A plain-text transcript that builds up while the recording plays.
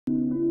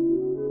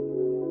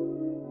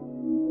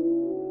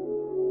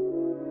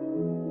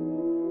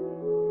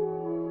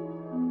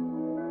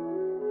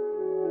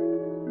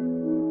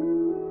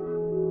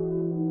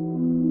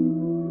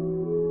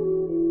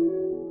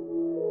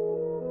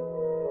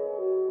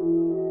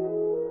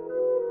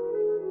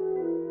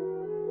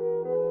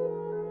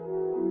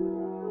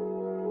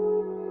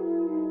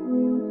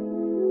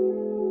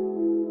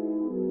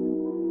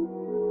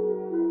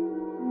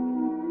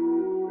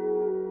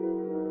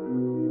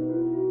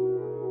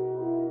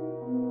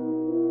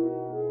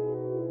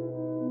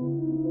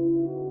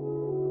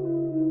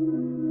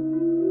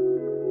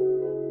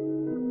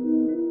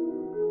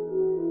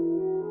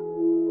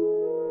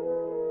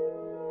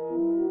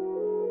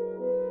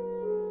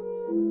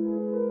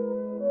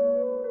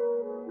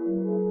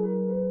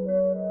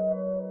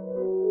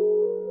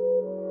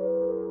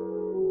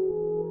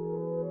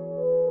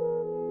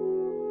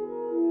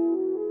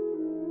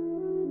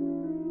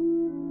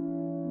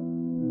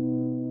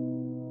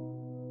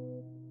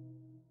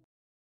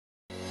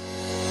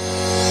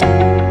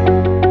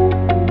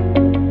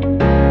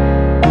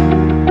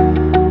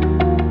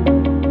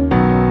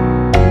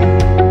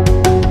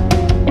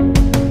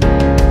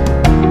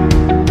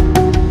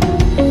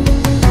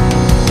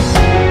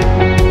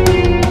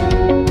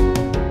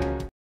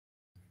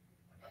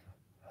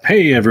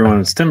Hey everyone,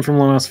 it's Tim from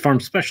Linessa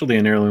Farms, Specialty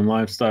and Heirloom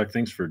Livestock.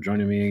 Thanks for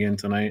joining me again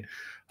tonight.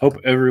 Hope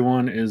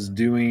everyone is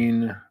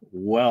doing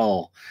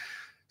well.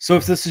 So,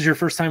 if this is your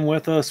first time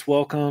with us,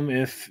 welcome.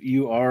 If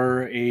you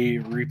are a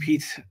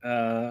repeat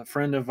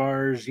friend of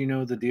ours, you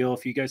know the deal.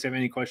 If you guys have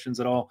any questions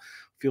at all,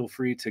 feel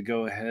free to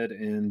go ahead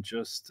and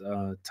just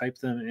type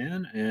them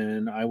in,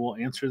 and I will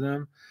answer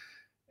them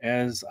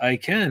as I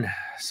can.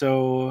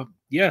 So,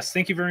 yes,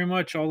 thank you very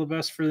much. All the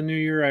best for the new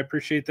year. I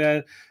appreciate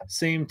that.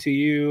 Same to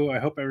you. I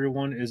hope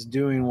everyone is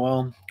doing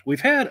well.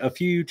 We've had a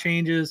few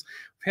changes,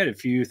 we've had a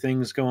few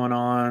things going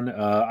on.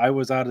 I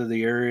was out of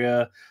the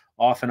area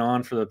off and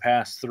on for the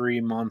past 3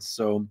 months.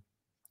 So,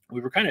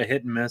 we were kind of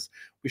hit and miss.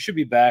 We should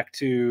be back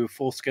to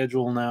full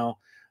schedule now.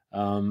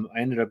 I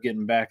ended up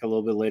getting back a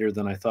little bit later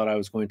than I thought I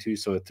was going to,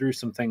 so it threw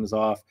some things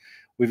off.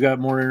 We've got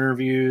more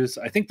interviews.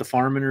 I think the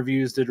farm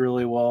interviews did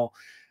really well.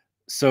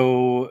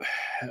 So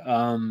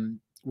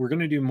we're going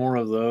to do more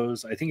of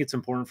those. I think it's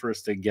important for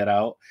us to get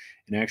out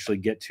and actually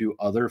get to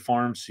other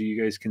farms so you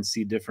guys can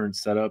see different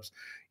setups.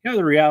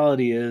 The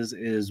reality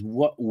is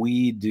what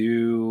we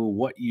do,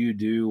 what you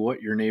do,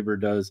 what your neighbor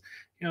does.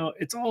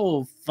 It's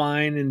all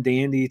fine and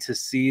dandy to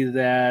see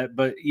that,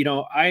 but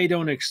I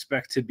don't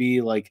expect to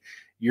be like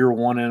your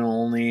one and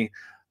only.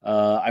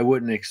 I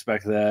wouldn't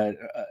expect that.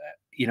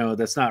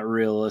 That's not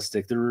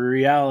realistic. The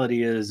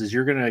reality is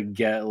you're going to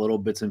get little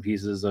bits and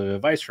pieces of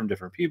advice from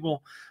different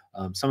people.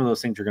 Some of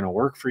those things are going to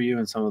work for you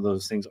and some of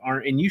those things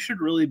aren't, and you should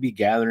really be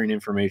gathering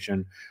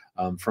information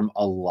from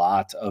a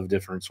lot of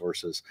different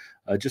sources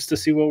just to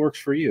see what works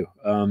for you.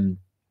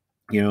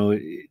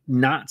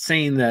 Not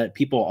saying that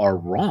people are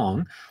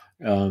wrong.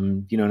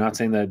 Not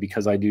saying that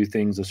because I do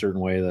things a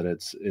certain way that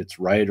it's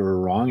right or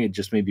wrong. It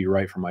just may be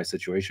right for my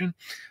situation.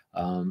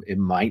 It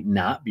might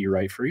not be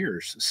right for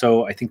yours.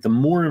 So I think the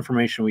more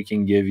information we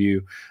can give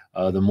you,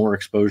 the more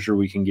exposure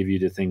we can give you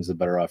to things, the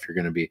better off you're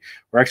going to be.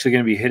 We're actually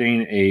going to be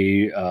hitting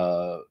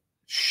a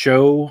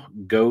show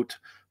goat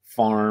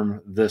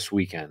farm this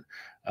weekend,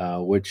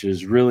 which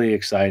is really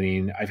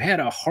exciting. I've had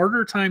a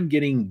harder time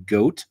getting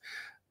goat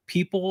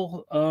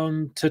people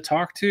to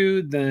talk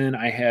to than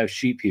I have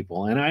sheep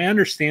people. And I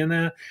understand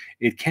that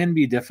it can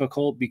be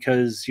difficult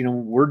because,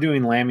 we're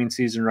doing lambing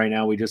season right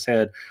now. We just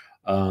had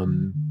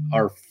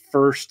our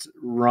first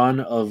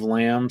run of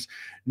lambs.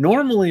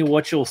 Normally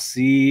what you'll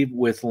see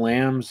with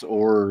lambs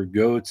or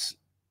goats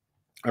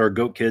or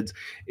goat kids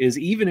is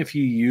even if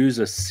you use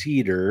a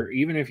cedar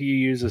and a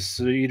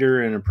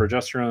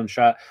progesterone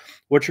shot,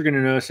 what you're going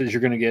to notice is you're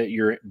going to get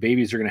your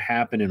babies are going to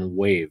happen in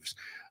waves.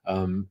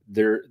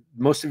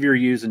 Most of your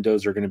ewes and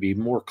does are going to be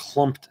more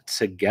clumped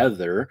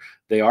together.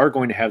 They are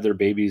going to have their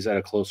babies at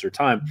a closer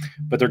time,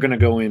 but they're going to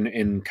go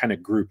in kind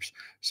of groups.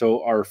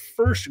 So our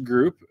first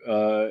group,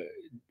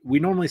 we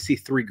normally see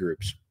 3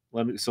 groups.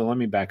 Let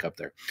me back up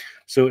there.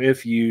 So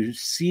if you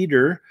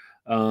cedar,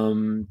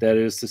 that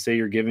is to say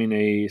you're giving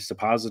a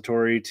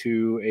suppository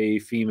to a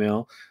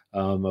female,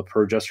 a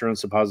progesterone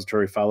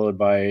suppository followed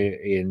by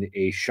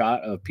a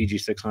shot of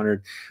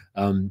PG600,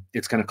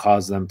 it's going to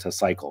cause them to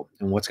cycle.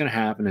 And what's going to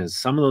happen is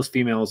some of those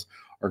females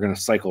are going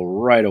to cycle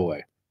right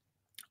away,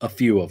 a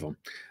few of them.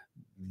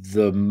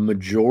 The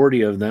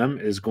majority of them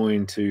are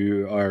going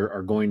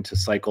to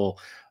cycle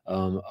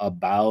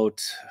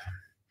about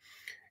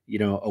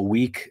a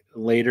week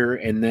later,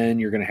 and then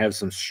you're going to have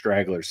some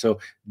stragglers. So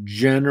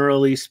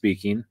generally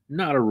speaking,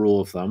 not a rule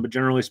of thumb, but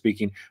generally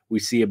speaking, we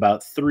see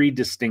about 3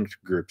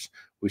 distinct groups.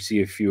 We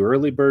see a few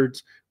early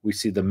birds, we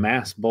see the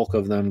mass bulk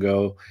of them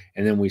go,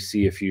 and then we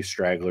see a few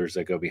stragglers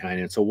that go behind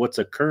it. So what's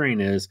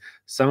occurring is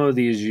some of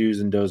these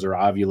ewes and does are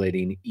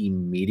ovulating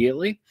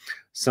immediately.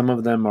 Some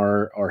of them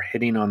are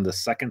hitting on the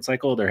second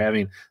cycle. They're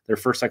having their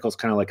first cycle is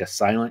kind of like a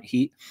silent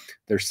heat.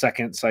 Their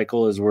second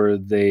cycle is where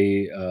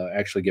they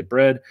actually get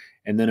bred.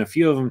 And then a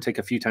few of them take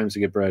a few times to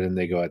get bred and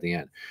they go at the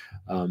end.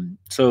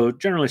 So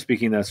generally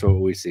speaking, that's what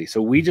we see.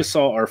 So we just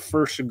saw our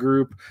first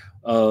group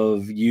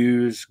of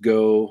ewes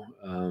go.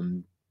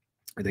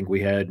 I think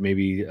we had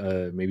maybe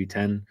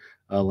 10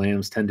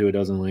 lambs, 10 to a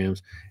dozen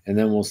lambs. And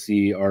then we'll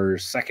see our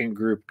second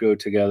group go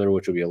together,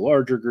 which will be a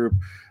larger group.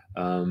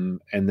 And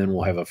then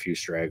we'll have a few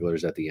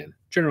stragglers at the end.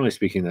 Generally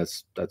speaking,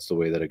 that's the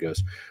way that it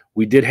goes.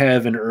 We did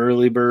have an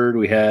early bird.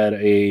 We had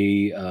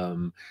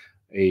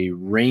a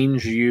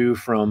range ewe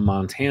from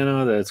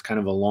Montana that's kind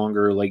of a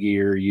longer,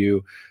 leggier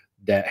ewe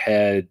that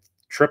had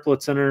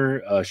triplets in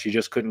her. She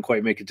just couldn't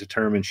quite make it to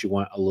term, and she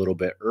went a little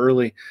bit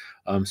early.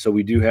 So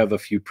we do have a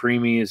few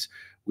preemies.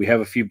 We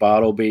have a few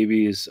bottle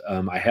babies.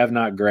 I have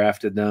not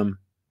grafted them.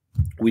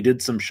 We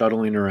did some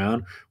shuttling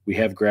around. We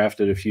have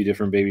grafted a few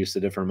different babies to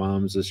different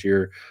moms this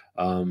year,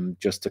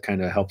 just to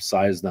kind of help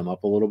size them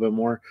up a little bit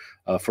more.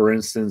 For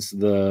instance,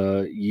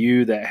 the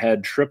ewe that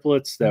had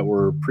triplets that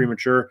were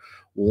premature,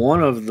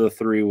 one of the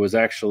 3 was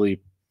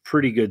actually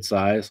pretty good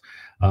size.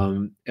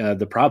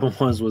 The problem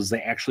was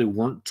they actually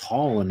weren't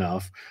tall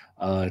enough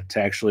to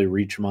actually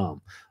reach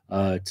mom,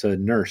 to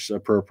nurse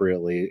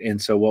appropriately.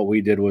 And so what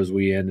we did was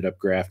we ended up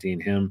grafting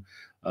him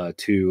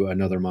to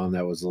another mom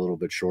that was a little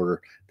bit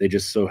shorter. They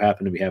just so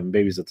happened to be having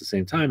babies at the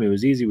same time. It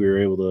was easy. We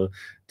were able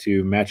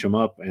to match them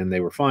up, and they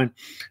were fine.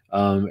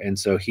 And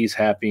so he's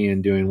happy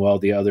and doing well.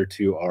 The other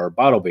two are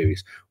bottle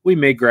babies. We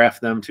may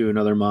graft them to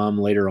another mom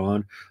later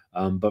on,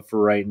 but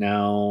for right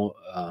now,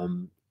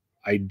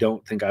 I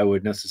don't think I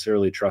would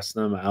necessarily trust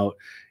them out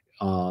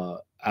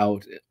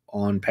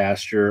on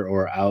pasture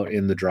or out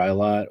in the dry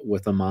lot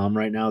with a mom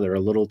right now. They're a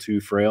little too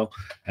frail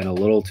and a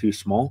little too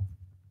small.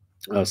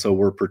 So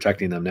we're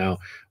protecting them now.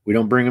 We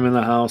don't bring them in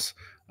the house.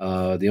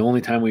 The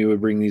only time we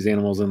would bring these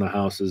animals in the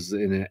house is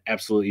in an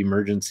absolute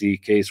emergency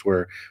case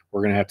where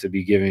we're going to have to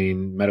be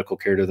giving medical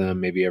care to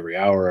them maybe every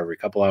hour, every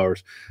couple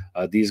hours.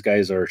 These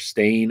guys are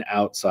staying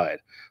outside.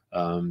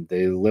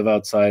 They live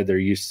outside. They're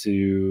used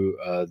to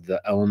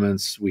the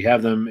elements. We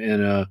have them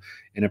in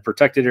a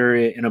protected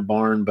area in a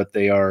barn, but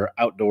they are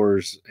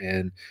outdoors,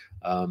 and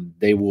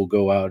they will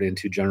go out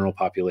into general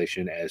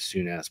population as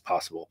soon as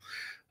possible.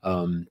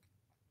 And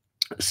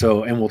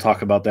we'll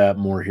talk about that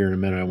more here in a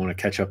minute. I want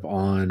to catch up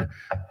on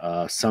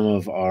some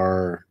of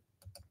our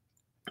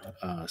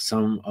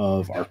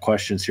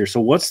questions here.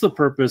 So what's the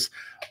purpose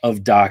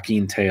of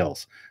docking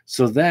tails?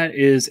 So that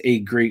is a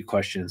great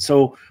question.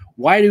 So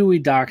why do we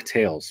dock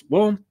tails?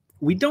 Well,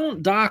 we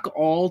don't dock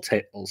all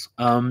tails.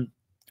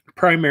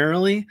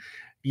 Primarily,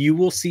 you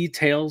will see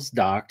tails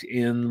docked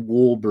in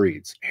wool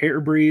breeds.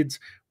 Hair breeds,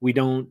 we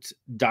don't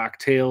dock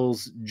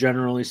tails,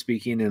 generally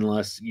speaking,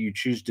 unless you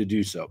choose to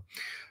do so.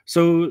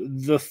 So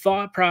the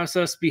thought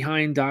process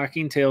behind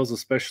docking tails,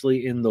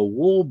 especially in the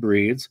wool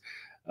breeds,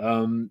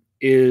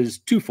 is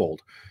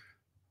twofold.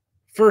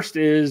 First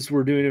is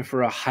we're doing it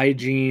for a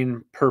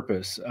hygiene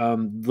purpose.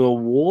 The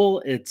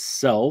wool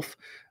itself,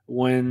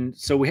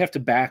 so we have to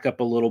back up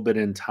a little bit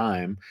in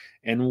time.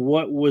 And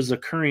what was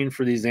occurring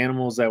for these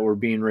animals that were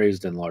being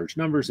raised in large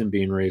numbers and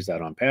being raised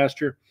out on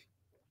pasture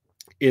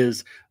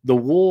is the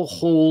wool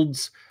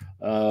holds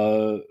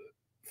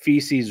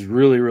feces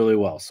really, really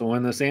well. So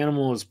when this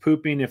animal is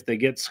pooping, if they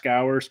get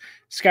scours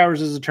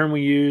is a term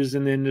we use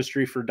in the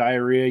industry for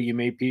diarrhea. You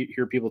may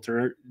hear people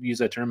use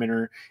that term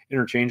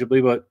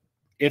interchangeably, but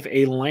if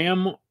a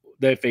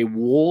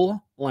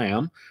wool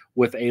lamb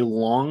with a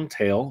long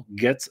tail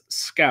gets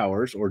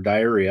scours or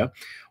diarrhea,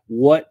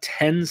 what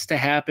tends to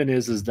happen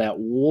is that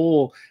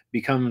wool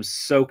becomes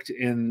soaked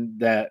in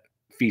that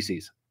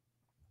feces,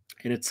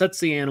 and it sets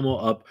the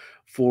animal up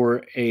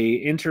for a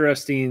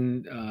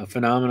interesting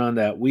phenomenon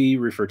that we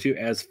refer to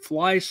as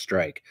fly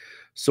strike.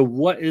 So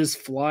what is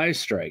fly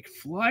strike?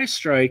 Fly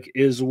strike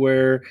is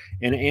where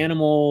an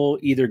animal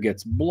either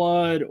gets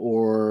blood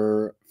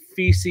or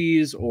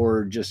feces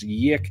or just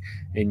yick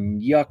and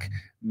yuck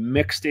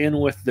mixed in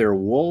with their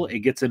wool. It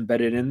gets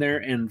embedded in there,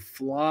 and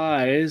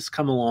flies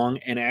come along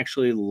and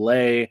actually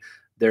lay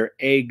their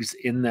eggs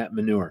in that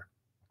manure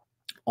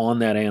on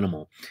that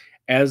animal.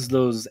 As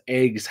those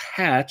eggs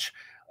hatch,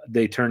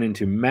 they turn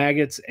into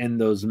maggots, and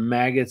those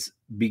maggots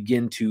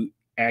begin to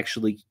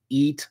actually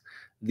eat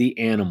the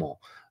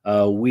animal.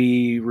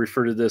 We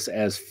refer to this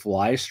as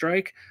fly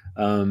strike.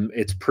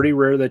 It's pretty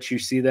rare that you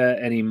see that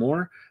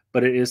anymore,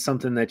 but it is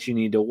something that you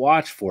need to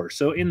watch for.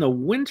 So in the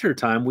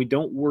wintertime, we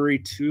don't worry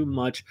too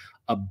much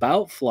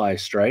about fly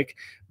strike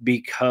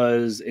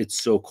because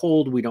it's so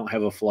cold, we don't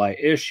have a fly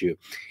issue.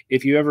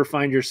 If you ever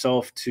find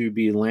yourself to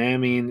be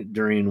lambing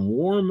during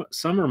warm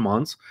summer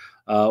months,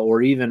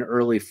 or even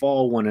early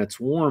fall when it's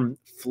warm,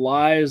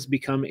 flies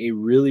become a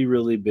really,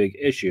 really big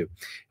issue.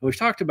 And we've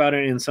talked about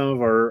it in some of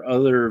our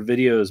other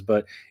videos,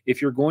 but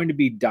if you're going to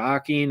be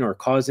docking or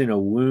causing a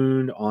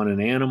wound on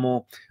an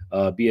animal,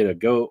 be it a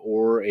goat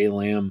or a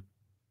lamb,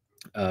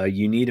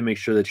 you need to make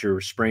sure that you're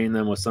spraying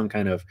them with some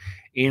kind of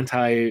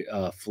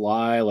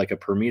anti-fly, like a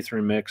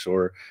permethrin mix,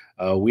 or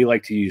we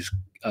like to use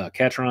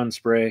Catron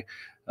spray,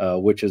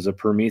 which is a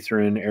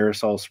permethrin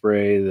aerosol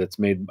spray that's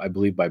made, I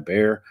believe, by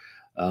Bayer.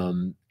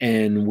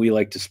 And we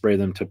like to spray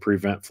them to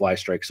prevent fly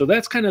strike. So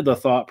that's kind of the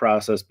thought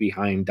process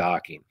behind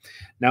docking.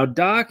 Now,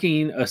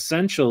 docking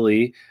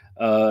essentially,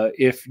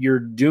 if you're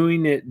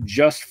doing it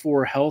just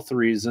for health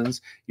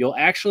reasons, you'll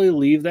actually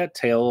leave that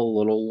tail a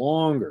little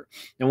longer.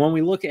 And when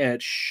we look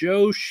at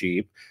show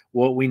sheep,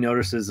 what we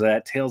notice is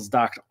that tail's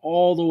docked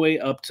all the way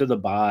up to the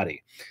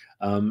body.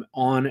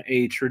 On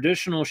a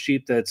traditional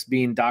sheep that's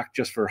being docked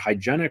just for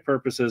hygienic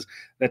purposes,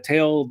 the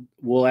tail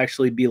will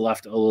actually be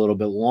left a little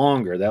bit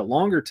longer. That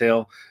longer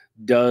tail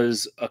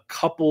does a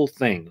couple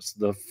things.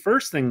 The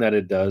first thing that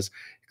it does,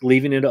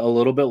 leaving it a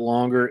little bit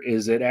longer,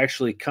 is it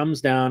actually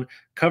comes down,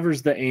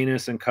 covers the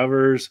anus, and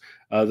covers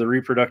the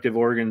reproductive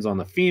organs on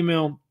the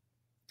female,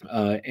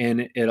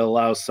 and it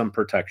allows some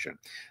protection.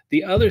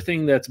 The other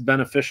thing that's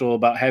beneficial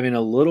about having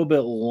a little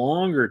bit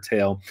longer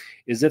tail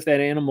is if that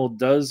animal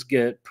does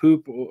get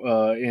poop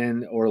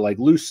in, or like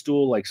loose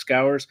stool, like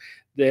scours,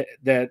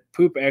 that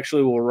poop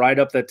actually will ride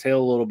up that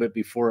tail a little bit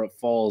before it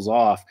falls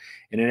off,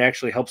 and it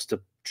actually helps to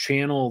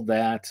channel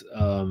that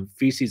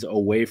feces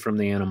away from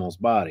the animal's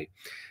body.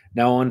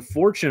 Now,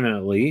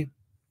 unfortunately,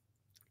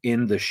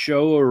 in the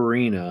show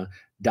arena,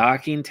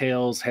 docking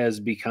tails has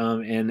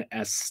become an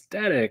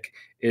aesthetic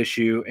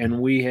issue, and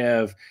we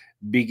have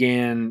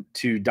began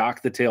to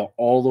dock the tail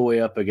all the way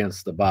up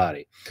against the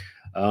body.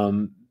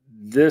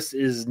 This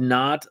is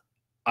not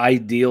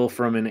ideal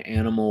from an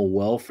animal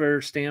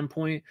welfare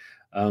standpoint,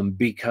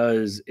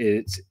 because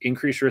it's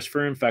increased risk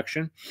for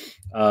infection,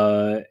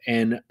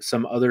 and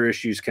some other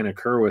issues can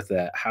occur with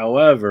that.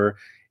 However,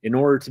 in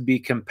order to be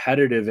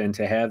competitive and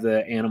to have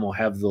the animal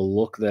have the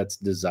look that's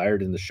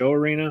desired in the show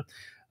arena,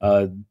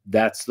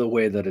 that's the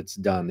way that it's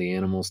done. The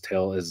animal's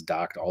tail is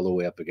docked all the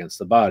way up against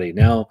the body.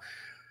 Now,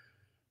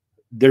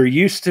 there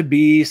used to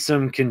be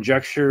some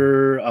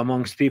conjecture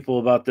amongst people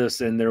about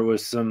this, and there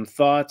was some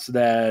thoughts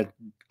that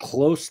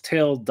close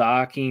tail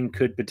docking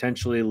could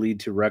potentially lead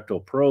to rectal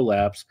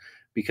prolapse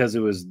because it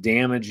was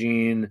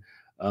damaging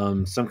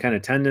some kind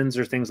of tendons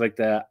or things like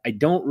that. I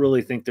don't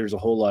really think there's a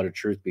whole lot of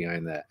truth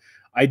behind that.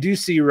 I do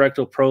see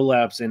rectal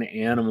prolapse in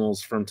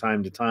animals from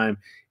time to time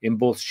in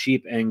both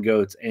sheep and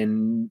goats,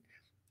 and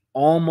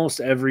almost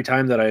every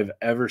time that I've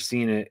ever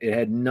seen it, it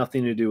had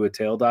nothing to do with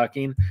tail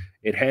docking.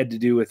 It had to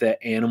do with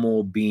that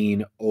animal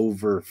being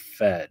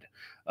overfed.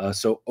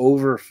 So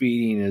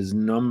overfeeding is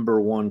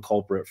number one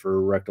culprit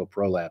for rectal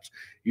prolapse.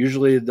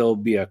 Usually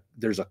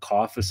there's a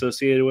cough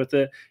associated with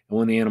it, and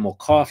when the animal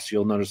coughs,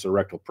 you'll notice a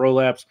rectal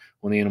prolapse.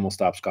 When the animal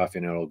stops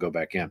coughing, it'll go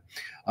back in.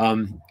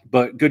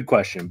 But good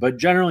question. But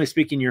generally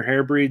speaking, your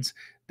hair breeds,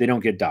 they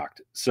don't get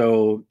docked.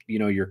 So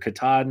your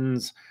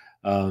Katahdins,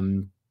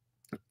 your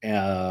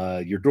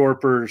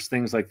Dorpers,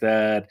 things like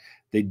that,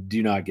 they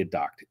do not get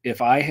docked.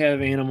 If I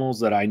have animals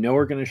that I know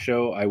are going to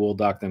show, I will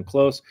dock them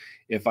close.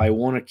 If I'm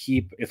going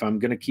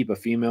to keep a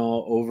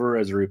female over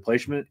as a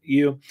replacement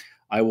ewe,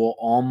 I will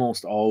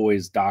almost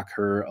always dock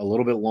her a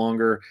little bit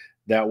longer.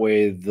 That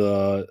way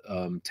the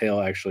tail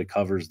actually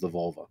covers the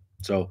vulva.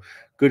 So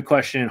good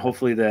question.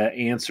 Hopefully that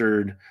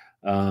answered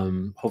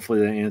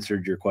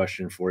your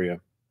question for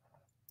you.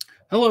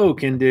 Hello,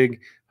 Kindig.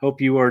 Hope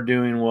you are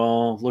doing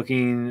well.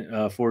 Looking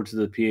forward to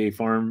the PA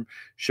Farm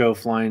Show,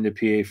 flying to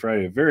PA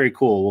Friday. Very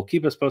cool. Well,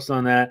 keep us posted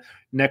on that.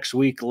 Next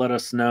week, let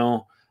us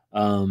know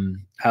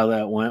how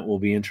that went. We'll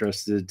be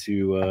interested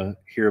to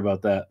hear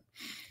about that.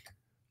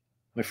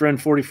 My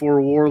friend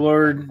 44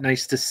 Warlord,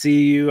 nice to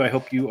see you. I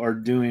hope you are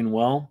doing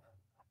well.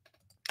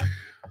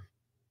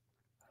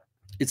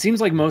 It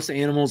seems like most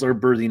animals are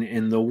birthing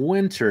in the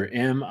winter.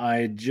 Am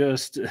I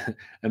just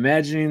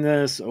imagining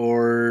this,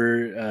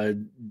 or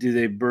do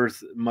they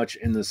birth much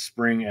in the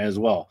spring as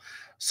well?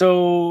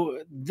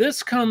 So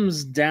this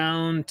comes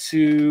down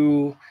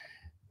to,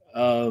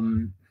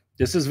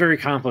 this is very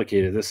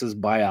complicated. This is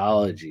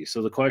biology.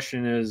 So the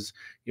question is,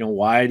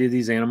 why do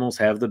these animals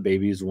have the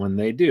babies when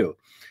they do?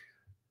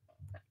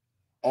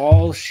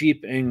 All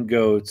sheep and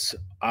goats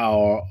have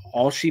a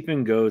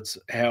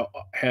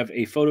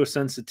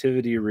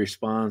photosensitivity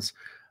response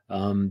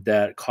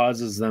that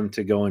causes them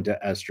to go into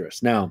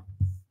estrus. Now,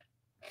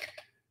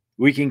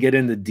 we can get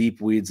into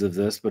deep weeds of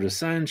this, but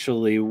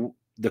essentially,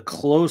 the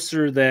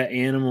closer that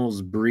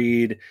animals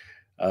breed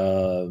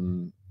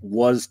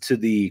was to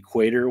the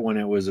equator when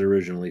it was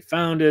originally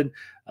founded,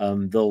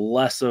 the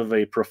less of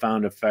a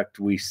profound effect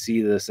we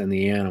see this in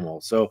the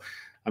animal. So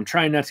I'm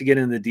trying not to get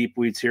into the deep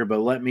weeds here,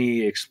 but let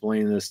me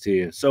explain this to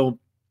you. So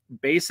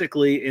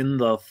basically in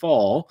the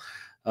fall,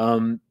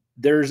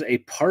 there's a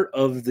part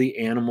of the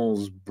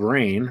animal's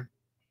brain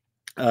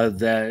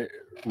that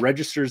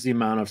registers the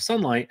amount of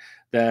sunlight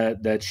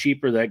that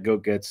sheep or that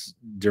goat gets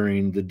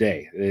during the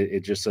day.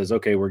 It just says,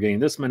 okay, we're getting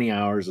this many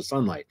hours of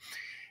sunlight.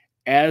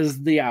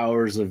 As the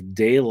hours of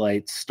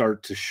daylight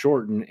start to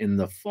shorten in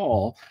the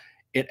fall,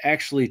 it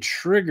actually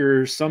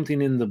triggers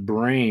something in the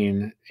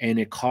brain, and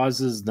it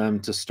causes them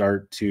to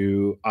start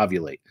to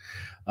ovulate.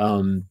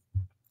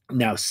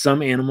 Now,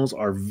 some animals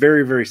are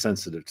very, very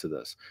sensitive to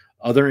this.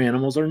 Other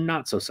animals are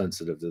not so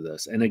sensitive to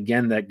this. And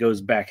again, that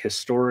goes back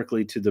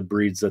historically to the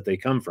breeds that they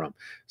come from.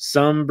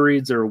 Some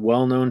breeds are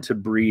well known to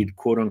breed,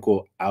 quote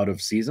unquote, out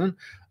of season.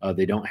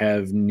 They don't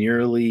have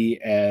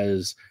nearly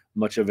as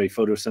much of a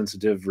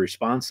photosensitive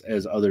response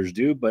as others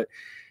do, but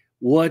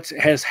what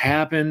has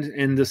happened,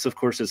 and this, of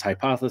course, is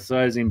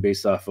hypothesizing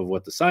based off of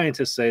what the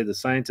scientists say. The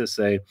scientists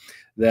say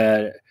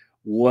that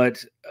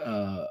what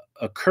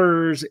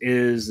occurs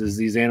is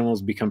these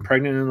animals become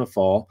pregnant in the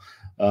fall,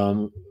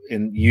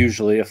 and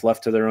usually, if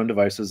left to their own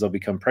devices, they'll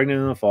become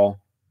pregnant in the fall.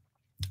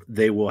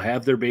 They will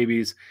have their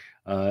babies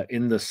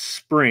in the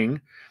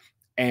spring,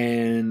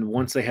 and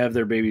once they have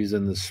their babies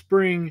in the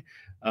spring,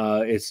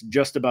 it's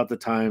just about the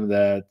time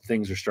that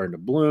things are starting to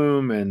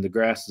bloom and the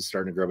grass is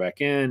starting to grow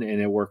back in,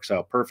 and it works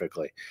out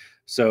perfectly.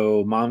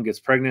 So mom gets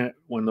pregnant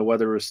when the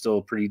weather is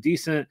still pretty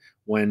decent,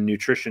 when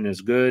nutrition is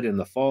good in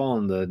the fall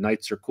and the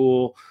nights are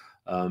cool,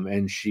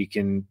 and she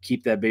can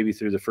keep that baby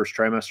through the first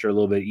trimester a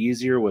little bit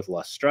easier with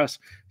less stress.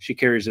 She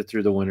carries it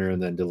through the winter and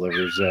then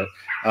delivers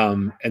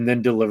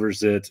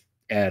it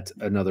at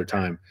another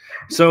time.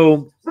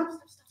 So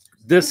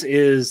this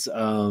is,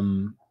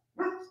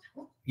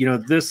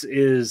 this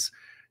is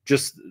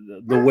just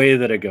the way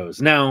that it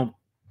goes. Now,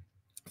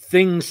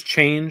 things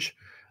change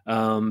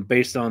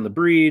based on the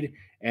breed.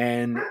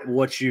 And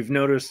what you've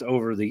noticed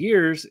over the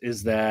years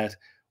is that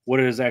what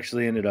has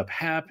actually ended up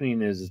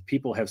happening is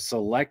people have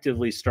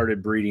selectively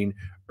started breeding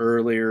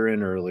earlier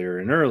and earlier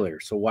and earlier.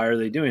 So why are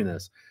they doing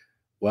this?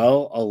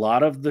 Well, a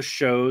lot of the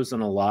shows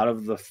and a lot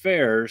of the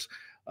fairs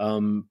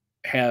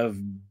have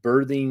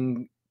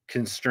birthing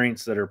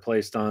constraints that are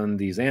placed on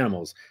these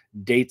animals.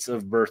 Dates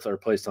of birth are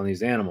placed on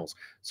these animals.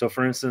 So,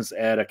 for instance,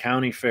 at a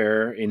county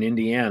fair in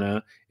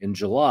Indiana in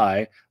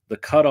July, the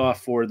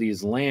cutoff for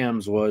these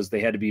lambs was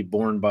they had to be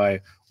born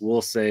by,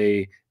 we'll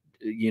say,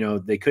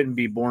 they couldn't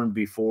be born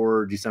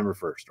before December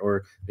 1st,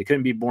 or they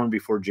couldn't be born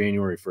before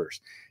January 1st.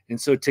 And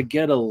so, to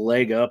get a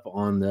leg up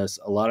on this,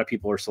 a lot of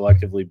people are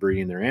selectively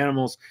breeding their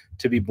animals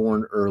to be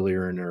born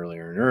earlier and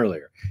earlier and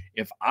earlier.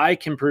 If I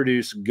can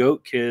produce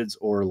goat kids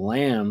or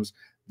lambs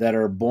that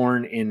are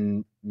born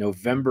in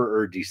November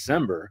or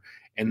December,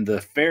 and the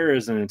fair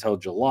isn't until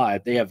July,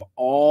 they have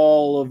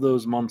all of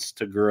those months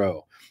to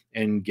grow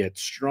and get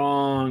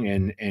strong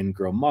and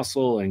grow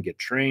muscle and get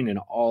trained and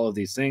all of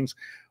these things.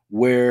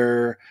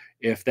 Where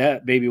if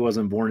that baby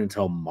wasn't born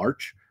until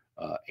March,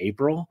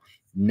 April,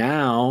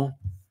 now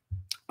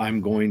I'm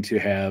going to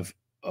have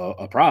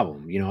a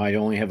problem. I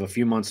only have a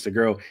few months to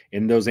grow,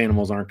 and those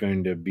animals aren't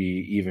going to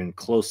be even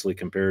closely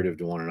comparative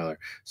to one another.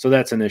 So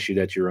that's an issue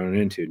that you're running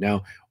into.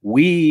 Now,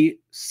 we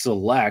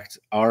select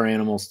our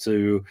animals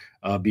to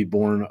be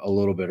born a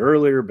little bit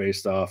earlier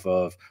based off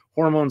of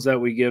hormones that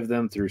we give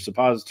them through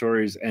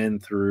suppositories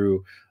and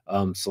through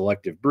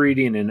selective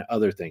breeding and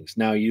other things.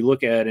 Now, you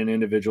look at an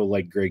individual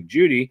like Greg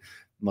Judy,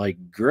 like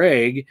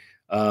Greg.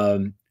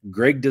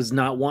 Greg does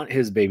not want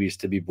his babies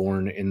to be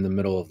born in the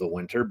middle of the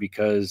winter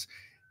because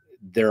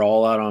they're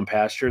all out on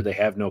pasture. They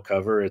have no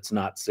cover. It's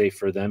not safe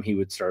for them. He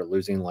would start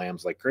losing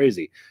lambs like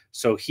crazy.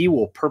 So he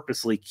will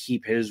purposely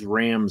keep his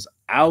rams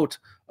out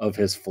of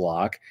his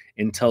flock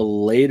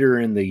until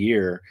later in the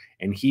year.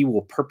 And he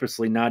will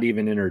purposely not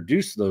even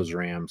introduce those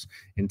rams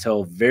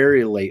until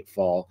very late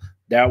fall.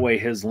 That way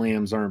his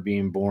lambs aren't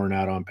being born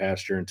out on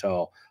pasture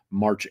until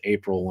March,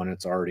 April, when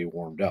it's already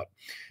warmed up.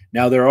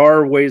 Now, there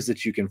are ways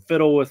that you can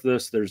fiddle with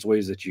this. There's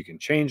ways that you can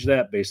change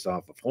that based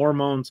off of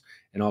hormones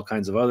and all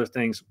kinds of other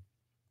things.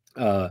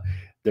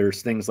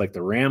 There's things like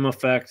the RAM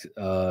effect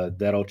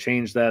that'll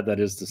change that. That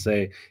is to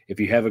say, if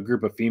you have a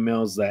group of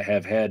females that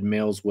have had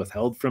males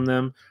withheld from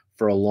them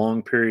for a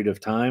long period of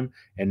time,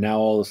 and now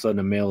all of a sudden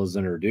a male is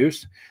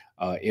introduced,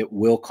 it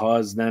will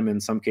cause them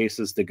in some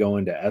cases to go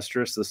into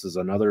estrus. This is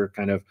another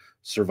kind of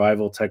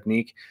survival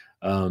technique.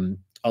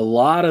 A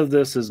lot of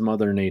this is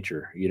Mother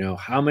Nature.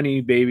 How many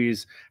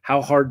babies,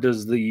 how hard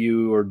does the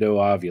ewe or doe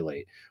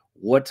ovulate?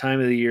 What time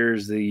of the year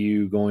is the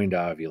ewe going to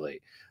ovulate?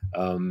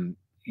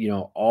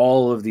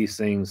 All of these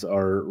things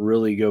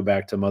really go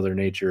back to Mother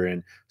Nature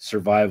and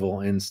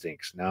survival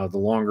instincts. Now, the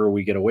longer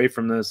we get away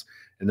from this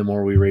and the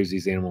more we raise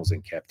these animals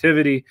in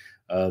captivity,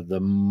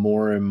 the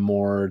more and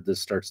more this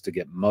starts to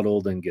get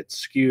muddled and get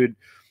skewed.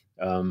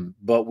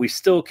 But we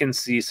still can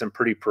see some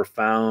pretty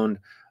profound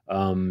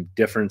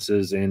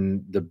differences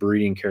in the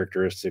breeding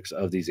characteristics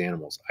of these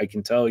animals. I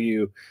can tell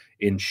you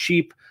in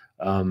sheep,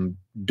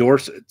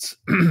 Dorsets,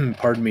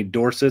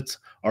 Dorsets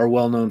are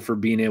well known for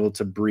being able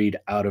to breed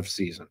out of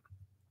season.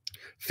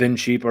 Fin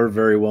sheep are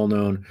very well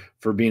known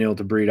for being able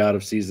to breed out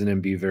of season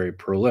and be very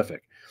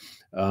prolific.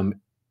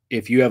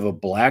 If you have a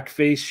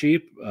black-faced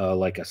sheep,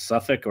 like a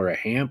Suffolk or a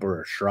Hamp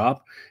or a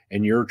Schrop,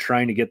 and you're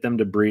trying to get them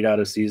to breed out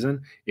of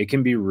season, it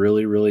can be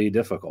really, really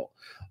difficult.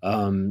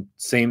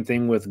 Same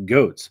thing with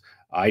goats.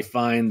 I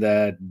find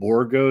that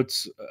Boer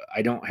goats,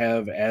 I don't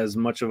have as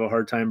much of a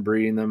hard time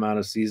breeding them out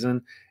of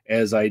season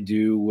as I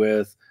do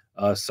with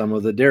some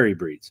of the dairy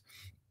breeds.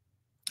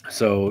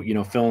 So,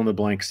 fill in the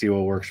blank, see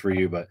what works for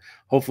you, but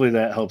hopefully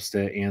that helps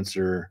to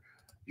answer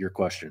your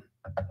question.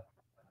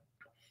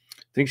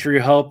 Thanks for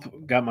your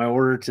help. Got my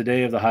order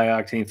today of the high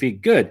octane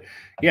feed. Good.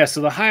 Yeah.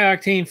 So the high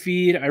octane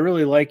feed, I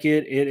really like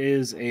it. It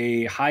is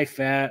a high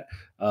fat,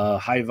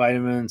 high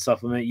vitamin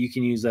supplement. You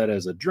can use that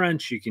as a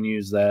drench. You can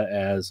use that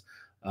as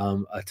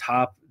a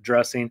top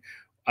dressing.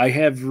 I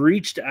have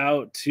reached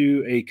out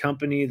to a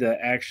company that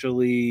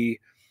actually,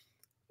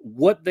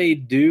 what they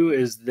do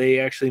is they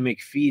actually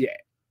make feed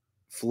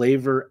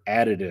flavor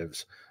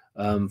additives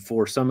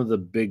for some of the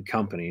big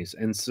companies.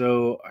 And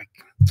so I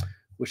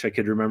wish I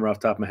could remember off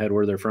the top of my head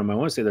where they're from. I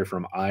want to say they're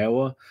from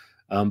Iowa,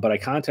 but I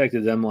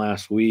contacted them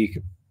last week.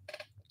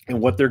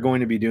 And what they're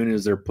going to be doing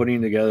is they're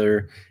putting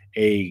together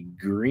a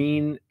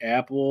green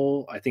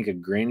apple, I think a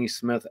Granny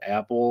Smith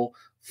apple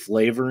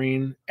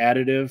flavoring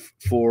additive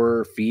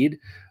for feed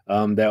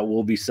that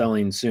will be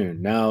selling soon.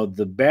 Now,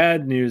 the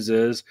bad news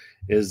is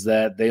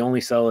that they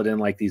only sell it in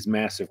like these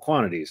massive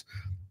quantities.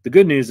 The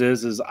good news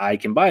is I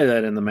can buy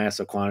that in the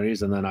massive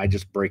quantities, and then I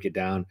just break it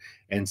down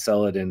and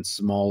sell it in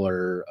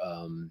smaller,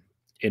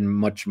 in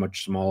much,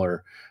 much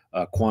smaller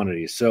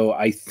quantities. So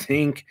I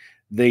think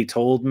they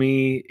told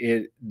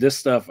me this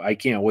stuff, I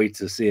can't wait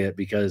to see it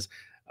because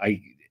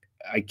I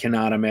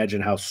cannot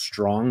imagine how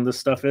strong this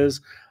stuff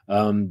is.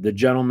 The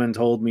gentleman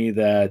told me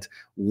that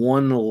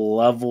 1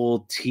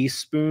 level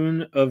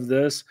teaspoon of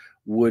this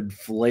would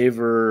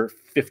flavor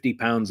 50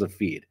 pounds of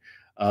feed.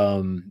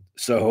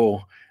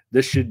 So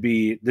this should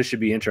be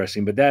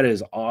interesting. But that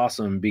is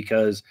awesome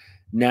because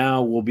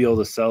now we'll be able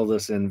to sell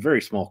this in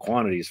very small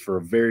quantities for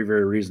a very,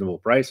 very reasonable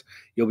price.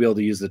 You'll be able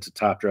to use it to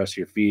top dress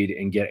your feed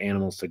and get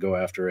animals to go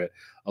after it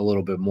a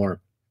little bit more.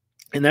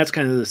 And that's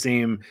kind of the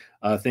same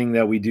thing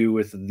that we do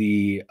with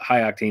the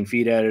high octane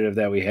feed additive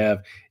that we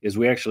have is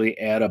we actually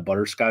add a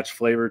butterscotch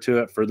flavor to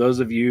it. For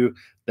those of you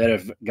that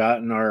have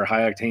gotten our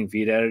high octane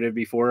feed additive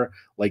before,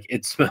 like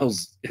it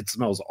smells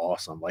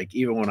awesome. Like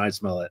even when I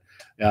smell it,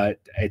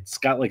 it's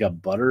got like a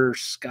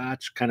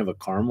butterscotch kind of a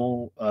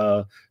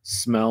caramel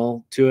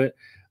smell to it.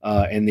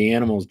 And the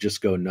animals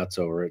just go nuts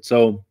over it.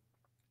 So,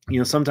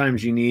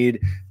 sometimes you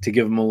need to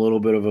give them a little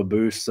bit of a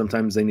boost.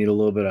 Sometimes they need a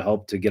little bit of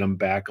help to get them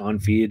back on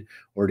feed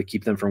or to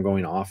keep them from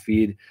going off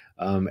feed.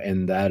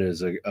 And that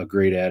is a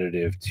great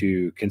additive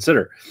to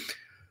consider.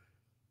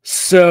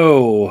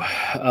 So,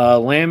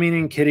 lambing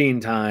and kidding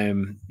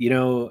time,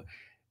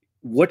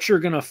 what you're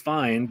going to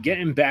find,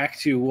 getting back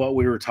to what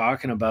we were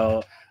talking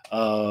about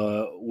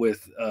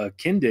with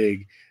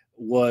Kindig,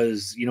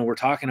 was, we're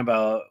talking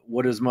about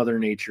what is Mother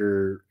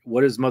Nature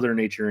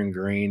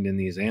ingrained in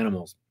these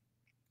animals.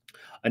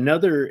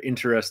 Another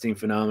interesting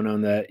phenomenon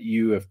that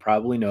you have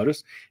probably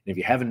noticed, and if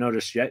you haven't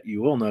noticed yet,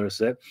 you will notice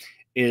it,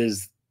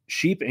 is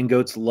sheep and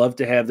goats love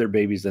to have their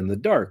babies in the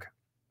dark.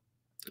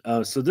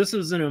 So this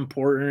is an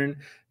important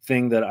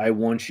thing that I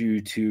want you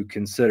to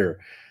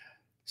consider.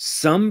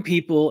 Some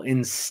people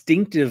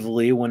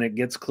instinctively, when it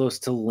gets close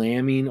to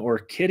lambing or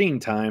kidding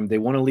time, they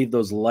want to leave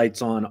those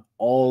lights on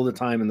all the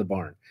time in the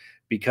barn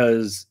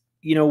because,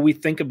 we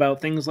think about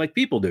things like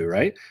people do,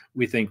 right?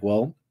 We think,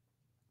 well,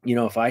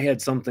 if I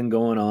had something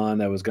going on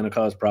that was going to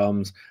cause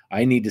problems,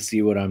 I need to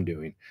see what I'm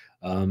doing.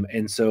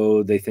 And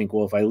so they think,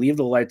 well, if I leave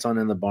the lights on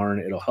in the barn,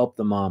 it'll help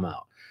the mom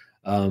out.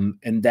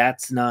 And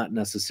that's not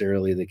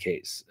necessarily the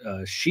case.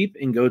 Sheep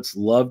and goats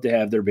love to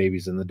have their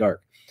babies in the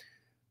dark.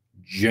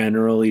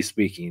 Generally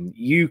speaking,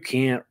 you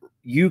can't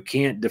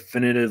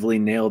definitively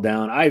nail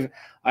down.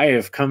 I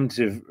have come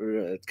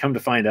to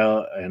find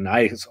out, and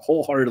I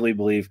wholeheartely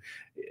believe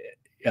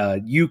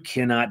you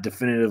cannot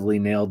definitively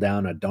nail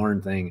down a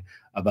darn thing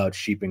about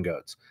sheep and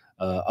goats,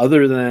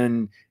 other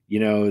than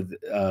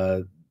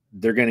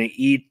they're going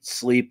to eat,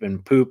 sleep,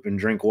 and poop and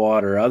drink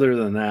water. Other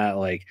than that,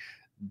 like,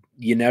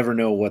 you never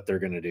know what they're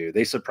going to do.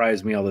 They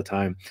surprise me all the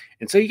time,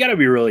 and so you got to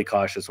be really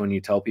cautious when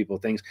you tell people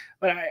things.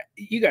 But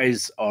you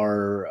guys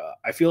are,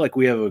 I feel like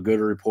we have a good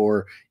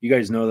rapport. You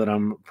guys know that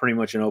I'm pretty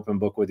much an open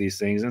book with these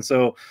things, and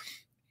so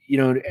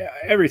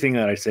everything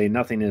that I say,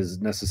 nothing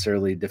is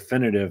necessarily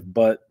definitive,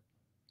 but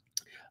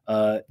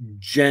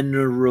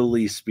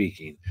generally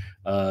speaking,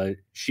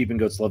 sheep and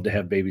goats love to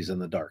have babies in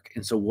the dark.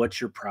 And so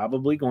what you're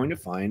probably going to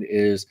find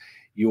is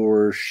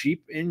your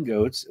sheep and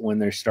goats, when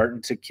they're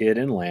starting to kid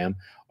and lamb,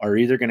 are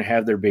either going to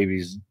have their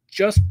babies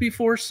just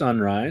before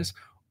sunrise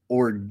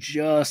or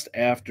just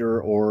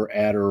after or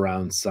at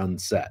around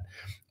sunset.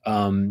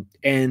 And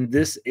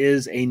this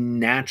is a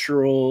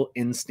natural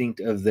instinct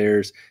of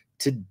theirs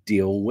to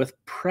deal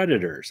with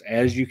predators.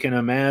 As you can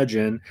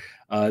imagine,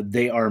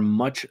 they are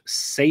much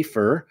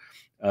safer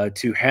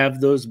to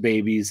have those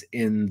babies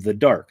in the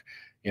dark.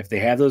 If they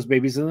have those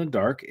babies in the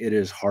dark, it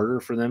is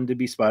harder for them to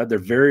be spotted. They're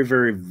very,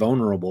 very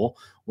vulnerable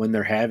when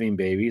they're having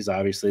babies.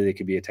 Obviously, they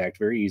could be attacked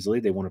very easily.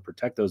 They want to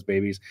protect those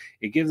babies.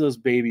 It gives those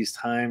babies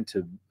time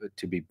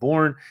to be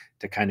born,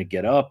 to kind of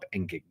get up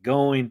and get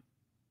going,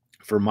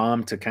 for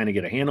mom to kind of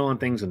get a handle on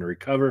things and to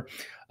recover.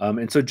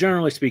 And so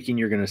generally speaking,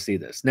 you're going to see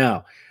this.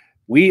 Now,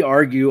 we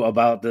argue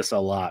about this a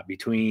lot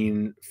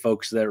between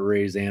folks that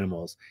raise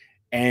animals,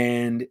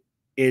 and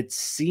it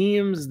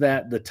seems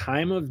that the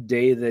time of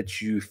day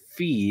that you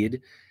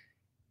feed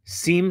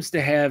seems to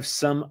have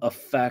some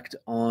effect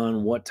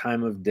on what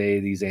time of day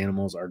these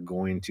animals are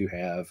going to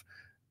have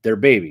their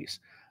babies.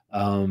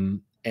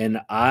 And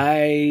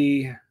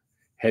I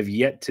have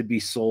yet to be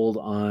sold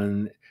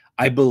on,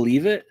 I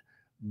believe it,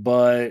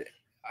 but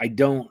I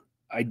don't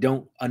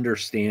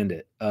understand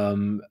it.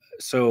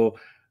 So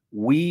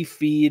we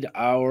feed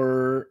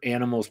our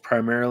animals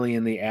primarily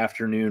in the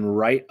afternoon,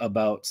 right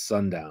about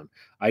sundown.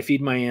 I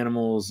feed my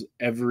animals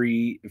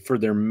for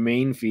their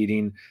main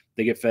feeding.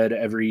 They get fed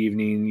every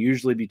evening,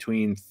 usually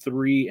between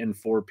 3 and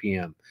 4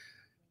 p.m.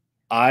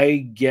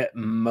 I get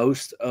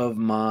most of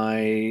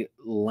my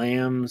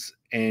lambs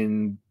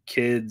and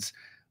kids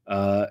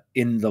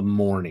in the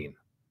morning,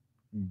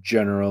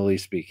 generally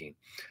speaking.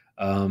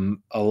 A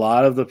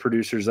lot of the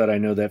producers that I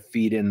know that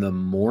feed in the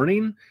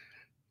morning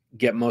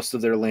get most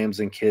of their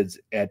lambs and kids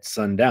at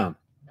sundown.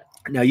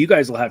 Now, you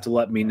guys will have to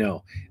let me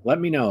know.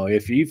 Let me know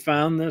if you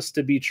found this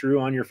to be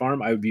true on your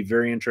farm. I would be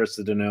very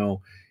interested to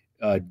know,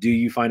 do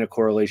you find a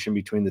correlation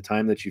between the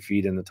time that you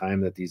feed and the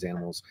time that these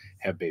animals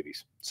have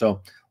babies?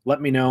 So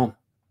let me know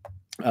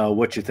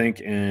what you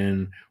think,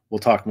 and we'll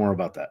talk more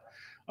about that.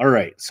 All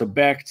right, so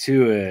back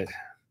to it.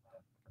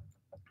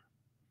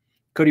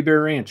 Cody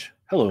Bear Ranch.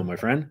 Hello, my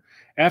friend.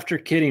 After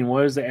kidding,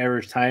 what is the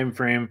average time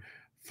frame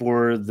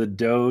for the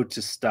doe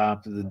to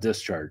stop the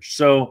discharge?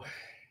 So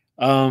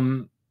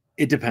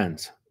it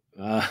depends.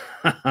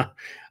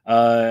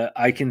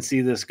 I can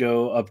see this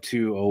go up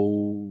to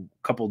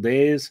a couple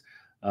days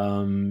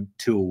to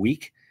a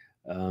week.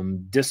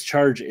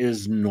 Discharge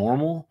is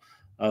normal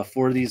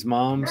for these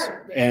moms,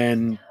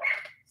 and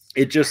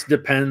it just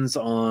depends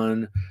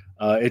on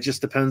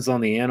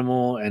the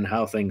animal and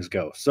how things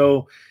go.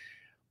 So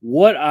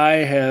what I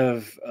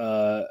have,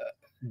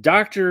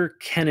 Dr.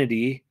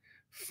 Kennedy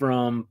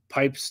from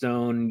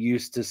Pipestone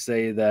used to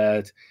say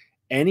that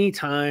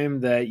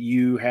anytime that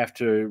you have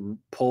to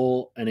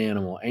pull an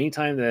animal,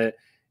 anytime that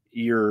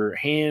your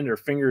hand or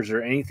fingers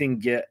or anything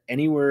get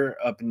anywhere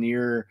up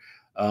near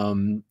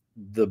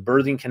the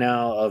birthing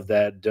canal of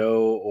that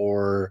doe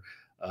or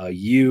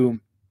ewe,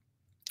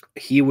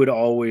 he would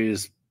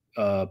always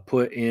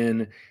put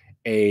in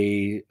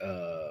a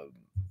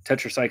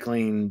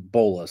tetracycline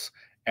bolus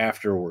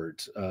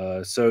afterwards.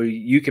 So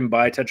you can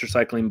buy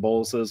tetracycline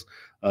boluses.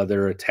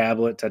 They're a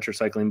tablet,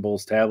 tetracycline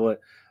bolus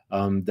tablet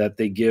that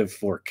they give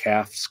for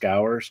calf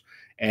scours.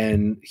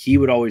 And he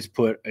would always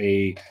put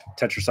a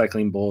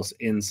tetracycline bolus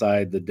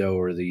inside the doe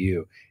or the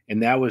ewe.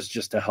 And that was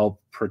just to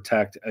help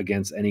protect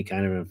against any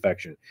kind of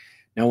infection.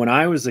 Now, when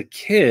I was a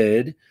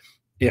kid,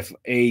 if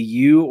a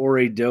ewe or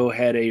a doe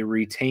had a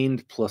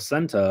retained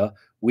placenta,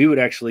 we would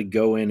actually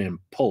go in and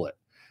pull it.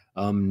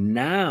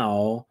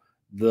 Now,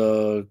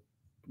 the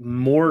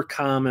more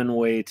common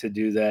way to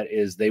do that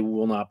is they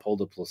will not pull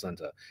the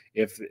placenta.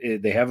 If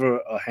they have a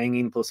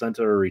hanging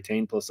placenta or a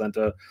retained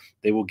placenta,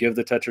 they will give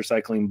the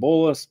tetracycline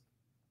bolus.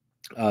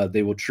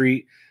 They will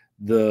treat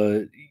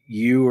the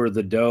ewe or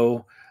the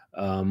doe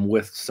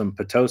with some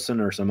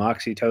Pitocin or some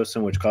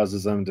oxytocin, which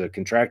causes them to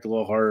contract a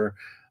little harder.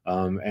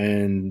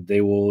 And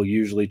they will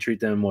usually treat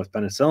them with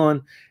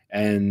penicillin,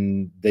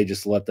 and they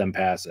just let them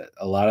pass it.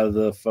 A lot of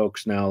the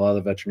folks now, a lot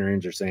of the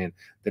veterinarians are saying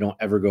they don't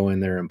ever go in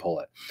there and pull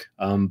it.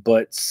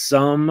 But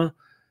some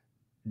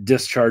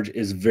discharge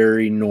is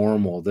very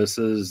normal. This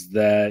is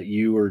that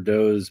ewe or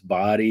doe's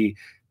body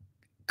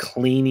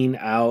cleaning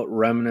out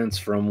remnants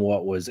from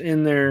what was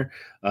in there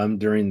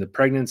during the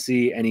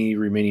pregnancy, any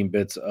remaining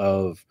bits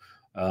of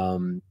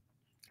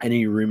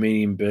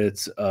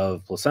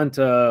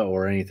placenta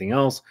or anything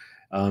else,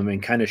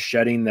 and kind of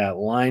shedding that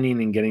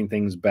lining and getting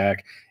things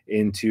back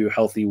into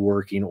healthy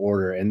working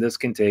order. And this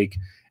can take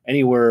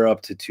anywhere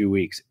up to 2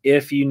 weeks.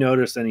 If you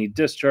notice any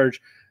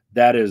discharge,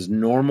 that is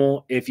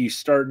normal. If you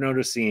start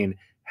noticing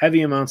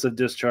heavy amounts of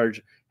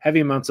discharge,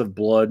 heavy amounts of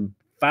blood,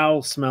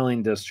 foul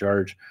smelling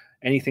discharge,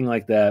 anything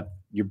like that,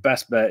 your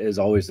best bet is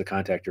always to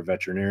contact your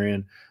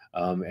veterinarian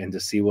and to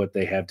see what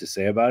they have to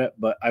say about it.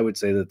 But I would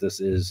say that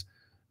this is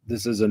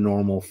a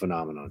normal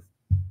phenomenon.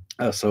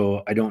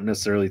 So I don't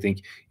necessarily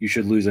think you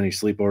should lose any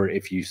sleep over it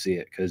if you see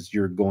it, because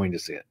you're going to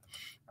see it.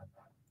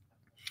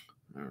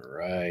 All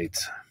right.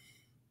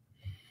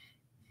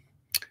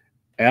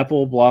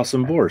 Apple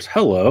Blossom Boars.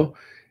 Hello.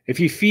 If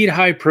you feed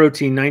high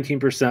protein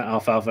 19%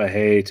 alfalfa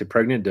hay to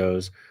pregnant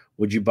does,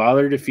 would you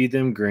bother to feed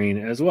them grain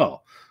as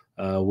well?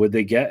 Would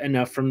they get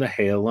enough from the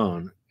hay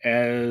alone,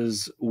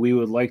 as we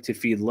would like to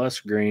feed less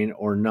grain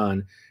or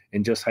none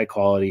and just high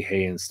quality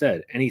hay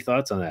instead? Any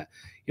thoughts on that?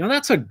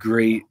 That's a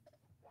great,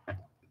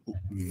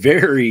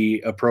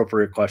 very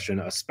appropriate question,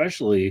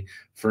 especially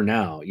for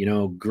now.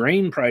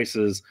 Grain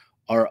prices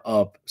are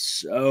up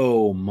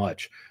so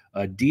much.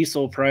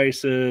 Diesel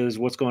prices,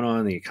 what's going on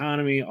in the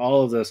economy,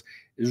 all of this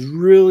is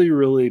really,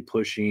 really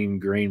pushing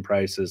grain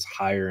prices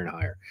higher and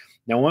higher.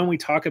 Now, when we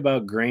talk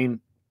about grain,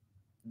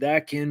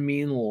 that can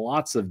mean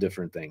lots of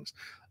different things.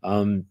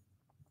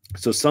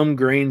 So some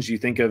grains you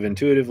think of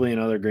intuitively and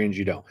other grains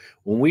you don't.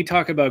 When we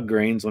talk about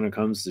grains, when it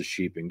comes to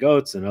sheep and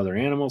goats and other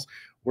animals,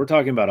 we're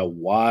talking about a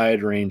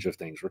wide range of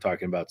things. We're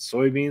talking about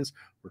soybeans.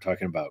 We're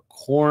talking about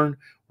corn.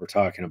 We're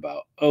talking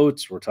about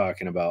oats. We're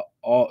talking about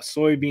all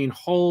soybean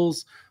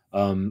hulls,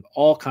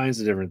 all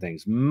kinds of different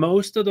things.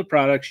 Most of the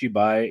products you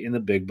buy in the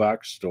big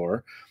box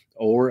store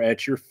or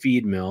at your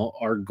feed mill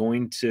are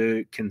going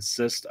to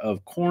consist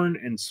of corn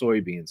and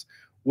soybeans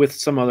with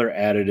some other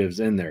additives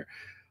in there.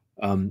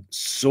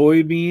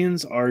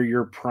 Soybeans are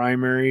your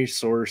primary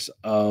source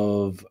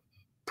of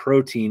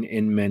protein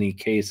in many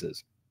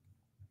cases.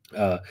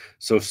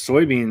 So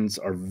soybeans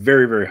are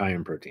very, very high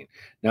in protein.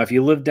 Now, if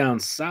you live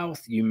down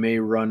south, you may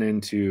run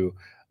into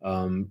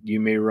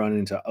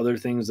other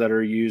things that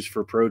are used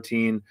for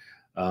protein.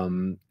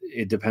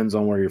 It depends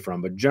on where you're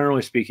from, but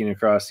generally speaking,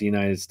 across the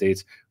United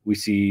States, we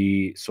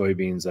see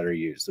soybeans that are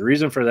used. The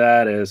reason for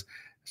that is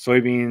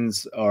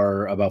soybeans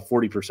are about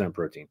 40%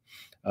 protein.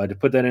 To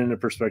put that into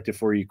perspective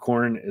for you,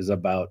 corn is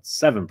about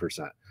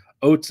 7%.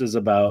 Oats is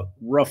about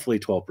roughly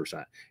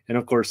 12%. And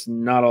of course,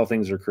 not all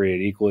things are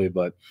created equally,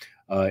 but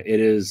it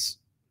is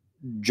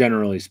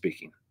generally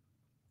speaking.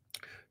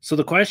 So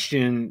the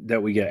question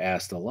that we get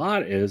asked a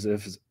lot is,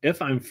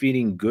 if I'm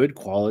feeding good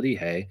quality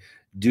hay,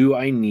 do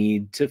I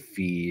need to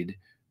feed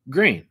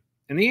grain?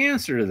 And the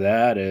answer to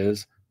that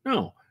is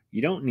no,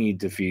 you don't need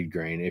to feed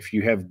grain if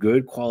you have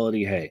good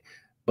quality hay.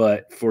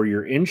 But for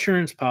your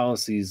insurance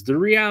policies, the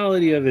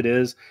reality of it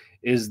is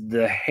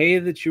the hay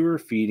that you are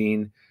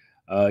feeding,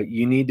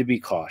 you need to be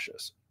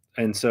cautious.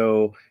 And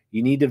so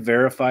you need to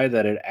verify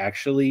that it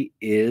actually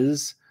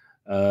is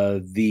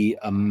the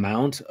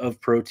amount of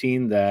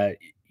protein that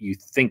you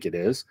think it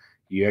is.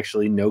 You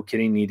actually, no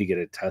kidding, need to get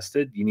it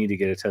tested. You need to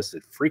get it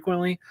tested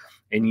frequently,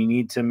 and you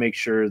need to make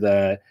sure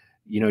that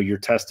you're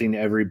testing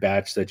every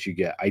batch that you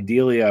get.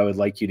 Ideally, I would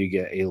like you to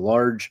get a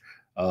large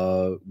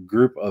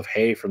group of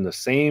hay from the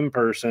same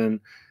person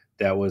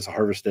that was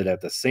harvested at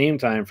the same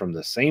time from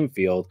the same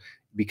field,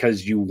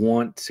 because you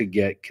want to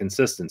get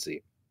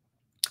consistency.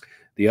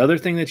 The other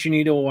thing that you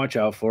need to watch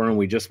out for, and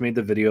we just made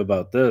the video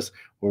about this,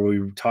 where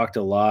we talked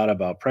a lot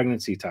about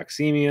pregnancy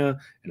toxemia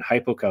and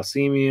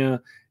hypocalcemia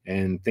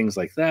and things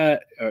like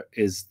that,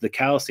 is the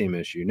calcium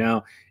issue.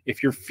 Now,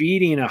 if you're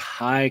feeding a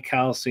high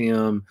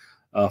calcium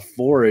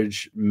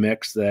forage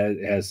mix that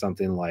has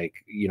something like,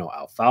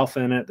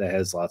 alfalfa in it that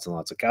has lots and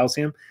lots of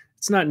calcium,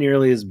 it's not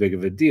nearly as big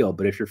of a deal.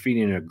 But if you're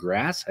feeding a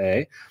grass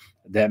hay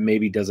that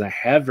maybe doesn't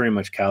have very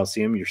much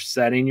calcium, you're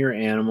setting your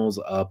animals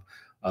up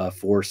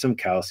for some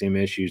calcium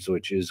issues,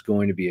 which is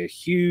going to be a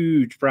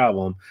huge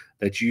problem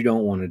that you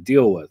don't want to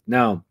deal with.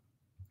 Now,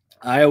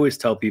 I always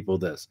tell people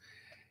this: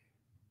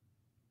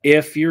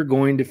 if you're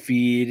going to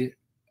feed,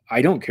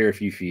 I don't care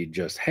if you feed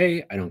just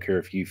hay, I don't care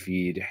if you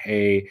feed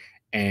hay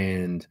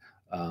and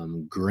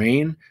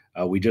grain.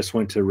 We just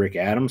went to Rick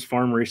Adams'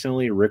 farm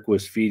recently. Rick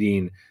was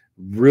feeding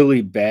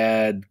really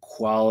bad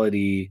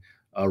quality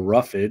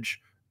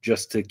roughage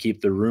just to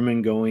keep the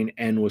rumen going,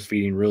 and was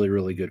feeding really,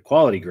 really good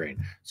quality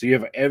grain. So you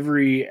have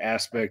every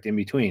aspect in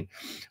between.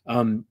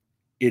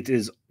 It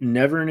is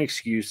never an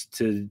excuse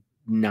to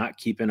not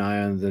keep an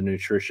eye on the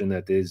nutrition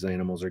that these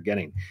animals are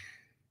getting.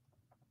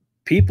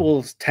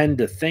 People tend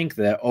to think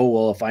that, oh,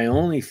 well, if I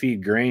only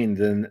feed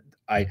grain,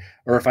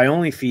 or if I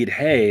only feed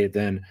hay,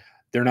 then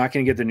they're not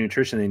going to get the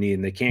nutrition they need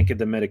and they can't get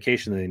the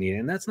medication they need.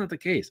 And that's not the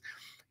case.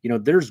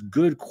 There's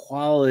good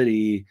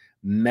quality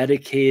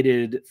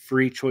medicated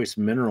free choice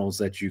minerals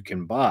that you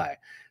can buy.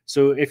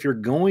 So if you're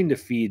going to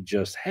feed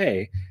just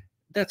hay,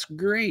 that's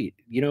great.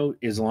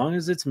 As long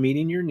as it's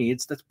meeting your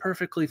needs, that's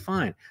perfectly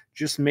fine.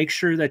 Just make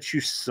sure that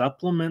you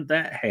supplement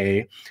that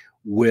hay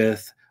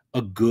with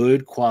a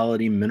good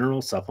quality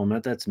mineral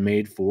supplement that's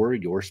made for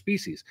your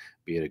species,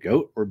 be it a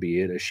goat or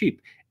be it a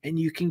sheep. And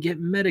you can get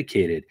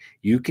medicated.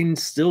 You can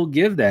still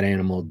give that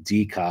animal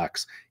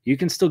decox. You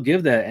can still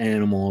give that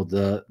animal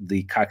the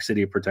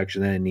coccidia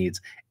protection that it needs,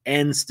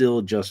 and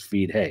still just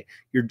feed hay.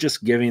 You're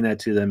just giving that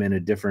to them in a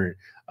different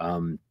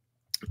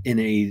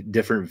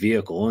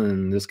vehicle. And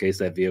in this case,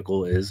 that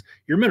vehicle is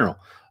your mineral.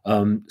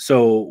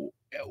 So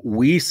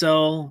we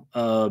sell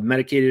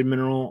medicated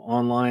mineral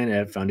online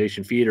at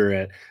Foundation Feed or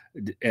at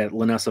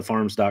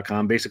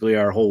linessafarms.com. Basically,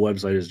 our whole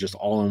website is just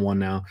all in one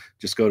now.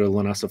 Just go to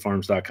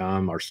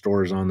linessafarms.com. Our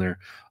store is on there,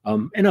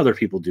 and other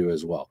people do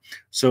as well.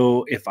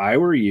 So if I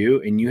were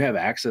you and you have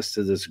access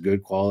to this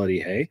good quality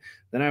hay,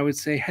 then I would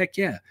say, heck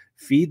yeah,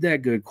 feed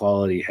that good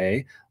quality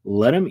hay.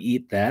 Let them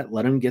eat that.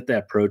 Let them get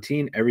that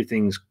protein.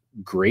 Everything's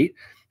great.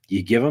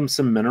 You give them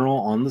some mineral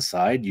on the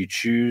side. You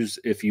choose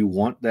if you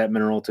want that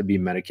mineral to be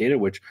medicated,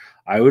 which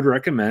I would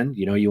recommend.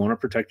 You want to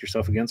protect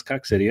yourself against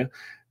coccidia.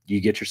 You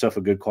get yourself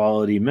a good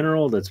quality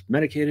mineral that's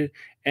medicated,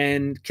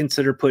 and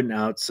consider putting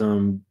out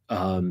some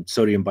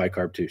sodium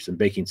bicarb too, some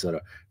baking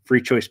soda,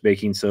 free choice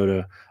baking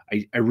soda.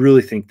 I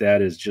really think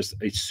that is just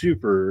a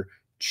super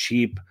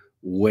cheap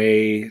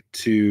way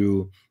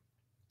to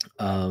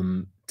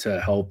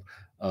help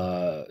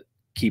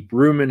keep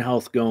rumen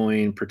health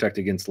going, protect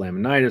against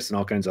laminitis and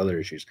all kinds of other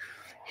issues.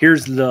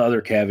 Here's the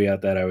other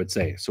caveat that I would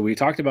say. So we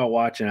talked about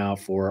watching out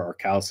for our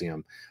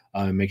calcium,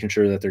 making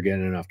sure that they're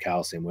getting enough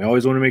calcium. We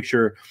always want to make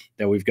sure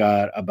that we've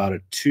got about a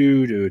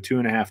 2 to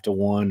 2.5 to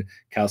 1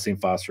 calcium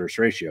phosphorus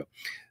ratio.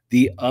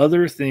 The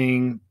other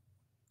thing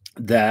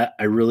that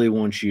I really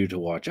want you to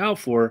watch out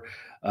for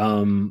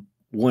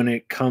when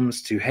it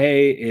comes to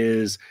hay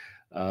is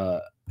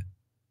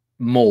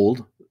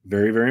mold.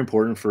 Very, very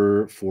important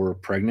for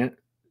pregnant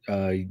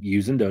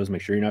ewes and does.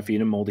 Make sure you're not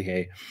feeding moldy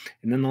hay.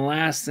 And then the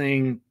last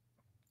thing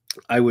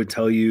I would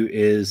tell you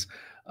is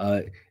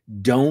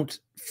don't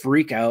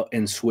freak out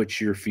and switch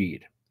your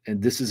feed.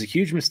 And this is a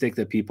huge mistake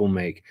that people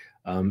make.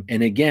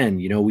 And again,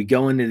 we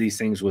go into these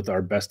things with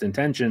our best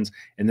intentions,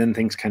 and then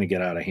things kind of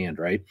get out of hand,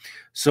 right?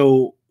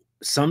 So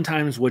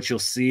sometimes what you'll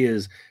see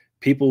is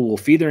people will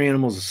feed their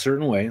animals a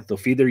certain way. They'll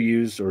feed their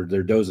ewes or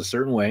their does a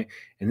certain way.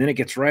 And then it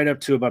gets right up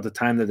to about the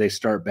time that they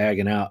start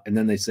bagging out. And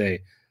then they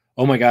say,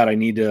 oh my God, I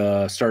need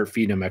to start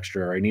feeding them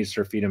extra, or I need to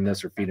start feeding them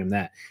this or feed them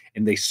that.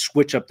 And they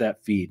switch up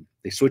that feed.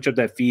 They switch up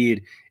that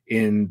feed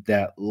in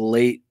that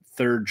late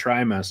third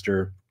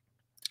trimester,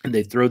 and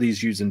they throw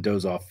these ewes and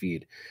does off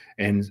feed.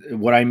 And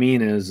what I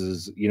mean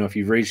is, if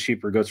you've raised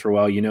sheep or goats for a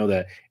while, you know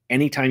that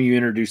anytime you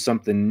introduce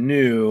something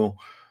new,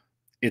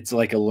 it's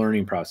like a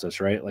learning process,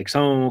 right? Like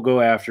someone will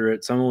go after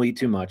it, some will eat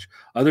too much,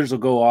 others will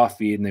go off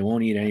feed and they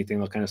won't eat anything.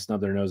 They'll kind of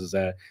snub their noses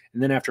at it.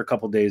 And then after a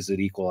couple of days,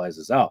 it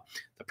equalizes out.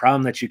 The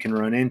problem that you can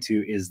run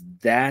into is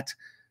that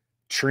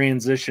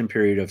transition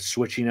period of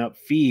switching up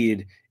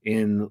feed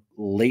in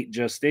late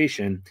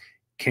gestation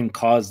can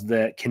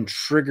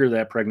trigger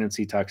that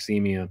pregnancy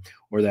toxemia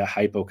or that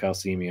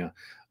hypocalcemia.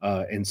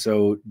 And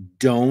so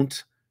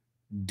don't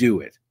do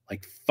it.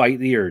 Like, fight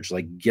the urge,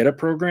 like, get a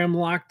program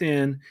locked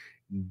in,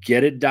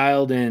 get it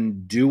dialed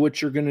in, do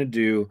what you're going to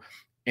do,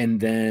 and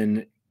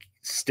then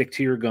stick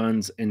to your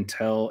guns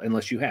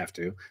unless you have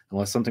to,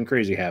 unless something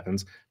crazy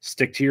happens,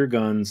 stick to your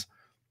guns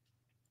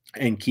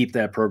and keep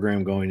that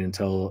program going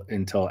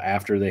until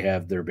after they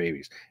have their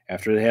babies.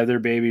 After they have their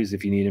babies,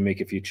 if you need to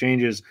make a few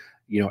changes,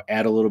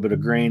 add a little bit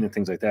of grain and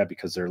things like that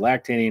because they're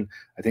lactating.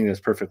 I think that's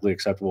perfectly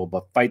acceptable.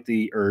 But fight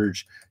the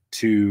urge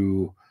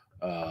to,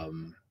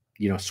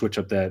 switch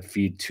up that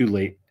feed too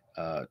late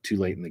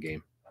in the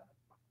game.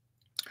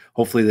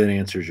 Hopefully that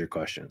answers your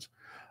questions.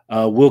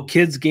 Will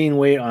kids gain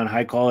weight on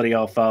high quality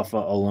alfalfa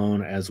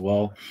alone as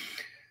well?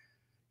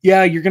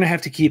 Yeah, you're going to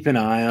have to keep an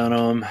eye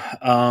on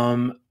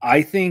them.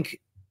 I think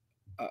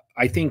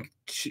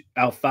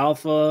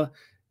alfalfa,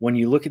 when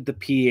you look at the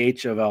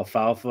pH of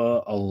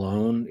alfalfa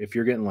alone, if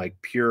you're getting like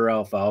pure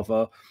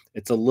alfalfa,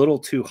 it's a little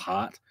too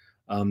hot.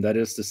 That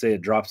is to say,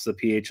 it drops the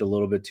pH a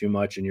little bit too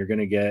much, and you're going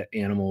to get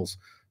animals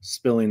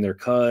spilling their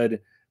cud,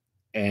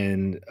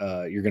 and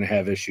you're going to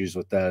have issues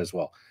with that as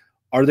well.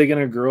 Are they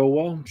going to grow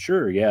well?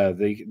 Sure, yeah,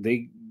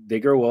 they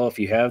grow well if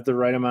you have the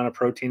right amount of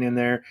protein in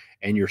there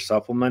and you're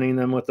supplementing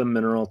them with a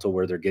mineral to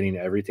where they're getting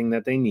everything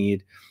that they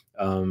need.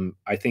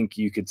 I think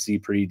you could see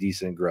pretty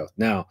decent growth.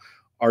 Now,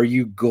 are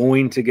you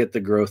going to get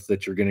the growth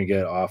that you're going to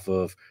get off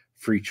of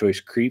free choice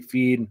creep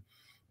feed?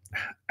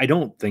 I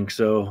don't think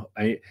so.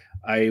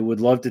 I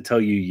would love to tell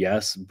you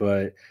yes,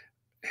 but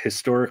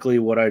historically,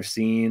 what I've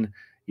seen,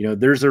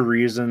 there's a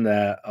reason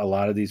that a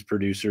lot of these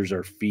producers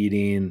are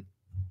feeding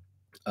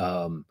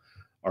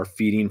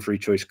free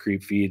choice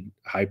creep feed,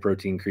 high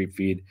protein creep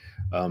feed,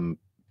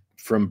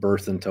 from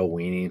birth until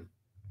weaning.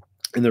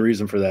 And the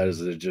reason for that is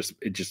that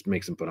it just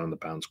makes them put on the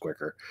pounds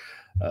quicker.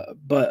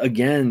 But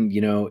again,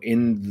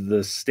 in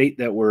the state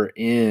that we're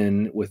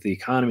in with the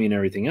economy and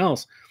everything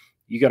else,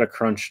 you got to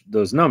crunch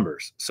those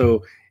numbers.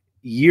 So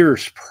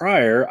years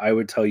prior, I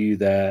would tell you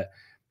that,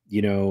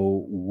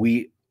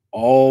 we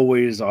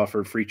always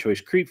offered free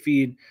choice creep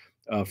feed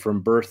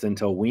from birth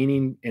until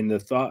weaning. And the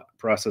thought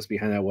process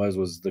behind that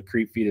was the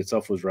creep feed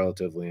itself was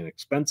relatively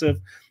inexpensive.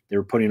 They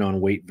were putting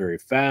on weight very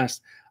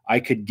fast.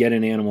 I could get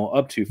an animal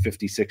up to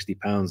 50, 60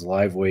 pounds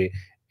live weight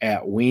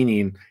at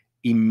weaning,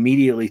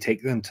 immediately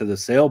take them to the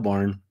sale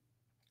barn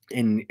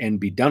and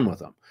be done with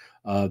them.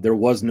 There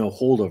was no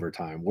holdover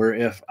time, where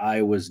if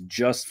I was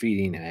just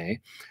feeding hay,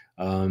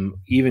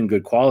 even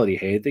good quality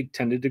hay, they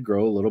tended to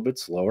grow a little bit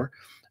slower.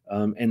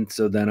 And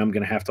so then I'm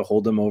going to have to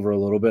hold them over a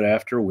little bit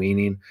after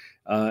weaning,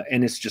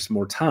 and it's just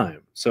more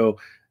time. So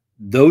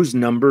those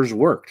numbers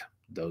worked.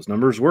 Those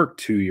numbers worked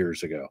 2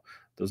 years ago.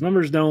 Those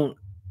numbers don't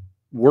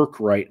work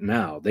right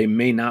now. They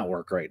may not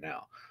work right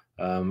now.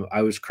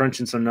 I was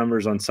crunching some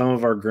numbers on some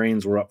of our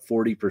grains. We're up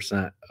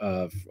 40%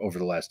 over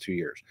the last 2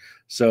 years.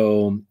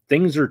 So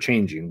things are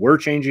changing. We're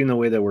changing the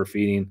way that we're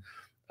feeding.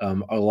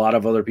 A lot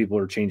of other people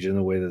are changing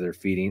the way that they're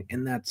feeding,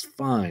 and that's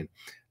fine.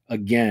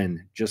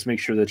 Again, just make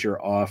sure that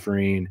you're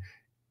offering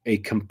a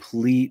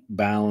complete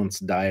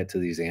balanced diet to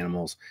these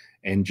animals,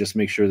 and just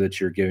make sure that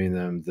you're giving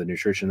them the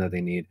nutrition that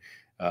they need.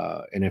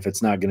 And if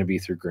it's not going to be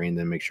through grain,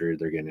 then make sure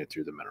they're getting it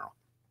through the mineral.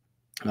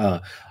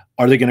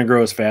 Are they going to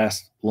grow as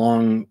fast?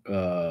 Long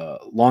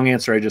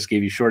answer I just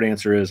gave you. Short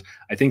answer is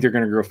I think they're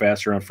going to grow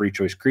faster on free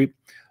choice creep.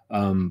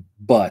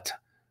 But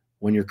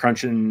when you're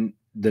crunching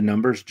the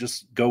numbers,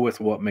 just go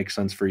with what makes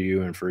sense for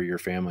you and for your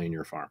family and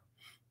your farm.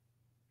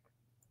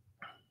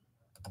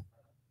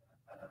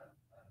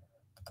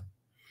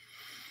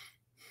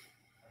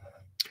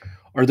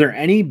 Are there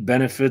any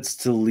benefits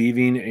to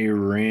leaving a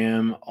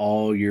ram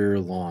all year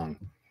long?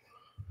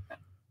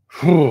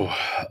 Whew.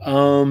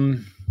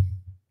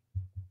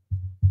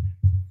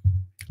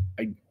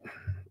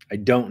 I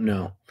don't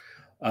know.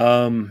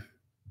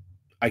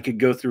 I could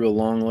go through a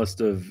long list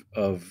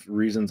of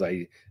reasons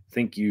I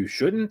think you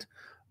shouldn't.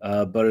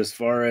 But as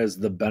far as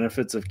the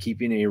benefits of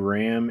keeping a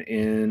ram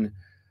in,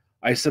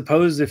 I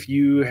suppose if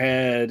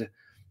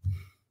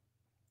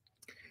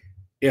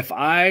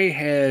I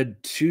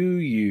had 2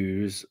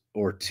 ewes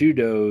or 2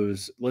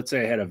 does, let's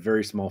say I had a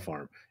very small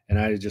farm and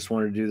I just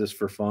wanted to do this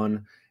for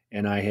fun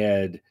and I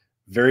had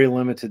very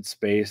limited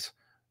space,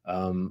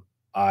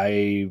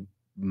 I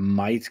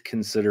might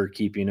consider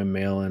keeping a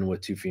male in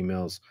with 2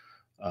 females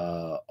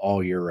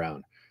all year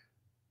round.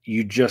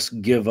 You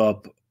just give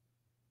up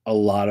a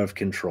lot of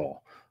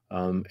control.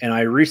 And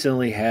I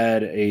recently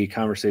had a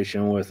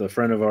conversation with a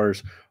friend of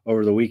ours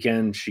over the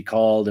weekend. She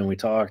called and we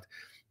talked,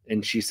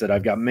 and she said,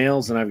 I've got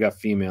males and I've got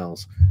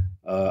females.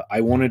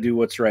 I want to do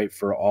what's right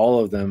for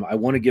all of them. I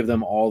want to give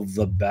them all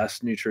the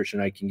best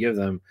nutrition I can give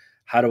them.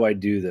 How do I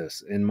do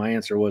this? And my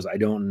answer was, I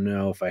don't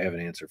know if I have an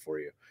answer for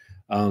you.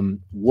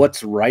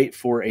 What's right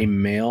for a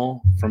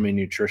male from a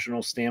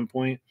nutritional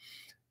standpoint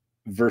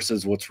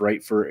versus what's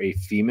right for a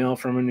female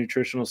from a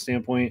nutritional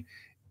standpoint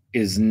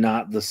is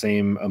not the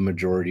same a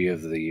majority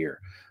of the year.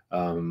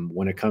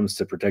 When it comes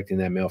to protecting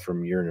that male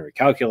from urinary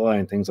calculi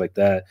and things like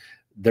that,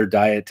 their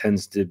diet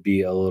tends to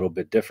be a little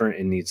bit different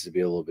and needs to be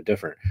a little bit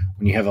different.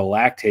 When you have a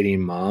lactating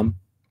mom,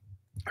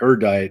 her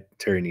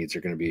dietary needs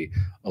are going to be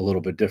a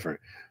little bit different.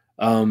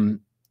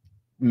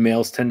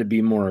 Males tend to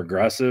be more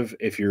aggressive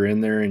if you're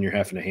in there and you're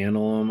having to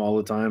handle them all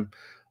the time.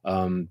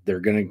 They're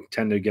going to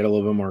tend to get a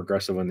little bit more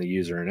aggressive when they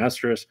use their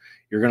estrus.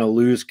 You're going to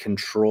lose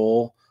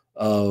control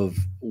of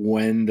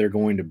when they're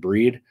going to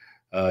breed.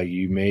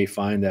 You may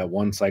find that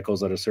one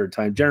cycles at a certain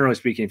time. Generally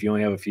speaking, if you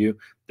only have a few,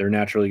 they're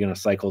naturally going to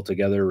cycle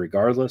together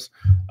regardless.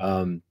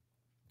 Um,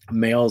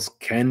 Males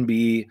can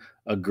be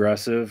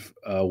aggressive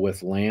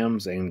with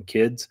lambs and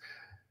kids.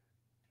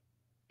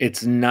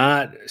 It's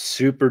not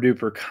super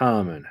duper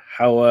common.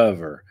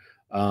 However,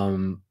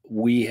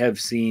 we have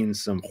seen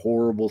some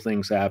horrible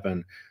things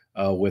happen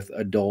with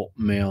adult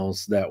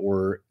males that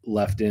were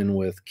left in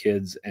with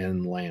kids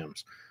and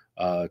lambs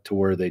to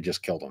where they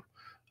just killed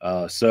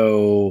them.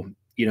 So,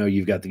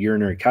 you've got the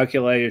urinary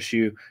calculi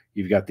issue,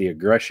 you've got the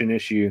aggression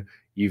issue,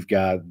 you've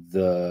got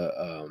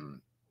the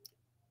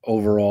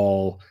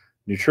overall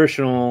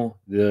nutritional,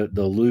 the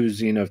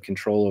losing of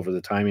control over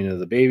the timing of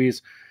the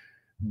babies.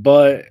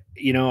 But,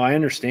 I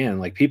understand,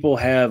 like, people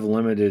have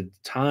limited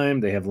time,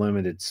 they have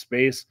limited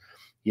space.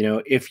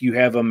 If you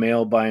have a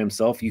male by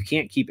himself, you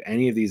can't keep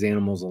any of these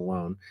animals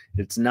alone.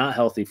 It's not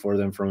healthy for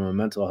them from a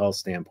mental health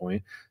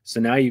standpoint. So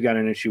now you've got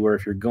an issue where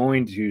if you're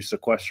going to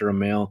sequester a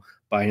male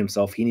by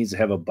himself, he needs to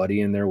have a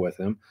buddy in there with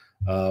him,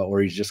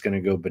 or he's just going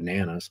to go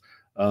bananas.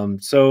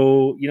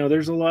 So,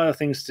 there's a lot of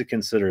things to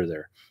consider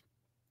there.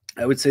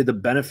 I would say the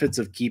benefits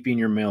of keeping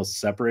your males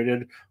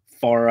separated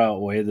far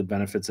outweigh the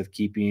benefits of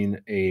keeping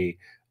a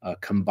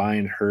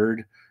combined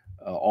herd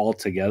all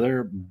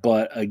together.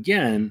 But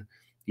again,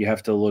 you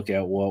have to look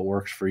at what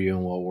works for you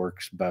and what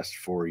works best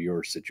for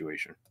your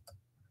situation.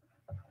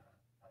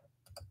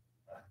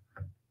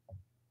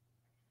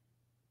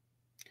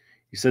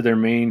 You said their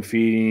main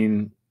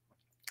feeding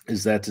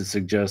is that to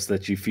suggest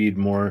that you feed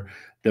more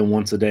than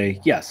once a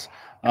day? Yes.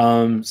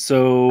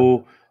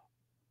 So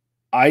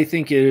I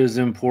think it is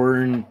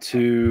important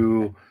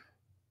to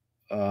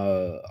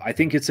I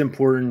think it's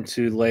important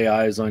to lay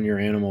eyes on your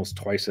animals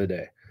twice a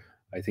day.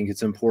 I think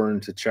it's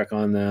important to check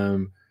on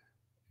them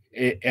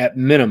at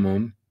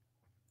minimum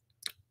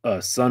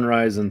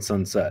sunrise and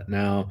sunset.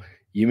 Now,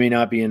 you may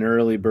not be an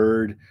early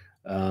bird,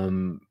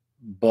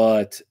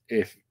 but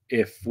if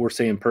we're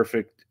saying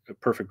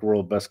perfect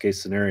world, best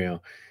case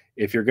scenario,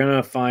 if you're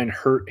gonna find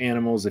hurt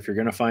animals, if you're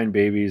gonna find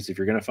babies, if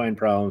you're gonna find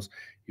problems,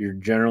 you're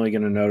generally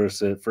gonna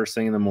notice it first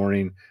thing in the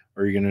morning,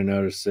 or you're gonna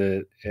notice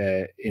it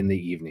in the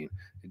evening.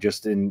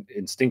 Just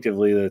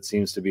instinctively, that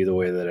seems to be the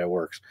way that it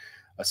works,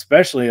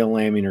 especially a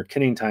lambing or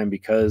kidding time,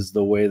 because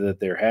the way that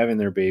they're having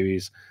their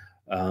babies.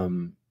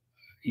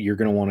 You're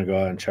going to want to go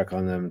out and check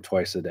on them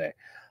twice a day.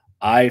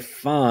 I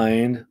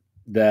find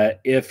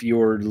that if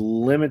you're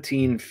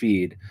limiting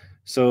feed,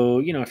 so,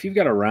 if you've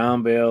got a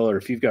round bale or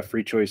if you've got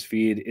free choice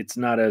feed, it's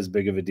not as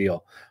big of a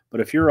deal.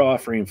 But if you're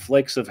offering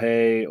flakes of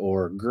hay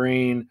or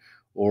grain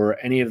or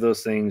any of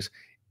those things,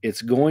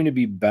 it's going to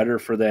be better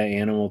for that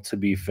animal to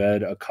be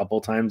fed a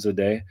couple times a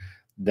day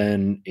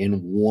than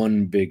in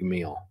one big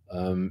meal.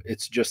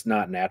 It's just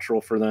not natural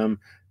for them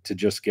to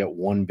just get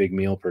one big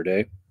meal per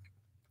day.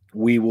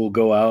 We will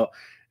go out.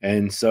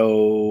 And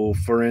so,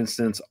 for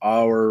instance,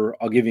 I'll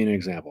give you an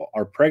example.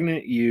 Our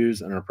pregnant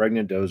ewes and our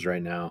pregnant does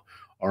right now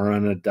are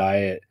on a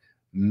diet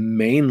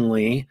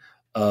mainly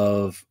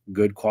of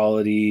good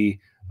quality,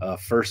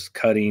 first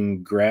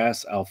cutting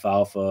grass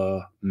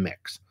alfalfa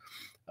mix,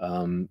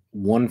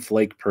 one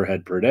flake per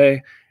head per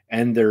day.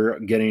 And they're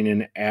getting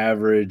an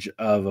average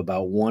of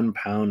about 1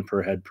 pound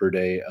per head per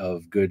day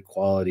of good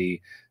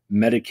quality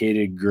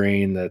medicated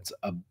grain that's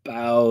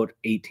about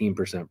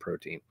 18%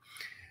 protein.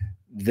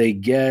 They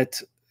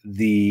get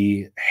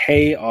the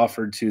hay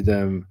offered to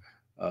them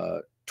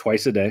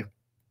twice a day,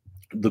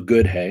 the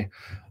good hay,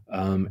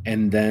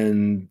 and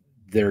then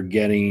they're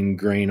getting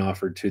grain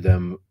offered to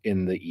them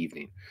in the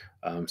evening.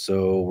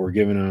 So we're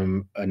giving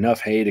them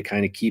enough hay to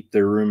kind of keep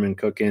their rumen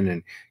cooking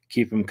and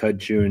keep them cud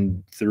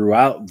chewing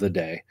throughout the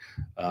day,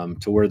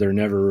 to where they're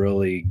never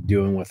really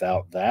doing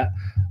without that.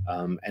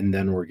 And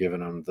then we're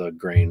giving them the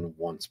grain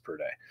once per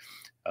day.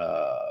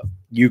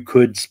 You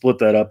could split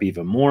that up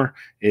even more.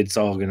 It's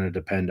all going to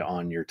depend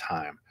on your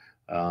time.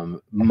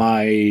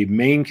 My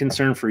main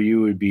concern for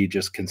you would be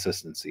just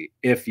consistency.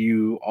 If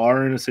you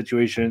are in a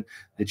situation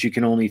that you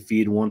can only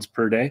feed once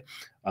per day,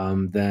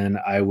 then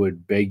I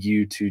would beg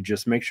you to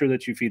just make sure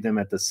that you feed them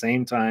at the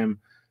same time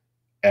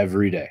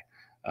every day.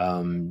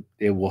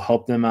 It will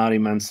help them out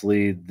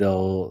immensely.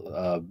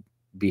 They'll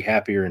be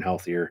happier and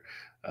healthier,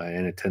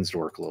 and it tends to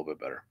work a little bit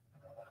better.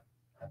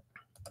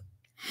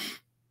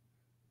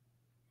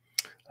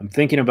 I'm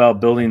thinking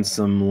about building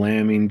some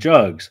lambing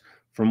jugs.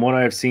 From what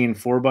I've seen,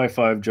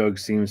 4x5 jug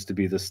seems to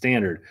be the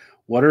standard.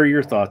 What are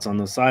your thoughts on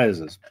the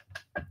sizes?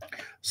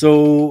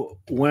 So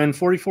when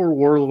 44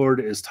 Warlord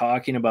is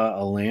talking about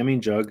a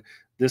lambing jug,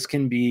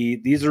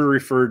 these are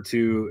referred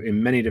to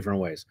in many different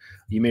ways.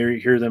 You may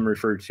hear them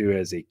referred to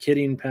as a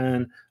kidding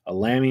pen, a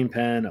lambing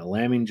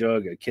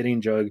jug, a kidding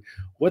jug.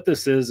 What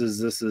this is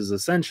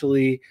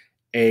essentially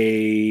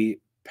a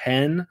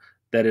pen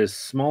that is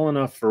small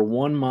enough for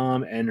one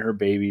mom and her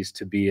babies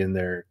to be in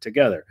there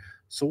together.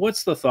 So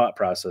what's the thought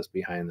process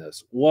behind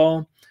this?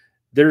 Well,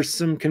 There's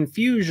some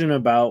confusion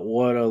about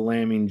what a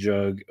lambing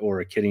jug or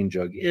a kidding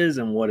jug is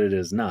and what it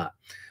is not.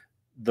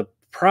 The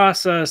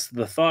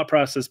thought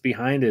process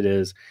behind it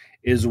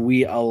is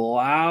we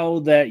allow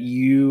that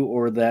ewe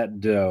or that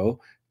doe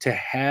to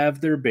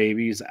have their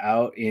babies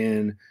out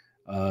in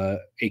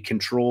a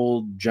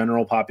controlled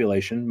general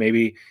population.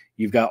 Maybe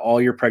you've got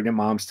all your pregnant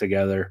moms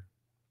together,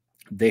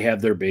 they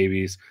have their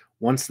babies.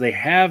 Once they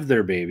have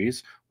their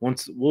babies,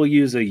 once we'll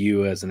use a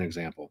ewe as an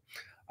example.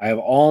 I have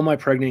all my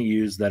pregnant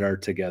ewes that are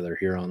together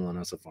here on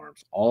Linessa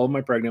Farms. All of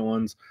my pregnant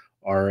ones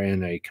are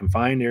in a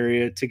confined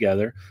area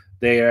together.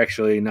 They are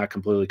actually not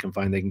completely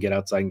confined. They can get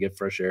outside and get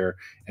fresh air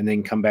and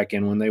then come back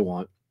in when they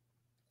want.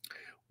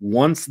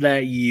 Once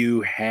that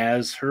ewe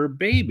has her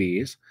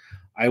babies,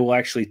 I will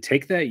actually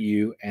take that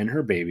ewe and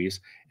her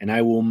babies and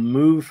I will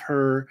move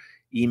her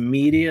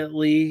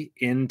immediately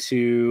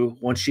into,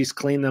 once she's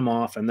cleaned them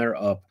off and they're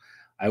up,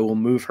 I will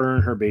move her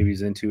and her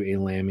babies into a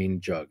lambing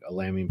jug, a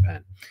lambing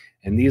pen.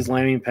 And these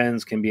lambing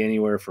pens can be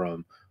anywhere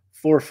from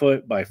 4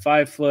 foot by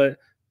 5 foot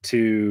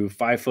to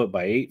 5 foot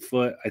by 8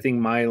 foot. I think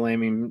my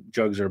lambing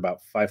jugs are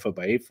about 5 foot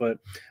by 8 foot.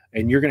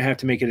 And you're going to have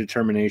to make a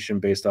determination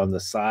based on the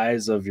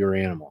size of your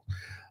animal.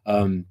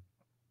 Um,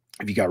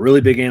 if you got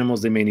really big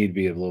animals, they may need to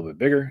be a little bit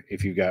bigger.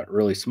 If you've got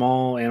really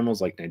small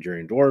animals like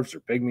Nigerian dwarfs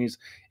or pygmies,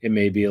 it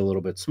may be a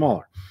little bit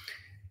smaller.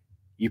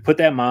 You put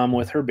that mom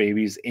with her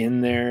babies in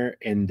there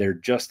and they're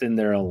just in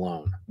there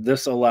alone.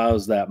 This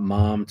allows that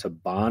mom to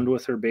bond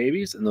with her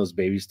babies and those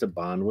babies to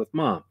bond with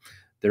mom.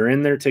 They're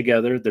in there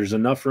together. There's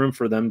enough room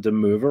for them to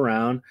move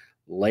around,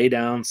 lay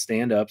down,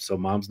 stand up, so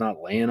mom's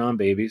not laying on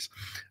babies.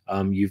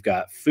 You've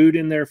got food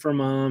in there for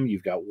mom.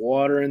 You've got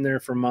water in there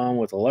for mom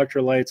with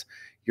electrolytes.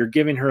 You're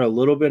giving her a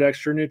little bit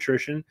extra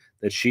nutrition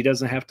that she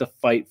doesn't have to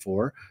fight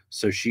for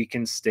so she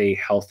can stay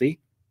healthy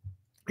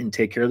and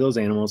take care of those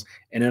animals.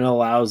 And it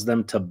allows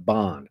them to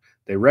bond.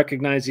 They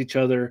recognize each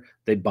other.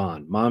 They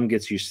bond. Mom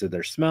gets used to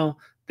their smell.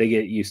 They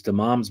get used to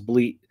mom's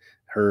bleat,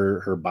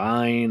 her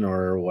buying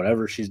or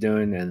whatever she's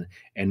doing,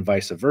 and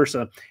vice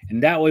versa.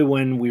 And that way,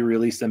 when we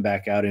release them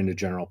back out into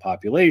general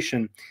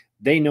population,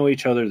 they know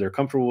each other, they're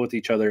comfortable with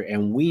each other,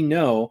 and we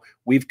know,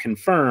 we've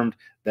confirmed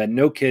that,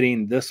 no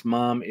kidding, this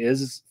mom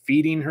is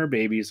feeding her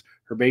babies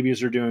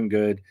are doing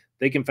good,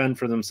 they can fend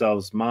for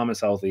themselves, mom is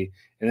healthy.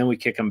 And then we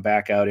kick them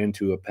back out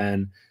into a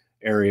pen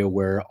area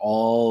where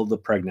all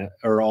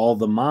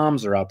the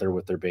moms are out there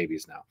with their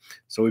babies now.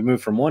 So we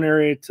move from one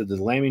area to the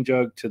lambing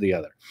jug to the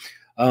other.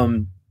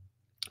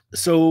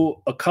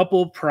 So a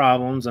couple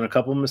problems and a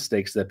couple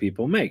mistakes that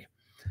people make.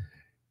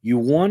 You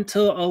want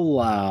to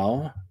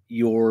allow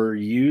your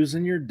ewes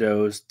and your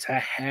does to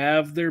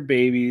have their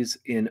babies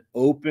in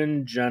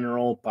open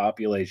general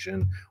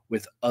population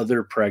with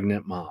other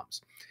pregnant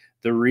moms.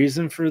 The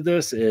reason for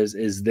this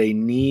is they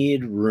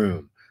need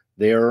room.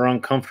 They are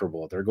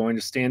uncomfortable. They're going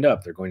to stand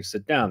up. They're going to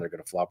sit down. They're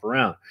going to flop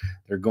around.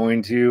 They're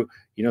going to,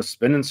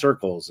 spin in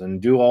circles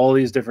and do all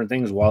these different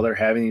things while they're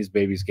having these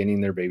babies,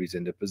 getting their babies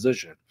into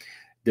position.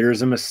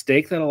 There's a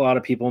mistake that a lot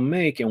of people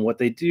make. And what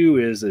they do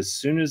is, as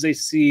soon as they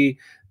see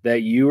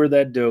that ewe or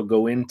that doe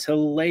go into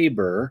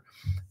labor,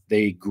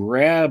 they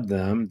grab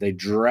them, they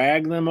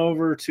drag them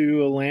over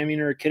to a lambing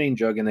or a kidding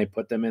jug, and they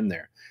put them in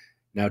there.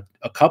 Now,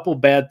 a couple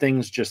bad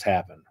things just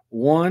happened.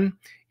 One,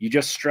 you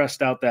just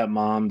stressed out that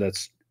mom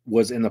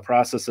was in the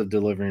process of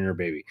delivering her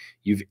baby.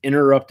 You've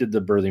interrupted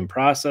the birthing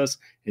process,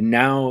 and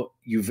now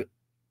you've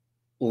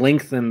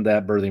lengthened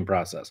that birthing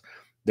process.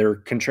 Their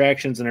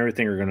contractions and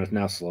everything are going to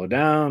now slow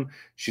down.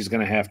 She's going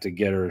to have to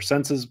get her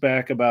senses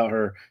back about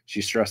her.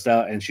 She's stressed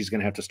out, and she's going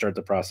to have to start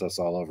the process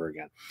all over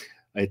again.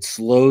 It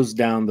slows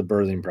down the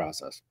birthing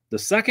process. The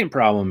second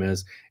problem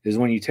is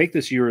when you take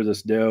this ewe or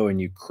this doe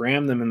and you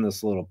cram them in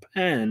this little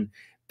pen,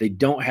 they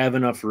don't have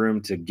enough room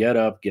to get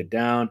up, get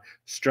down,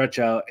 stretch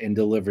out, and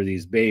deliver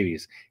these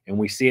babies. And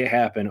we see it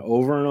happen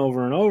over and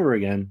over and over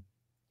again,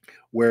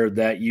 where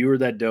that ewe or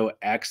that doe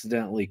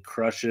accidentally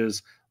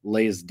crushes,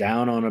 lays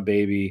down on a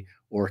baby,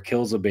 or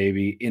kills a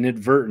baby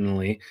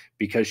inadvertently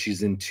because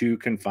she's in too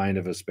confined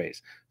of a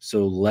space.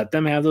 So let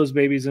them have those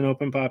babies in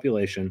open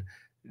population,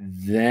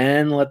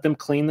 then let them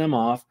clean them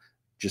off,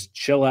 just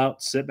chill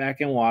out, sit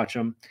back and watch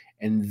them,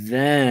 and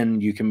then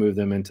you can move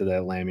them into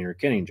that lambing or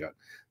kidding jug.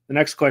 The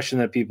next question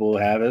that people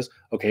have is,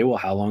 okay, well,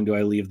 how long do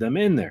I leave them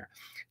in there?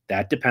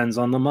 That depends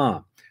on the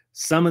mom.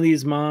 Some of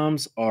these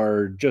moms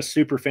are just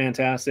super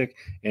fantastic,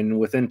 and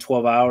within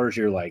 12 hours,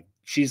 you're like,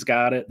 she's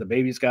got it, the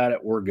baby's got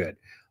it, we're good.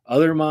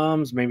 Other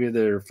moms, maybe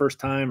they're first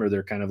time, or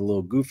they're kind of a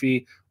little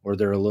goofy, or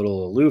they're a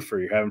little aloof, or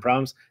you're having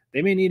problems.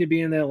 They may need to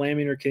be in that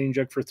lambing or kidding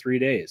jug for 3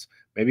 days.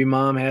 Maybe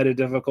mom had a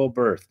difficult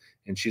birth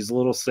and she's a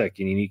little sick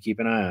and you need to keep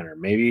an eye on her.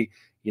 Maybe,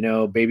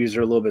 babies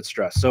are a little bit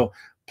stressed. So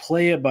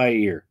play it by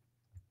ear.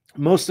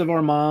 Most of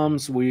our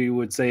moms, we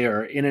would say,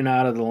 are in and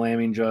out of the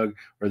lambing jug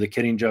or the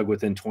kidding jug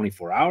within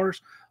 24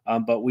 hours,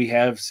 but we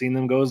have seen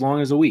them go as long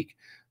as a week.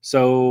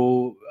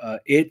 So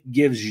it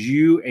gives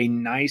you a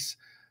nice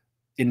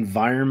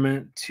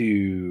environment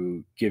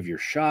to give your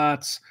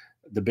shots.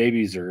 The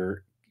babies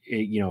are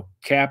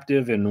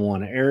captive in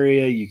one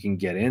area. You can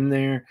get in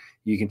there,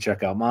 You can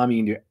check out mom.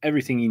 You can do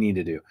everything you need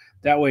to do.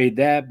 That way,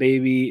 that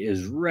baby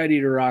is ready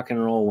to rock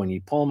and roll when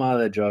you pull them out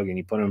of that jug and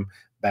you put them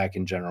back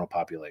in general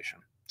population.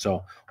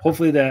 So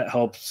hopefully that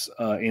helps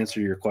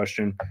answer your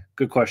question.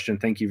 Good question.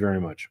 Thank you very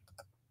much.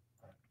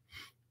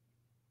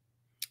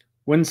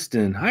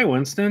 Winston. Hi,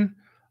 Winston.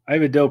 I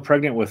have a doe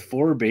pregnant with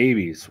 4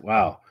 babies.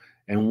 Wow.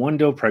 And one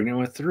doe pregnant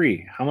with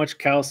 3. How much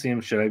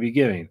calcium should I be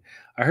giving?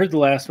 I heard the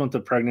last month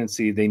of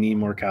pregnancy, they need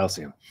more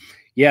calcium.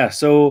 Yeah.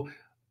 So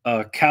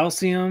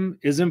calcium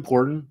is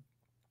important,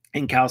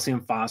 and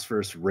calcium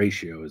phosphorus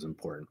ratio is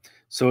important.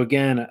 So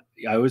again,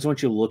 I always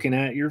want you looking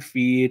at your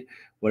feed,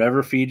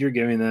 whatever feed you're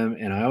giving them,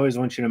 and I always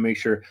want you to make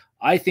sure.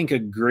 I think a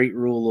great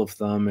rule of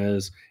thumb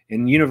is,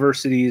 and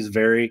universities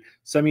vary.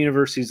 Some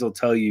universities will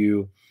tell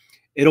you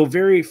it'll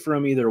vary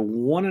from either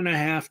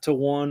 1.5 to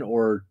 1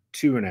 or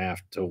 2.5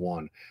 to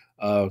 1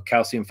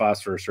 calcium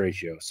phosphorus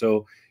ratio.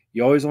 So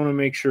you always want to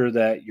make sure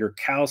that your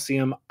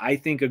calcium, I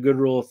think a good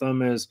rule of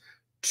thumb is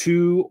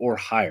 2 or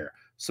higher.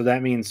 So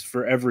that means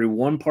for every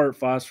 1 part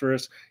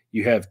phosphorus,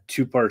 you have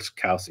 2 parts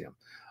calcium.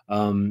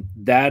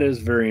 That is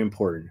very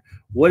important.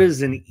 What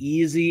is an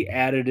easy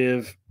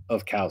additive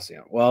of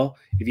calcium? Well,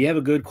 if you have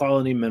a good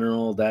quality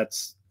mineral,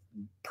 that's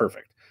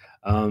perfect.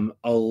 A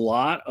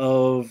lot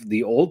of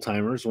the old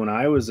timers, when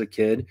I was a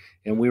kid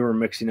and we were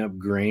mixing up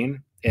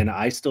grain, and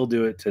I still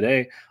do it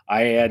today,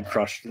 I add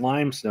crushed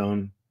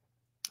limestone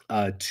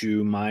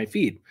to my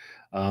feed.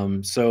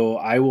 So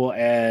I will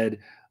add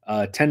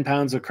 10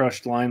 pounds of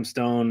crushed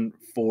limestone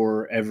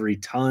for every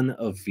ton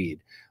of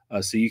feed.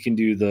 So you can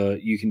do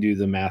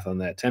the math on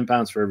that. 10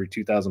 pounds for every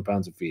 2,000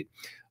 pounds of feed.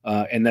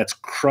 And that's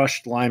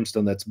crushed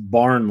limestone. That's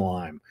barn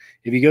lime.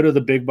 If you go to the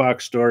big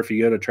box store, if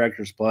you go to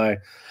Tractor Supply,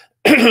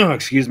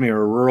 excuse me,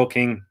 or Rural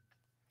King,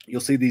 you'll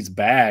see these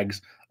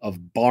bags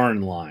of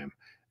barn lime.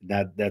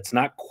 That's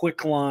not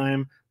quick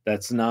lime.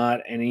 That's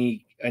not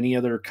any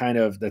other kind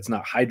of, that's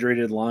not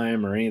hydrated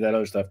lime or any of that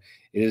other stuff.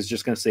 It is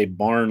just going to say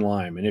barn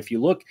lime. And if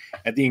you look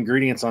at the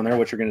ingredients on there,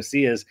 what you're going to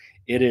see is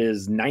it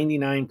is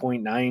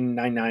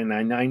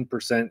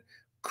 99.99999%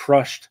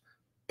 crushed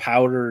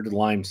powdered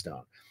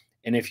limestone.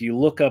 And if you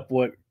look up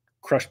what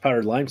crushed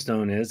powdered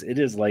limestone is, it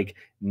is like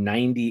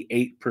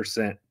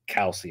 98%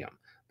 calcium.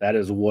 That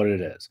is what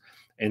it is.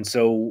 And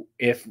so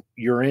if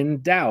you're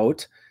in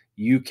doubt,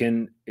 you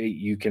can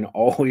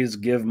always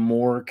give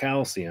more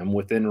calcium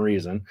within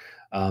reason.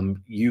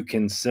 You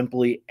can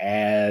simply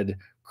add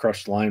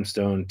crushed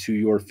limestone to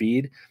your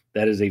feed.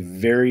 That is a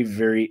very,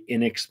 very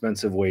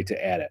inexpensive way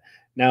to add it.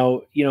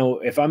 Now,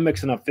 if I'm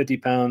mixing up 50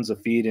 pounds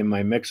of feed in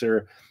my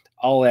mixer,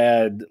 I'll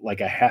add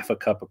like a half a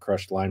cup of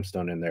crushed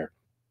limestone in there.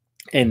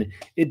 And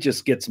it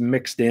just gets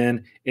mixed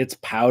in. It's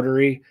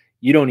powdery.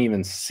 You don't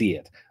even see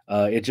it.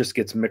 It just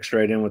gets mixed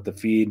right in with the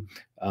feed,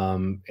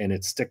 and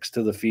it sticks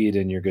to the feed,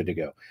 and you're good to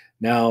go.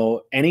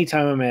 Now,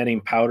 anytime I'm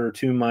adding powder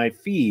to my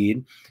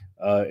feed,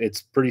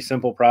 it's pretty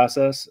simple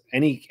process.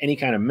 Any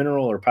kind of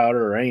mineral or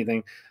powder or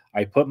anything,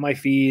 I put my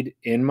feed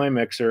in my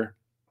mixer.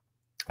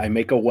 I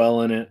make a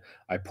well in it.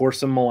 I pour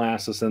some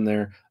molasses in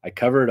there. I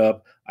cover it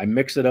up. I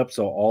mix it up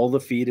so all the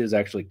feed is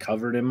actually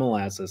covered in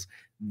molasses.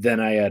 Then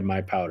I add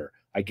my powder.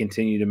 I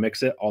continue to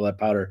mix it. All that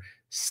powder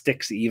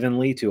sticks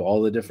evenly to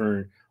all the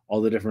different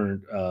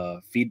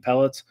feed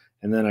pellets,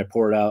 and then I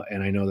pour it out,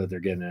 and I know that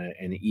they're getting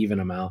an even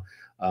amount.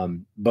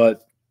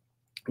 But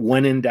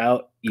when in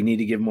doubt, you need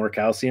to give more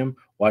calcium.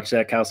 Watch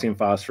that calcium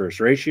phosphorus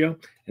ratio,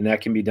 and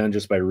that can be done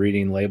just by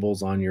reading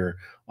labels on your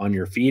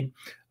feed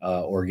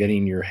or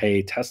getting your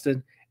hay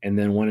tested. And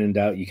then when in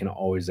doubt, you can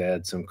always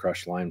add some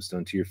crushed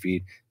limestone to your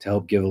feed to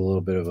help give a little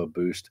bit of a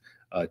boost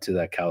to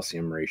that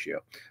calcium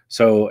ratio.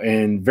 So,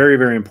 and very,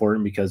 very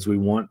important, because we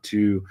want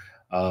to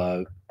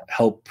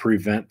help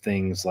prevent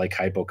things like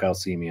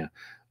hypocalcemia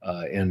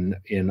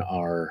in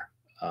our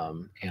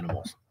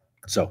animals.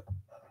 So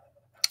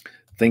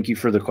thank you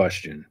for the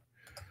question.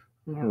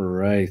 All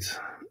right.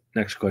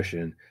 Next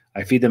question.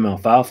 I feed them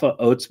alfalfa,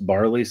 oats,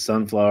 barley,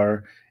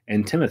 sunflower,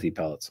 and Timothy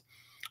pellets.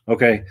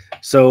 Okay.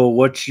 So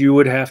what you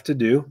would have to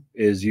do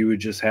is you would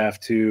just have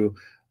to,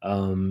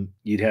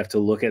 you'd have to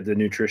look at the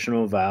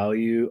nutritional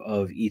value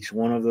of each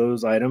one of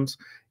those items.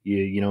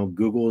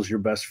 Google is your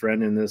best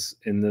friend in this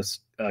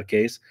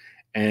case,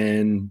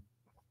 and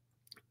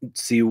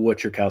see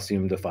what your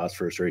calcium to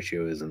phosphorus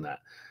ratio is in that.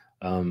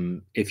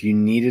 If you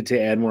needed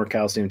to add more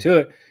calcium to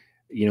it,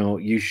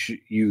 you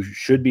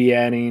should be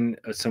adding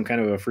some kind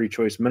of a free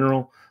choice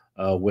mineral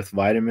with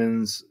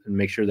vitamins, and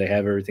make sure they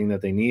have everything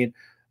that they need.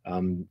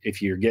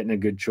 If you're getting a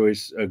good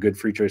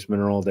free choice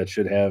mineral that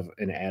should have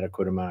an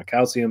adequate amount of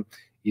calcium,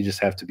 you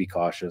just have to be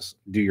cautious,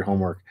 do your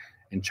homework,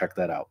 and check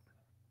that out.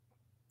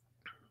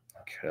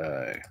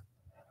 Okay.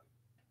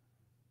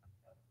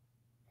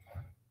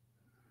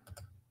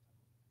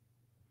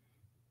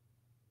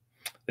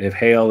 They have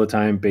hay all the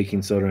time,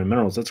 baking soda, and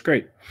minerals. That's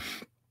great.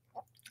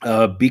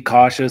 Be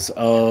cautious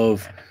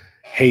of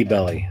hay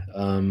belly.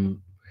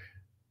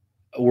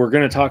 We're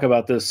going to talk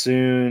about this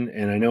soon,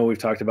 and I know we've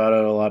talked about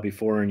it a lot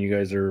before, and you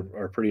guys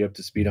are pretty up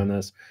to speed on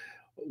this.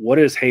 What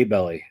is hay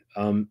belly?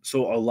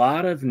 So a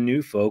lot of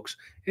new folks,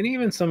 and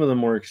even some of the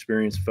more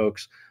experienced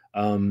folks,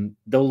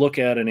 they'll look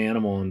at an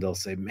animal and they'll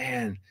say,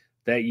 "Man,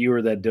 that ewe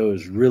or that doe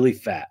is really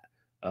fat."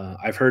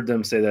 I've heard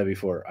them say that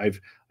before.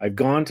 I've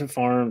gone to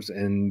farms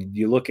and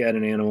you look at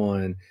an animal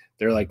and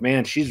they're like,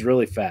 "Man, she's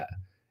really fat,"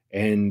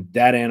 and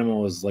that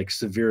animal is like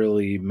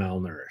severely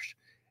malnourished,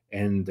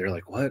 and they're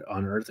like, "What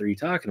on earth are you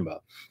talking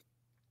about?"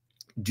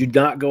 Do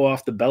not go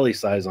off the belly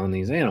size on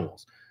these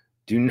animals.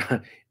 Do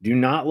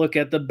not look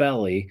at the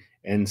belly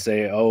and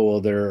say, "Oh,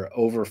 well, they're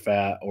over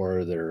fat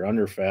or they're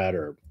under fat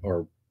or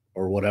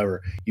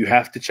whatever." You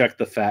have to check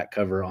the fat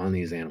cover on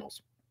these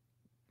animals.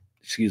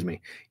 Excuse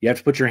me. You have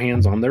to put your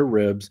hands on their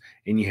ribs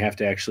and you have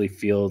to actually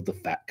feel the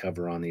fat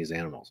cover on these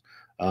animals.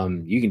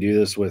 You can do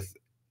this with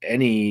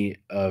any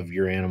of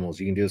your animals.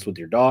 You can do this with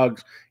your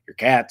dogs, your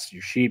cats,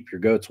 your sheep,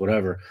 your goats,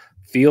 whatever.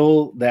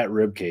 Feel that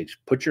rib cage.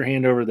 Put your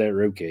hand over that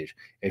rib cage.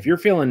 If you're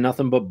feeling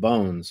nothing but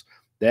bones,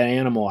 that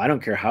animal, I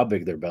don't care how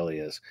big their belly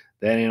is,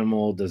 that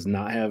animal does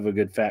not have a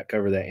good fat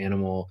cover. That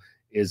animal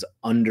is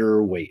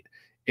underweight.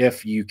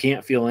 If you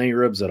can't feel any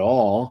ribs at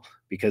all,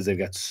 because they've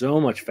got so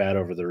much fat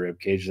over the rib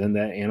cage, then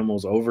that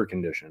animal's over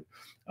conditioned.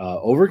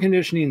 Over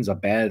conditioning is a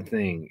bad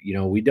thing.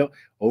 We don't,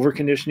 over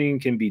conditioning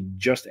can be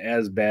just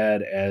as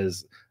bad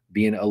as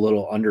being a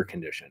little under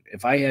conditioned.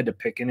 If I had to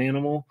pick an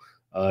animal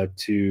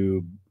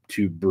to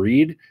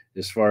breed,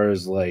 as far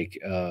as like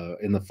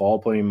in the fall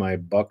putting my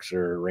bucks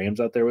or rams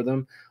out there with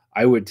them,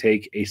 I would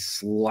take a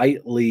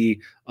slightly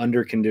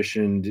under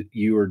conditioned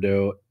ewe or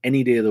doe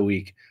any day of the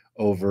week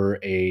over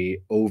a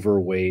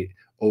overweight,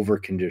 over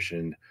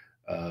conditioned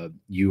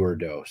ewe or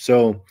doe.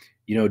 So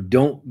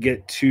don't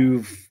get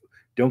too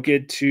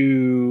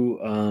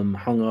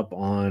hung up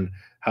on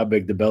how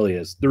big the belly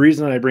is. The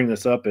reason I bring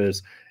this up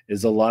is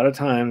a lot of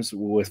times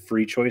with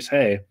free choice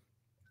hay,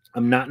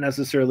 I'm not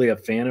necessarily a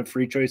fan of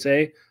free choice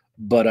hay,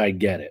 but I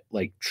get it.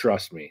 Like,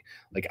 trust me.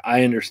 Like,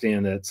 I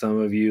understand that some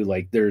of you,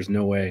 like, there's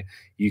no way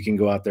you can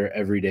go out there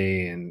every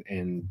day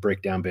and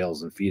break down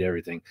bales and feed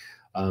everything.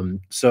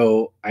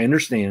 So I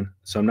understand.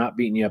 So I'm not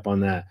beating you up on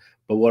that.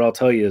 But what I'll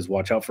tell you is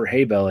watch out for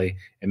hay belly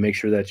and make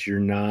sure that you're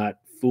not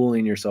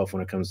fooling yourself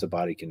when it comes to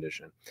body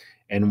condition.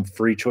 And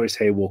free choice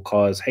hay will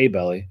cause hay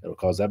belly. It'll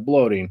cause that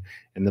bloating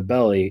in the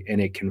belly,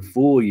 and it can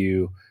fool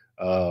you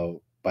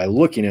by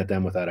looking at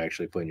them without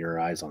actually putting your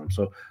eyes on them.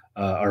 So,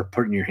 or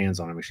putting your hands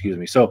on them, excuse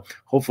me. So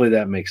hopefully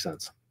that makes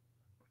sense.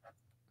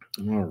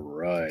 All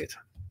right.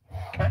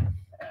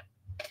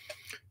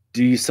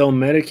 Do you sell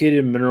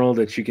medicated mineral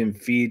that you can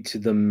feed to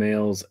the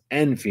males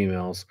and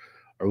females,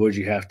 or would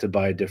you have to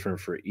buy different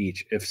for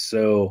each? If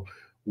so,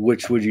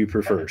 which would you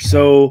prefer?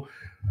 So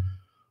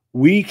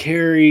we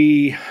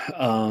carry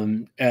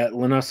at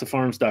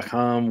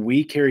LinessaFarms.com,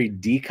 we carry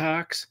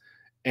Decox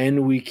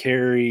and we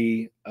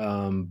carry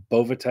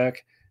Bovatech.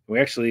 We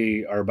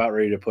actually are about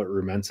ready to put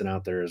Rumensin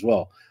out there as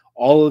well.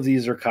 All of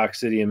these are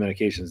coccidia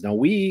medications. Now,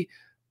 we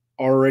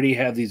already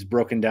have these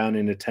broken down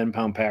into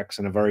 10-pound packs,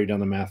 and I've already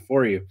done the math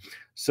for you.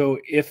 So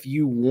if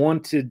you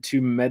wanted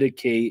to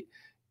medicate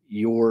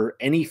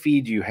any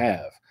feed you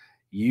have,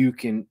 you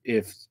can,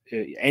 if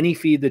any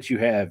feed that you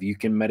have, you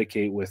can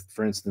medicate with,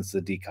 for instance,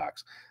 the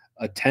Decox.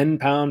 A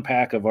 10-pound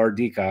pack of our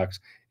Decox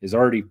is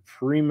already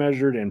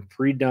pre-measured and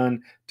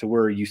pre-done to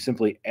where you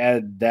simply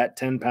add that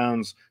 10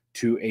 pounds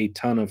to a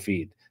ton of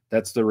feed.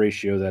 That's the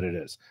ratio that it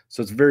is.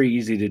 So it's very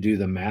easy to do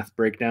the math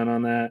breakdown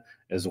on that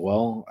as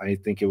well. I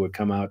think it would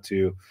come out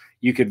to,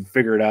 you could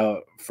figure it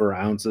out for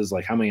ounces,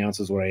 like how many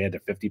ounces would I add to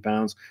 50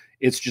 pounds?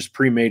 It's just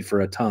pre-made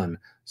for a ton.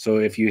 So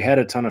if you had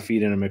a ton of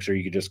feed in a mixer,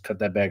 you could just cut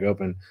that bag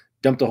open,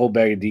 dump the whole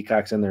bag of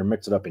Decox in there,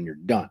 mix it up, and you're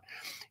done.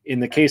 In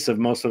the case of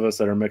most of us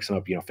that are mixing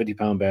up,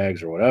 50-pound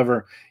bags or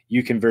whatever,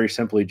 you can very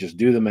simply just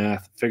do the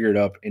math, figure it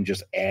up, and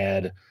just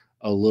add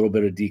a little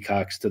bit of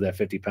Decox to that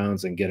 50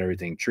 pounds and get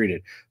everything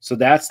treated. So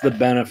that's the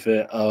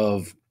benefit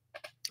of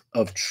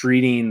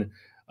treating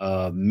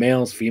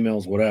males,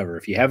 females, whatever.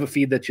 If you have a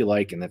feed that you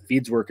like and that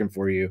feed's working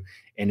for you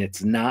and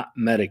it's not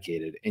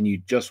medicated and you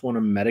just want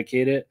to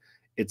medicate it,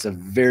 it's a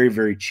very,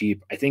 very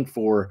cheap. I think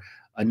for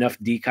enough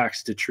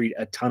Decox to treat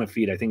a ton of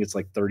feed, I think it's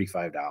like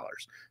 $35.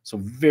 So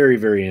very,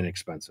 very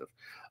inexpensive.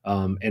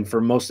 And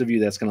for most of you,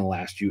 that's going to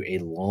last you a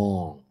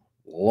long,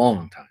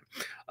 long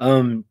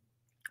time.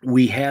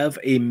 We have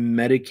a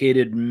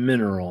medicated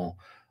mineral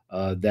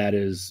that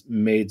is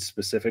made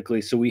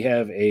specifically. So we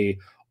have a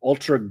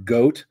Ultra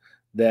Goat,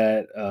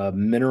 that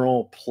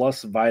mineral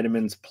plus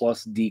vitamins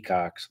plus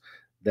Decox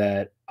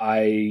that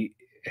I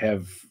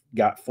have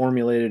got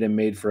formulated and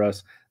made for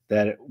us,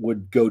 that it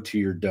would go to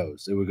your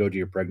does. It would go to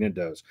your pregnant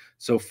does.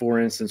 So for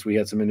instance, we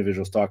had some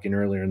individuals talking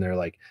earlier and they're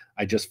like,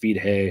 I just feed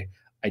hay.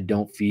 I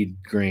don't feed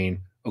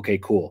grain. Okay,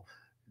 cool.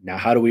 Now,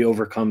 how do we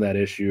overcome that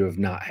issue of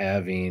not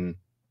having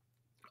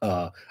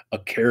a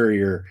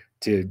carrier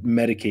to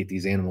medicate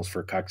these animals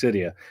for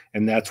coccidia?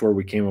 And that's where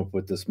we came up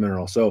with this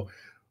mineral. So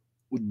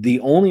the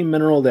only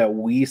mineral that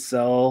we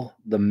sell,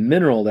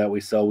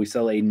 we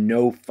sell a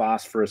no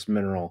phosphorus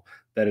mineral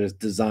that is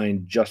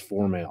designed just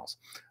for males.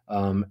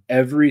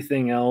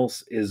 Everything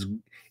else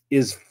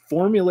is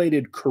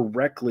formulated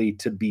correctly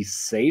to be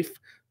safe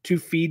to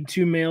feed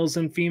to males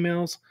and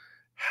females.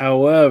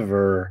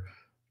 However,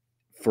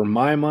 for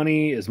my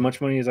money, as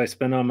much money as I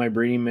spend on my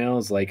breeding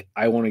males, like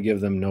I want to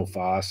give them no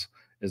FOS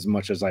as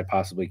much as I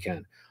possibly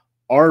can.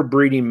 Our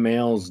breeding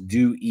males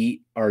do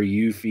eat our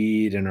ewe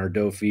feed and our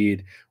doe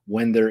feed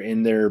when they're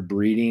in their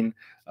breeding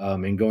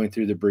and going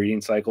through the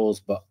breeding cycles.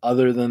 But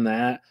other than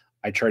that,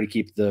 I try to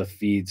keep the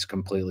feeds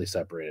completely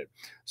separated.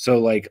 So,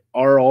 like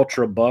our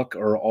ultra buck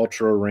or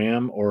ultra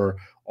ram or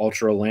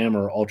ultra lamb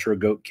or ultra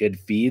goat kid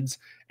feeds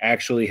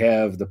actually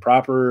have the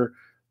proper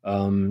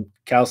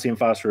calcium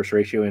phosphorus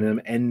ratio in them,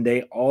 and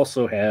they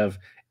also have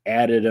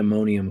added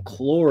ammonium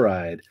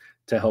chloride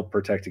to help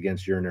protect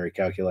against urinary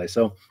calculi.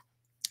 So,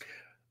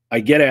 I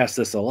get asked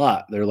this a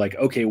lot. They're like,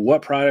 okay,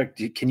 what product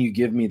can you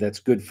give me that's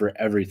good for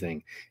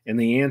everything? And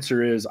the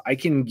answer is, I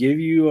can give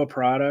you a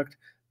product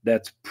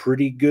that's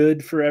pretty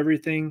good for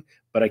everything,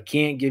 but I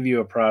can't give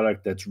you a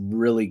product that's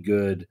really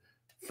good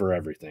for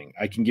everything.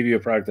 I can give you a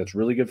product that's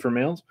really good for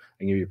males. I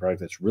can give you a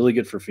product that's really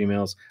good for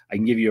females. I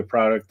can give you a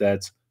product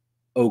that's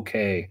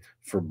okay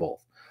for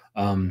both.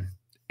 Um,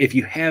 if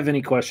you have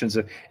any questions,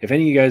 if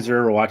any of you guys are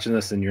ever watching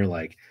this and you're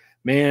like,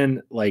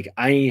 man, like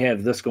I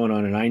have this going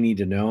on and I need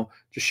to know,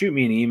 just shoot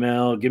me an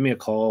email, give me a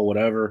call,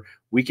 whatever.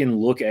 We can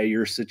look at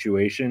your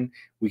situation.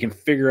 We can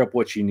figure out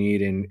what you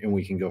need and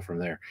we can go from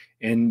there.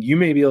 And you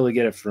may be able to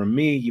get it from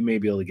me. You may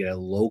be able to get it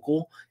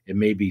local. It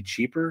may be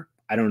cheaper.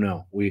 I don't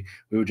know. We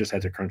would just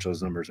have to crunch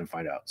those numbers and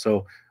find out.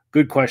 So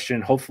good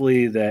question.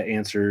 Hopefully that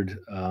answered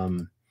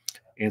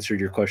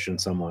your question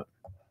somewhat.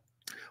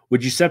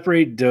 Would you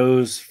separate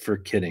does for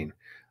kidding?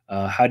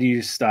 How do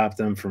you stop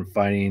them from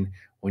fighting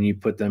when you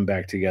put them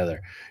back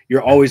together?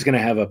 You're always going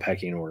to have a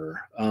pecking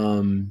order.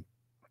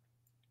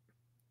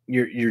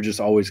 You're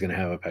just always going to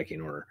have a pecking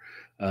order.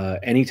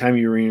 Anytime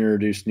you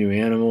reintroduce new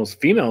animals,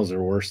 females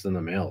are worse than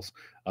the males.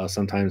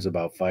 Sometimes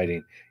about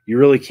fighting, you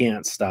really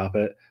can't stop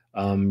it.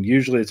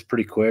 Usually it's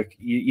pretty quick.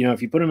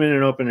 If you put them in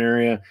an open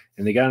area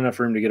and they got enough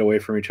room to get away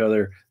from each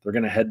other, they're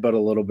going to headbutt a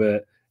little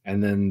bit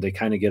and then they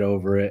kind of get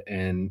over it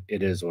and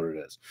it is what it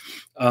is.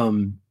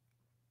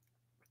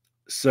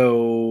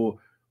 So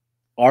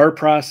our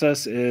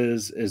process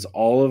is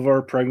all of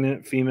our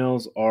pregnant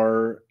females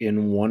are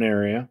in one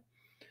area.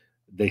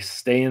 They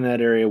stay in that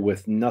area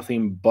with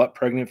nothing but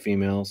pregnant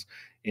females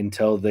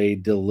until they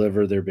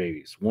deliver their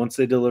babies. Once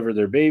they deliver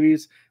their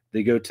babies,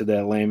 they go to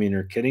that lambing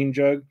or kidding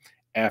jug.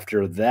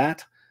 After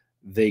that,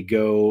 they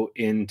go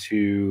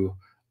into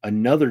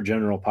another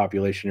general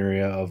population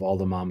area of all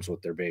the moms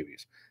with their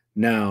babies.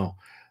 Now,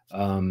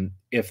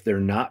 if they're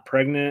not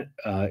pregnant,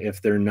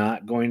 if they're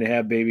not going to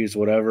have babies,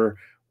 whatever,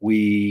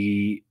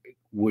 we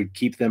would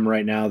keep them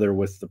right now. They're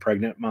with the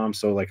pregnant mom.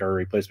 So like our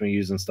replacement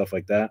ewes and stuff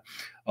like that.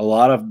 A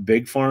lot of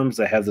big farms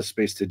that have the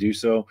space to do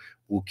so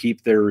will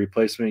keep their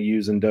replacement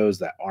ewes and does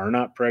that are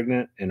not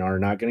pregnant and are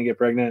not going to get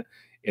pregnant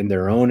in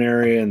their own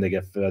area and they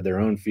get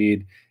their own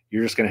feed.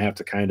 You're just going to have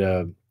to kind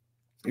of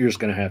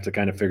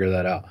figure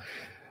that out.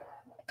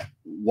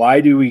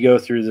 Why do we go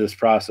through this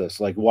process?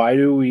 Like, why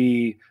do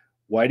we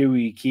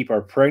keep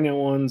our pregnant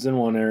ones in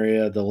one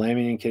area, the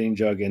lambing and kidding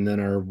jug, and then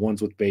our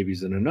ones with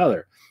babies in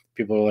another?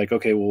 People are like,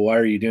 okay, well, why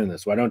are you doing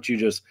this? Why don't you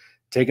just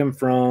take them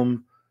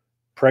from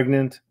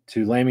pregnant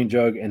to lambing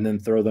jug and then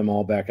throw them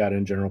all back out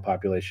in general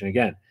population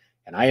again?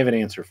 And I have an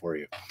answer for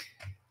you.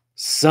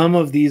 Some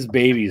of these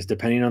babies,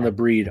 depending on the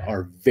breed,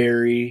 are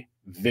very,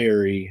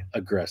 very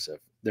aggressive.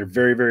 They're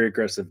very, very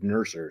aggressive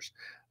nursers.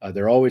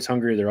 They're always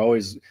hungry.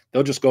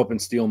 They'll just go up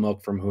and steal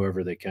milk from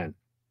whoever they can.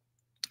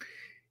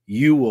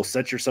 You will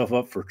set yourself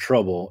up for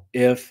trouble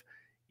if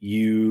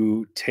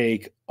you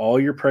take all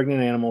your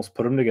pregnant animals,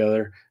 put them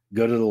together,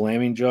 go to the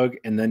lambing jug,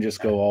 and then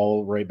just go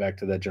all right back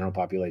to that general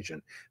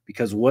population.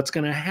 Because what's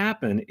going to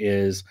happen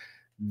is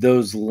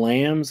those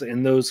lambs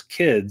and those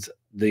kids,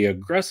 the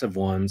aggressive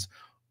ones,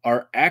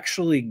 are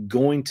actually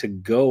going to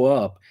go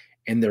up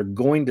and they're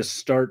going to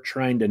start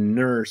trying to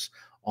nurse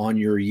on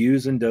your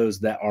ewes and does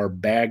that are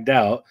bagged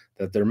out,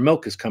 that their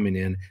milk is coming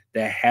in,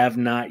 that have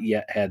not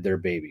yet had their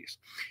babies.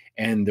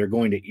 And they're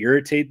going to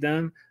irritate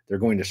them. They're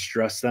going to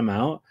stress them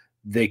out.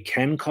 They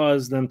can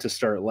cause them to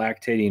start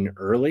lactating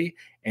early.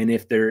 And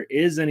if there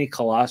is any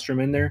colostrum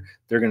in there,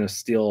 they're going to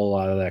steal a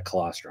lot of that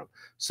colostrum.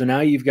 So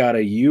now you've got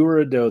a ewe or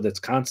a doe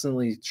that's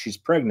she's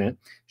pregnant.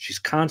 She's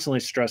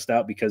constantly stressed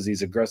out because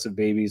these aggressive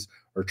babies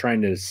are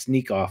trying to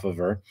sneak off of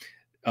her.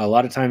 A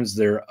lot of times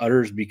their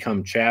udders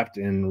become chapped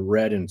and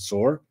red and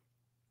sore.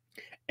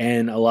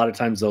 And a lot of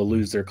times they'll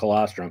lose their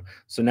colostrum.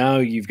 So now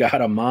you've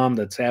got a mom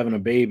that's having a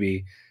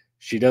baby.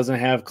 She doesn't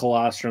have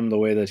colostrum the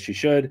way that she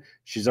should.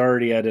 She's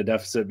already at a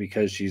deficit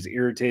because she's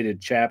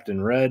irritated, chapped,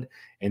 and red.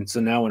 And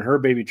so now when her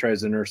baby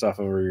tries to nurse off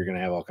of her, you're going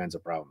to have all kinds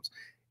of problems.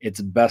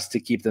 It's best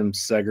to keep them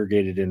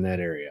segregated in that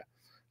area.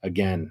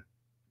 Again,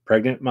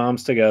 pregnant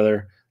moms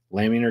together,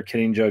 lambing or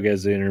kidding jug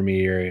as the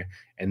intermediary,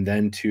 and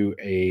then to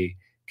a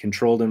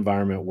controlled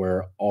environment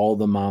where all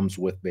the moms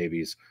with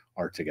babies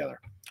are together.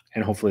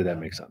 And hopefully that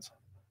makes sense.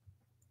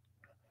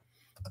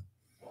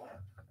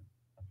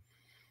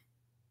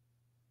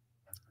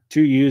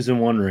 Two ewes and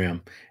one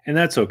ram, and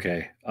that's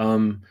okay.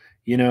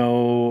 You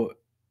know,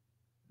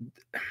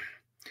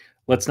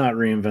 let's not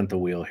reinvent the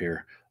wheel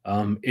here.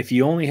 If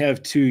you only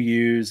have two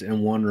ewes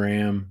and one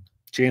ram,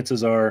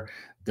 chances are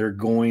they're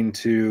going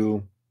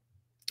to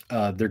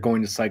they're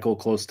going to cycle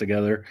close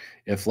together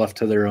if left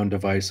to their own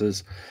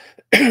devices,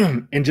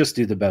 and just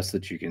do the best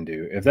that you can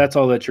do. If that's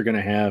all that you're going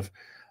to have,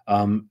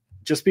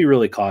 just be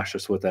really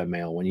cautious with that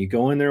male. When you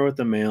go in there with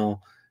the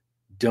male,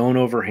 don't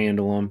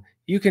overhandle them.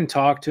 You can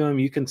talk to them,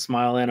 you can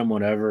smile at them,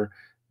 whatever.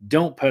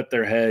 Don't pet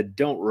their head,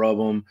 don't rub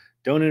them,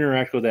 don't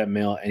interact with that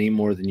male any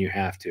more than you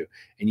have to.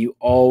 And you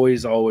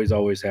always, always,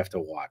 always have to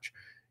watch.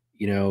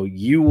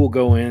 You will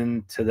go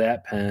into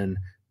that pen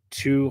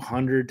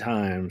 200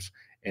 times,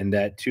 and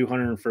that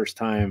 201st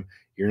time,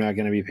 you're not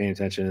going to be paying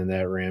attention, and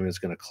that ram is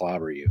going to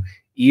clobber you.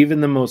 Even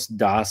the most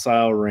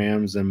docile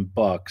rams and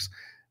bucks,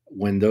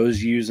 when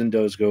those ewes and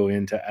does go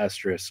into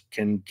estrus,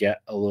 can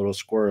get a little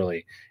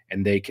squirrely,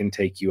 and they can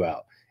take you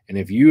out. And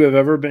if you have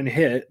ever been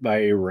hit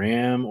by a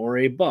ram or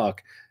a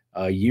buck,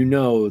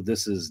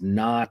 this is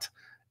not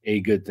a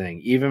good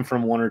thing. Even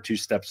from 1 or 2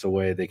 steps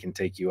away, they can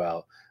take you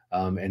out.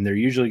 And they're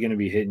usually going to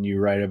be hitting you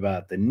right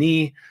about the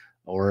knee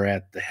or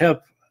at the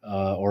hip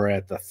or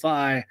at the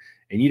thigh.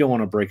 And you don't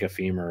want to break a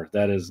femur.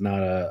 That is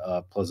not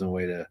a pleasant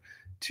way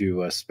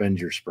to spend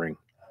your spring.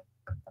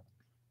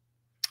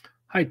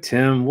 Hi,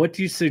 Tim. What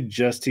do you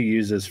suggest to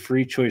use as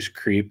free choice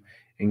creep?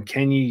 And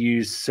can you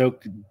use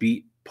soaked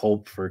beet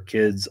pulp for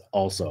kids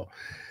also?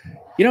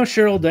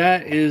 Cheryl,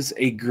 that is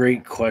a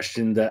great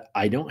question that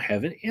I don't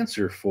have an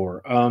answer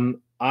for.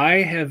 I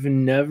have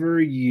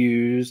never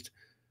used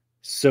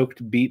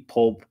soaked beet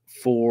pulp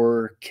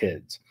for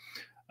kids.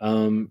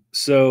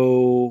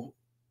 So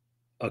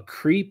a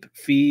creep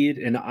feed,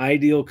 an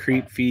ideal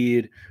creep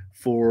feed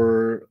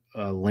for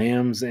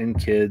lambs and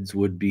kids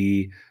would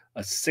be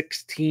a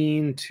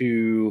 16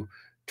 to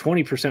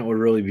 20% would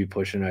really be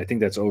pushing. I think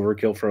that's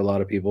overkill for a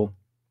lot of people.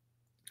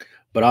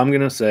 But I'm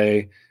going to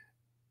say,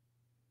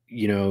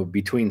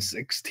 between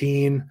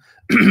 16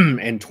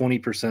 and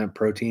 20%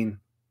 protein,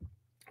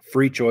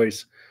 free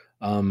choice.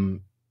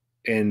 And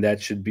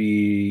that should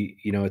be,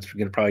 it's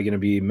probably going to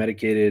be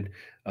medicated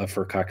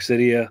for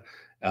coccidia.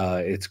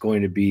 It's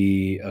going to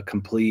be a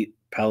complete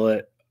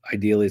pellet.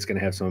 Ideally, it's going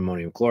to have some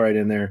ammonium chloride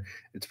in there.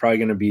 It's probably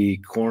going to be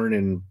corn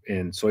and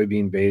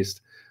soybean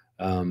based,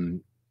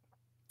 and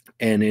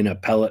in a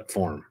pellet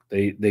form.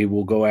 They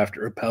will go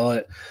after a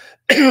pellet.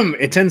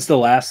 It tends to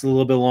last a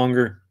little bit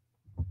longer.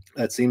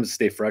 That seems to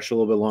stay fresh a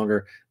little bit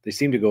longer. They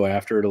seem to go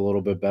after it a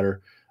little bit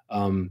better.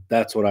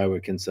 That's what I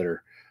would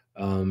consider.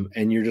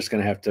 And you're just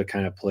going to have to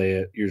kind of play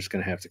it. You're just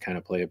going to have to kind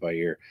of play it by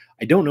ear.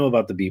 I don't know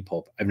about the beet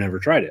pulp. I've never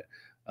tried it.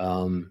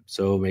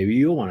 So maybe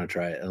you'll want to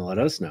try it and let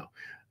us know.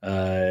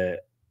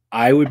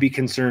 I would be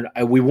concerned.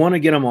 We want to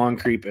get them on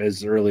creep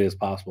as early as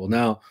possible.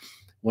 Now,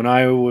 when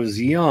I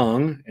was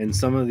young, and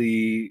some of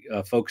the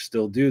folks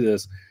still do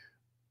this,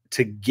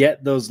 to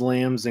get those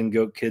lambs and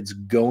goat kids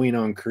going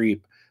on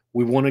creep,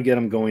 we want to get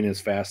them going as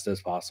fast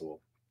as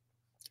possible.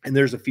 And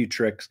there's a few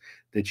tricks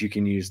that you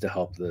can use to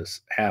help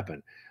this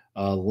happen.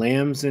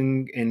 Lambs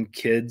and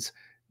kids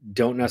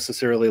don't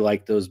necessarily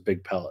like those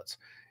big pellets.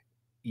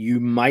 You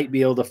might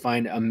be able to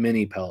find a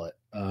mini pellet.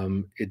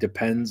 It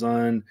depends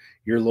on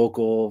your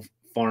local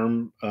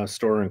farm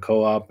store and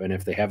co-op, and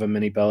if they have a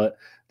mini pellet.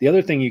 The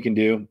other thing you can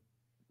do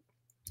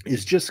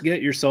is just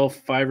get yourself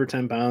 5 or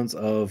 10 pounds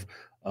of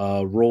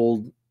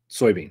rolled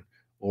soybean,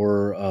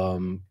 or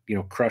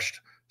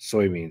crushed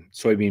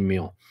soybean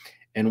meal.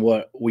 And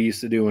what we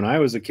used to do when I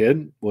was a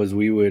kid was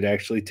we would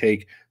actually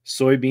take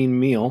soybean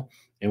meal,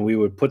 and we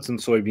would put some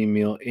soybean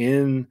meal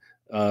in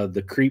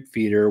the creep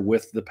feeder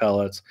with the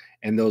pellets,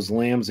 and those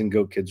lambs and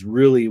goat kids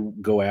really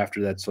go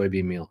after that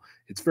soybean meal.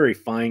 It's very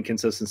fine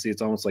consistency.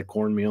 It's almost like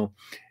cornmeal,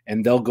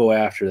 and they'll go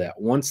after that.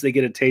 Once they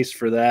get a taste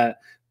for that,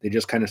 they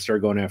just kind of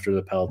start going after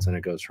the pellets, and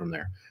it goes from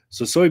there.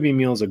 So soybean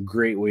meal is a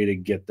great way to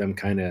get them,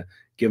 kind of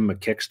give them a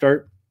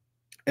kickstart.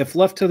 If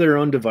left to their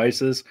own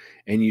devices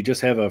and you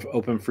just have an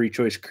open free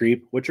choice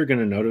creep, what you're going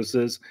to notice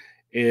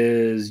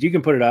is you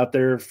can put it out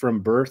there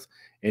from birth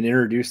and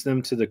introduce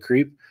them to the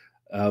creep.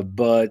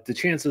 But the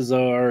chances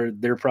are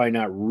they're probably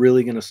not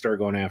really going to start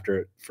going after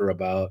it for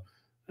about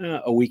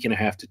a week and a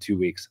half to 2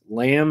 weeks.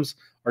 Lambs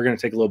are going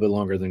to take a little bit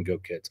longer than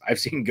goat kids. I've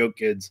seen goat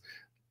kids,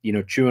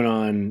 chewing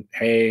on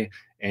hay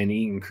and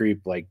eating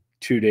creep like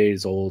 2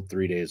 days old,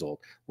 3 days old.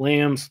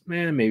 Lambs,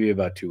 maybe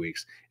about 2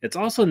 weeks. It's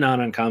also not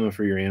uncommon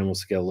for your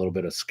animals to get a little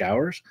bit of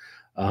scours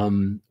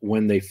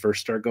when they first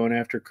start going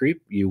after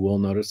creep. You will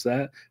notice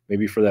that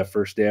maybe for that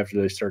first day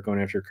after they start going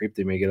after creep,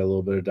 they may get a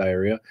little bit of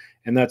diarrhea,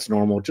 and that's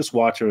normal. Just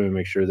watch them and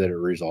make sure that it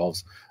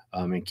resolves,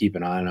 and keep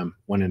an eye on them.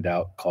 When in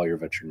doubt, call your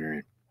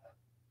veterinarian.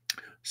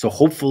 So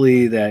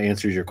hopefully that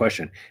answers your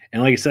question.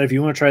 And like I said, if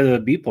you want to try the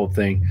beet pulp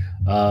thing,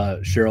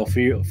 Cheryl,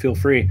 feel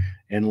free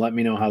and let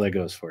me know how that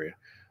goes for you.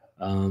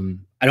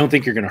 I don't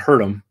think you're going to hurt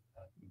them,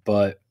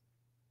 but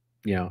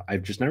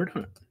I've just never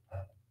done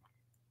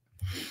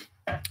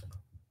it.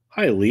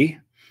 Hi, Lee.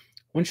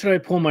 When should I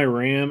pull my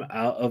ram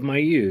out of my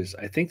ewes?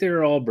 I think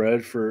they're all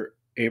bred for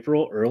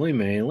April, early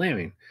May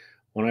lambing.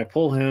 When I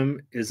pull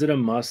him, is it a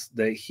must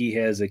that he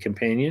has a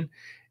companion?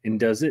 And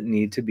does it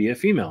need to be a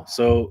female?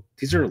 So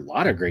these are a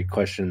lot of great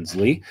questions,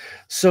 Lee.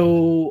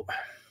 So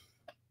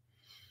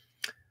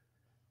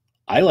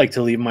I like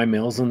to leave my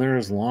males in there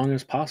as long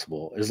as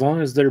possible, as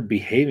long as they're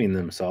behaving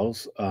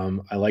themselves.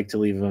 I like to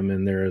leave them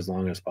in there as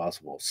long as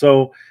possible.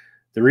 So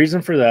the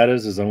reason for that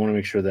is I want to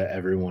make sure that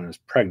everyone is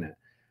pregnant.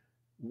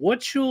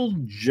 What you'll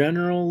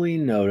generally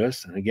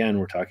notice, and again,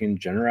 we're talking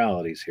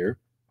generalities here,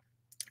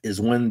 is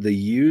when the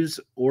ewes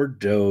or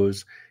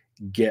does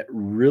get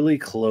really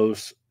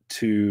close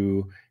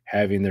to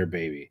having their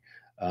baby.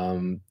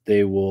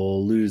 They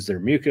will lose their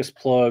mucus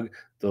plug.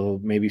 They'll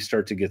maybe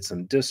start to get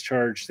some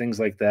discharge, things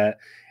like that.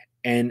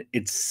 And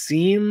it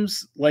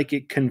seems like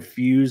it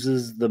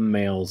confuses the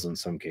males in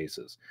some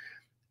cases.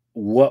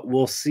 What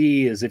we'll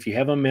see is if you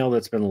have a male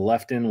that's been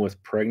left in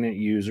with pregnant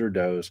ewes or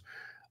does,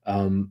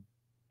 um,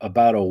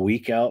 about a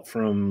week out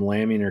from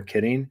lambing or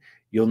kidding,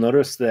 you'll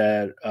notice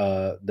that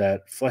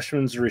that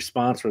Fleshman's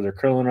response, where they're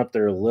curling up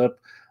their lip.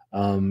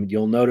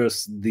 You'll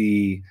notice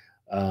the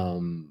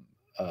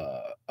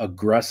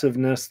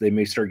aggressiveness. They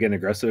may start getting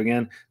aggressive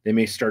again. They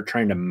may start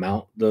trying to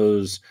mount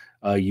those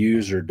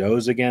ewes or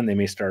does again. They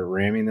may start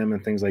ramming them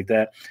and things like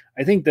that.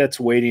 I think that's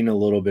waiting a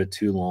little bit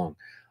too long.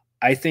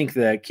 I think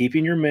that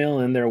keeping your male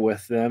in there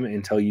with them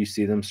until you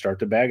see them start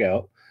to bag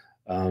out,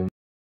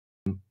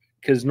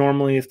 because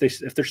normally if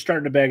they're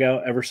starting to bag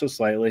out ever so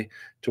slightly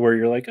to where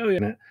you're like, oh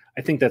yeah,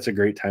 I think that's a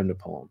great time to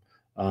pull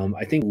them.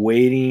 I think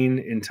waiting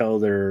until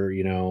they're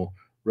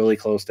really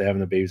close to having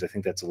the babies, I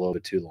think that's a little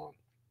bit too long.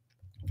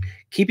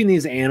 Keeping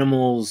these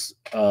animals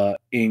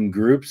in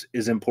groups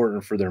is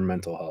important for their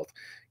mental health.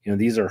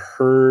 These are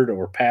herd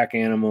or pack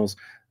animals.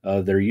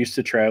 They're used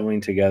to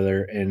traveling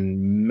together,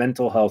 and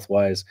mental health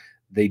wise,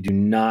 they do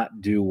not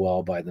do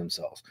well by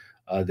themselves.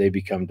 They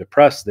become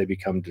depressed, they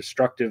become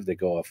destructive, they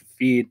go off of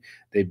feed,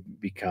 they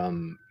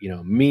become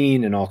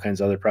mean and all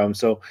kinds of other problems.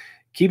 So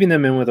keeping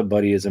them in with a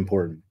buddy is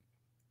important.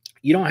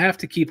 You don't have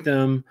to keep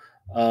them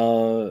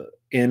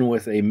in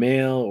with a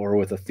male or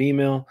with a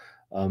female.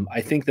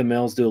 I think the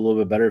males do a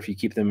little bit better if you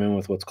keep them in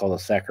with what's called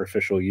a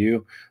sacrificial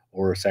ewe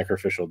or a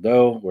sacrificial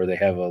doe, where they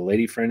have a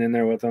lady friend in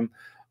there with them.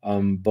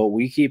 But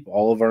we keep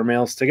all of our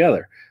males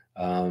together,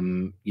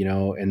 and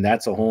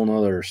that's a whole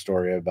nother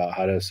story about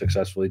how to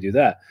successfully do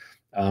that.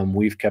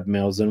 We've kept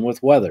males in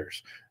with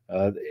wethers,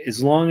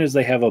 as long as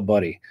they have a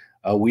buddy.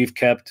 We've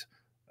kept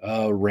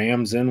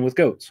rams in with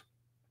goats.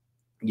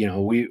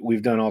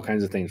 We've done all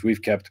kinds of things.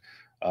 We've kept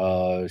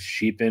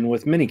sheep in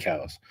with mini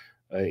cows.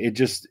 It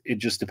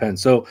just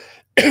depends. So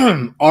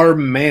our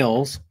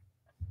males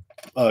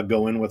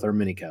go in with our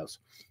mini cows,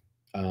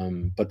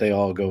 but they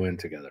all go in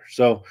together.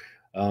 So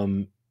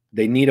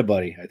they need a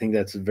buddy. I think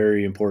that's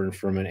very important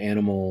from an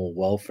animal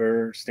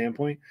welfare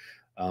standpoint.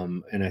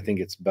 And I think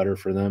it's better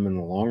for them in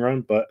the long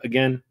run. But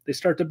again, they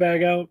start to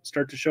bag out,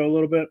 start to show a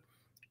little bit.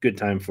 Good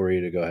time for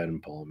you to go ahead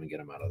and pull them and get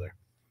them out of there.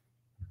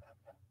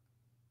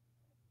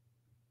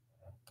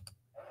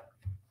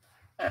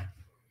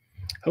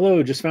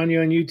 Hello, just found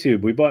you on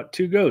YouTube. We bought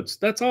 2 goats.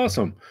 That's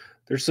awesome.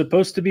 They're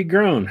supposed to be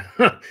grown.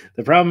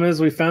 The problem is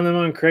we found them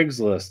on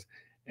Craigslist.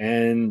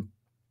 And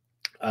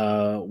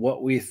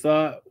what we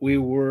thought we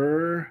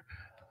were,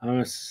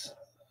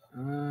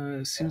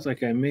 it seems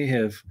like I may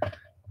have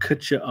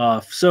cut you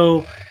off.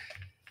 So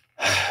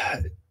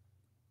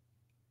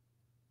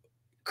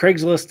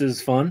Craigslist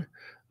is fun.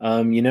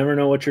 You never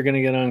know what you're going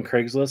to get on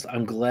Craigslist.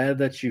 I'm glad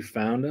that you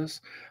found us.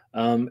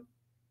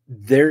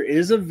 There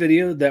is a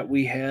video that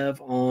we have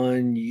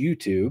on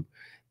YouTube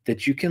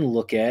that you can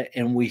look at,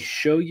 and we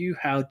show you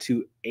how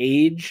to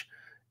age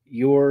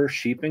your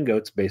sheep and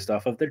goats based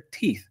off of their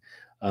teeth.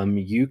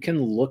 You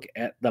can look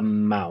at the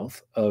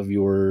mouth of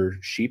your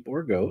sheep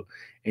or goat,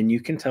 and you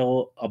can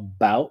tell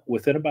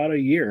within about a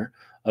year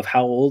of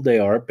how old they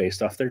are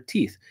based off their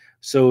teeth.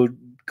 So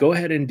go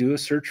ahead and do a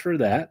search for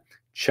that.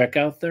 Check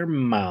out their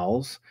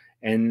mouths,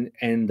 and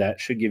that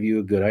should give you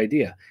a good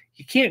idea.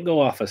 You can't go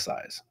off a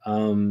size.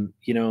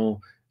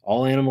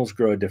 All animals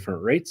grow at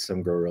different rates.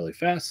 Some grow really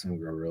fast, some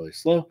grow really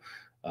slow.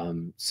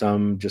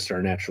 Some just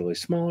are naturally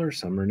smaller,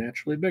 some are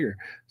naturally bigger.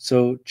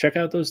 So check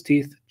out those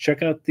teeth.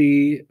 Check out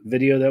the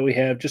video that we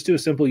have. Just do a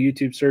simple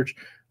YouTube search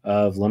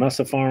of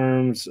Linessa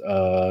Farms,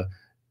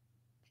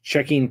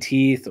 checking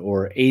teeth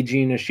or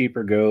aging a sheep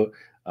or goat.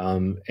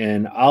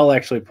 And I'll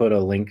actually put a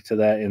link to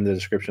that in the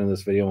description of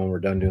this video when we're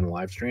done doing the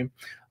live stream.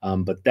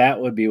 But that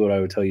would be what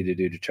I would tell you to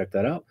do, to check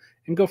that out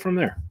and go from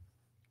there.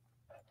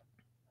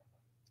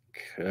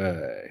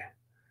 Okay.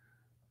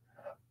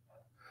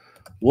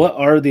 What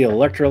are the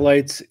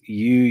electrolytes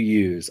you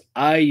use?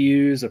 I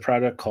use a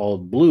product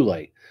called Blue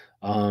Light.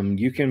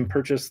 You can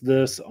purchase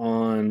this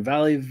on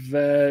Valley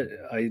Vet.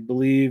 I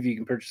believe you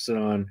can purchase it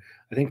on,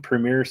 I think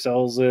Premier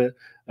sells it.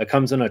 It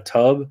comes in a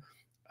tub.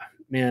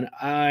 Man,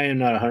 I am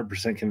not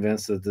 100%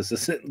 convinced that this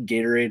isn't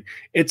Gatorade.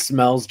 It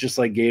smells just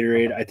like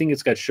Gatorade. I think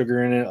it's got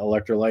sugar in it,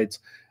 electrolytes.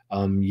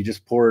 You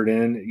just pour it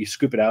in, you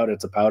scoop it out.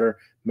 It's a powder,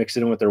 mix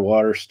it in with their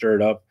water, stir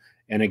it up.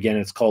 And again,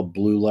 it's called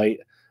Blue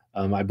Light.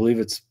 I believe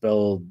it's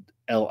spelled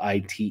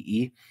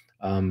Lite.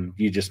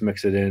 You just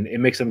mix it in. It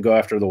makes them go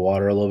after the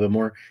water a little bit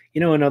more.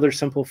 Another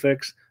simple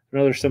fix.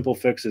 Another simple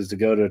fix is to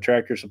go to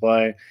Tractor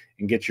Supply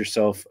and get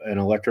yourself an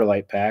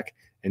electrolyte pack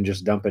and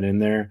just dump it in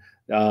there.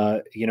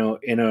 In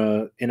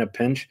a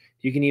pinch,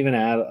 you can even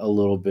add a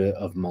little bit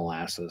of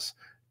molasses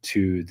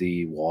to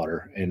the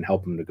water and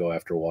help them to go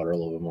after water a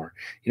little bit more.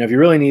 If you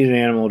really need an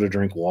animal to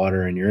drink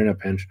water and you're in a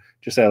pinch,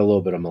 just add a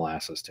little bit of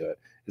molasses to it.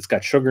 It's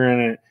got sugar in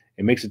it.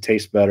 It makes it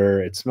taste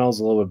better. It smells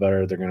a little bit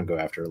better. They're going to go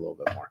after it a little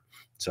bit more.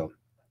 So,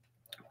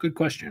 good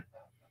question.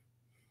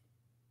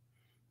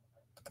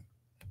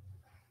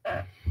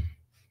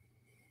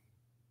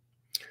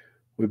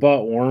 We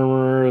bought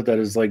warmer that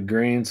is like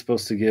grain,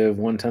 supposed to give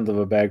 1/10 of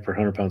a bag per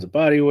 100 pounds of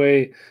body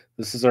weight.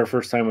 This is our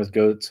first time with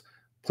goats.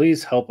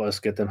 Please help us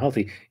get them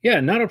healthy. Yeah,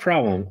 not a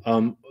problem.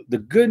 The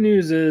good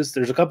news is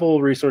there's a couple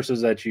of resources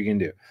that you can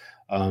do.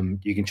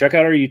 You can check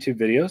out our YouTube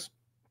videos.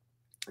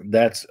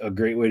 That's a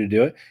great way to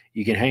do it.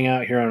 You can hang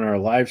out here on our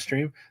live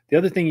stream. The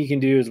other thing you can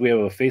do is we have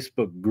a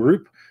Facebook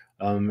group.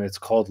 It's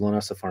called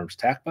Linessa Farms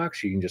Tack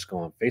Box. You can just go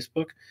on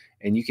Facebook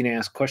and you can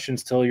ask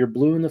questions till you're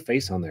blue in the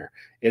face on there.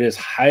 It is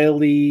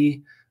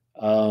highly,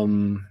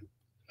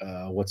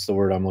 what's the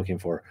word I'm looking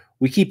for?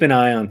 We keep an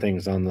eye on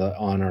things on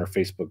our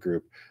Facebook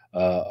group,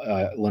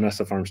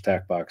 Linessa Farms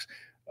Tack Box.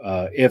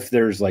 If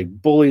there's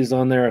like bullies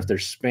on there, if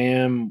there's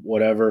spam,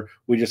 whatever,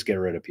 we just get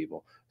rid of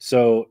people.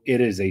 So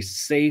it is a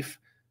safe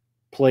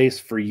place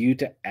for you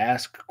to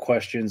ask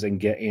questions and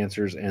get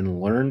answers and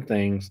learn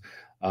things.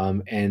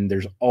 And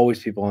there's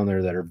always people on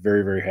there that are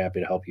very, very happy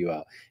to help you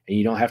out. And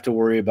you don't have to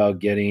worry about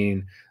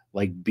getting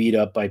like beat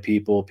up by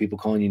people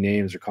calling you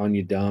names or calling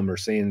you dumb or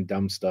saying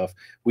dumb stuff.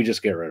 We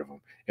just get rid of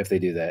them if they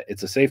do that.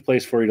 It's a safe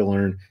place for you to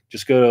learn.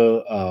 Just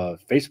go to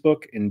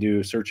Facebook and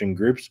do search in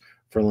groups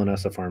for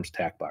Linessa Farms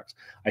Tack Box.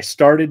 I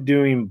started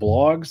doing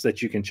blogs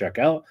that you can check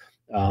out.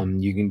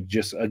 You can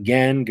just,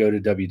 again, go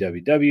to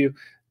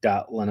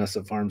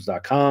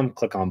www.linessafarms.com,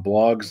 click on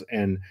blogs,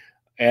 and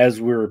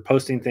as we're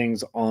posting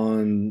things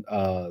on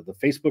the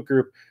Facebook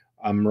group,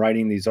 I'm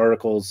writing these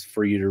articles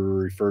for you to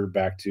refer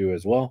back to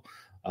as well.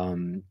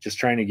 Just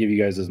trying to give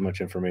you guys as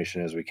much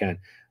information as we can.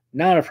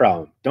 Not a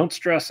problem. Don't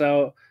stress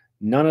out.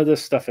 None of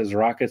this stuff is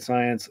rocket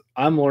science.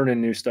 I'm learning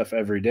new stuff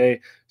every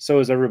day. So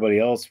is everybody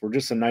else. We're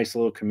just a nice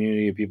little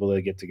community of people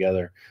that get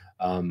together.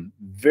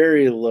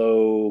 Very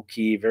low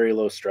key, very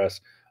low stress.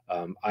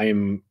 I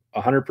am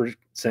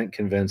 100%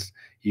 convinced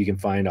you can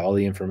find all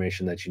the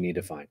information that you need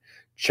to find.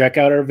 Check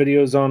out our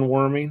videos on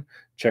worming.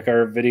 Check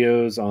our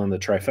videos on the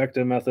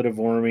trifecta method of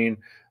worming.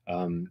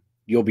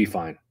 You'll be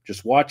fine.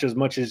 Just watch as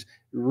much as,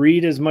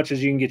 read as much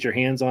as you can get your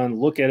hands on,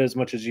 look at as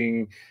much as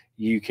you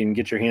can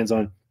get your hands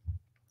on.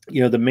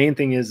 The main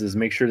thing is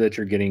make sure that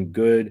you're getting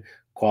good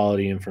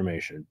quality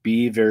information.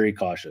 Be very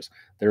cautious.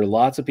 There are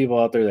lots of people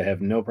out there that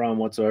have no problem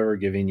whatsoever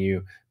giving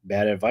you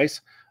bad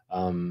advice.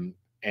 And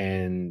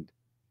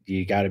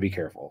you got to be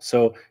careful.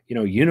 So,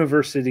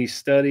 university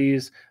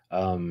studies,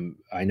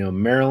 I know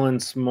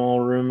Maryland small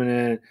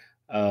ruminant,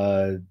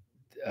 there's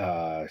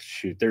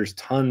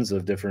tons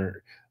of different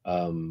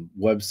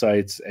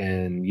websites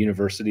and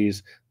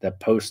universities that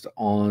post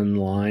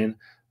online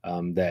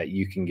that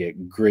you can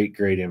get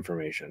great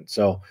information.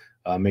 So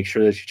make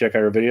sure that you check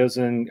out our videos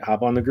and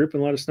hop on the group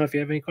and let us know if you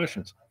have any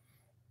questions.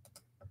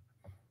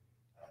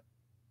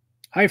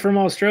 Hi from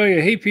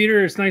Australia. Hey,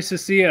 Peter, it's nice to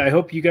see you. I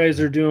hope you guys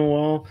are doing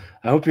well.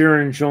 I hope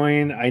you're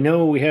enjoying. I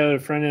know we had a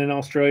friend in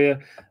Australia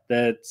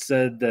that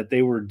said that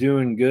they were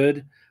doing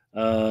good.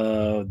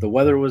 The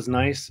weather was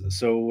nice,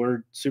 so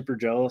we're super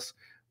jealous.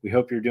 We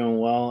hope you're doing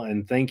well,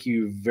 and thank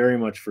you very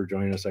much for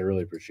joining us. I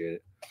really appreciate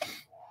it.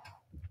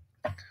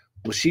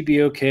 Will sheep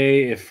be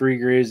okay if free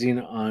grazing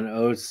on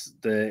oats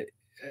that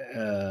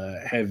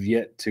have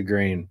yet to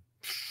grain?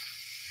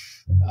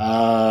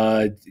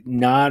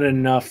 Not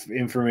enough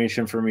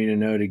information for me to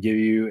know to give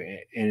you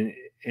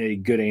a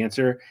good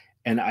answer,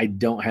 and I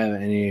don't have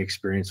any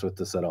experience with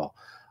this at all.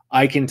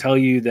 I can tell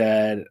you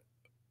that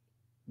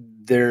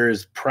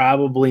there's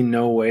probably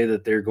no way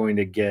that they're going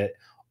to get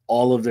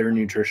all of their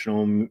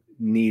nutritional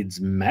needs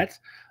met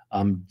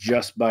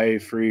just by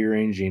free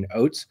ranging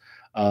oats.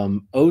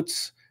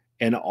 Oats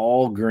and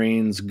all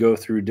grains go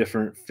through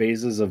different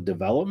phases of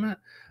development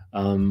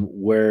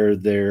where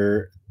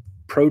their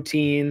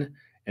protein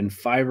and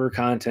fiber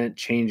content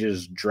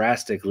changes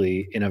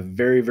drastically in a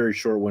very, very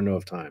short window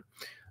of time.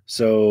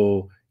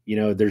 So,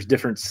 there's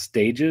different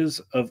stages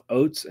of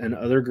oats and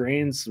other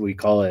grains. We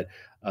call it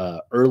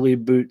early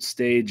boot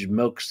stage,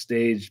 milk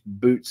stage,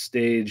 boot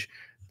stage.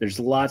 There's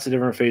lots of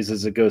different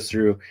phases it goes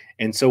through.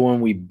 And so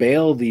when we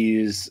bale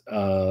these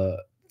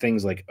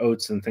things like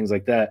oats and things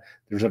like that,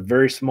 there's a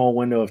very small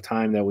window of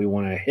time that we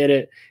want to hit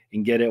it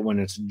and get it when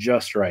it's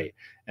just right.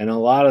 And a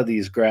lot of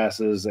these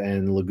grasses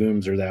and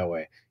legumes are that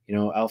way.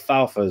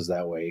 Alfalfa is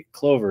that way,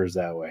 clover is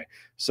that way.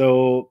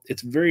 So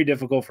it's very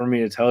difficult for me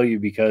to tell you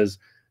because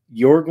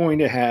you're going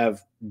to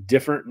have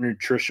different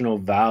nutritional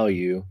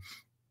value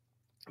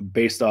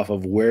based off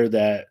of where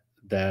that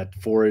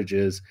forage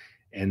is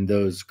and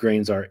those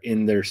grains are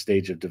in their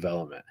stage of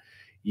development.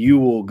 You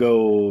will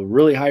go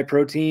really high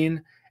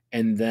protein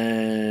and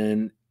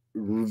then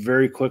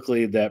very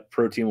quickly that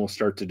protein will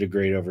start to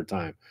degrade over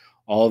time.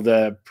 All of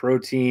that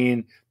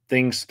protein,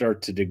 things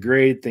start to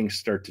degrade, things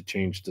start to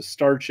change to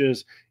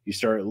starches. You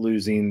start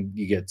losing,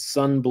 you get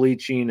sun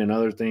bleaching and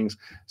other things.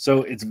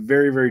 So it's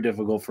very, very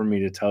difficult for me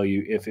to tell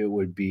you if it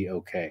would be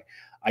okay.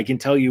 I can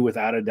tell you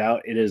without a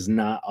doubt, it is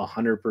not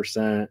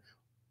 100%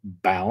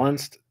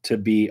 balanced to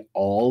be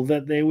all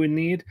that they would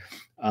need.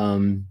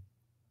 Um,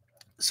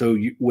 so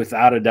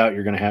without a doubt,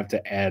 you're going to have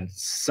to add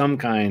some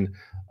kind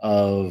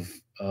of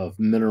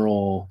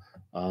mineral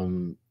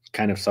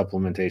kind of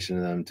supplementation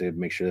to them to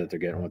make sure that they're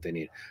getting what they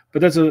need.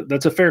 But that's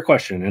a fair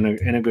question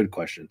and a good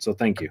question. So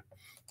thank you.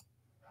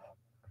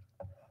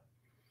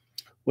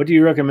 What do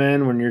you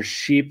recommend when your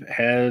sheep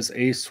has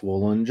a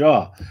swollen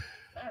jaw?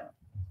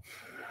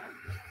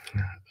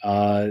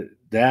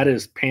 That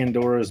is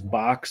Pandora's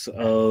box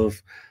uh,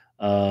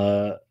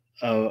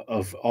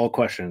 of all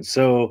questions.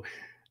 So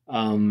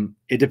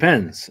it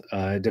depends.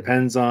 It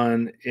depends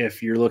on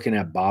if you're looking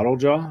at bottle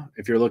jaw.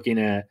 If you're looking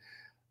at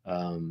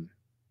um,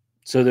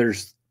 so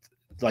there's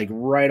like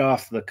right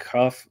off the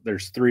cuff,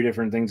 there's three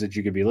different things that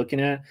you could be looking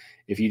at.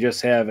 If you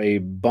just have a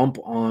bump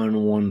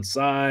on one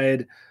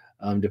side,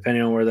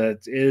 depending on where that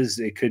is,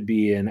 it could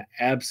be an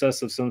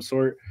abscess of some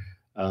sort.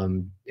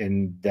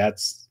 And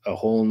that's a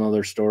whole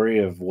nother story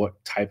of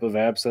what type of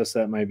abscess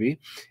that might be.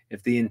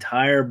 If the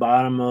entire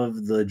bottom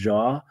of the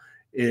jaw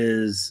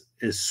is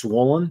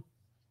swollen,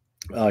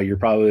 you're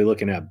probably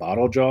looking at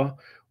bottle jaw,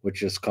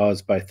 which is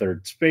caused by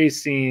third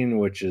spacing,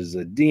 which is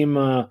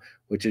edema,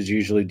 which is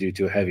usually due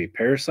to a heavy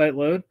parasite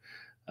load.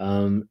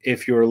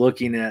 If you're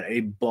looking at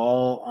a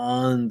ball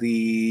on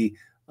the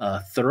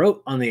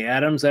throat, on the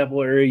Adam's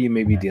apple area, you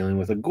may be dealing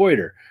with a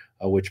goiter,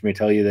 which may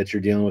tell you that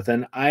you're dealing with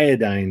an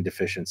iodine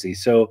deficiency.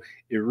 So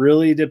it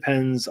really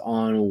depends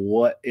on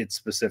what it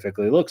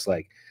specifically looks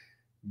like.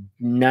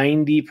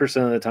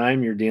 90% of the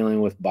time, you're dealing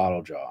with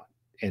bottle jaw.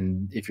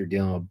 And if you're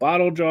dealing with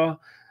bottle jaw,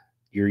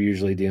 you're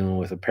usually dealing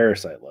with a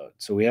parasite load.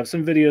 So we have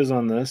some videos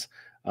on this,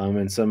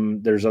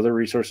 and there's other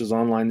resources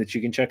online that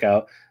you can check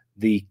out.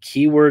 The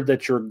keyword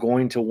that you're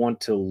going to want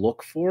to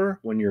look for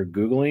when you're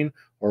Googling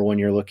or when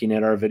you're looking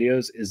at our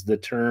videos is the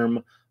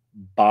term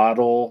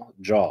bottle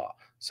jaw.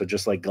 So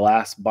just like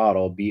glass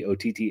bottle,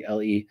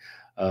 BOTTLE,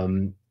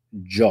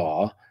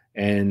 jaw.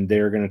 And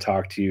they're going to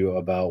talk to you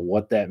about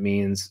what that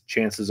means.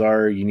 Chances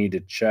are you need to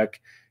check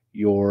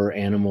your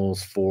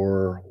animals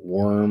for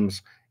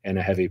worms and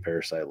a heavy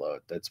parasite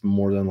load. That's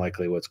more than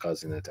likely what's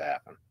causing it to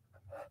happen.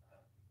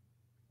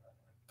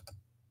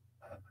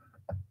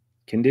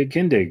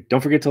 Kindig. Don't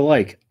forget to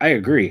like. I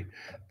agree.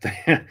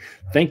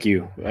 Thank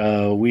you.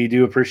 We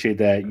do appreciate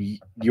that.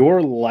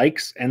 Your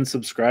likes and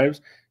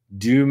subscribes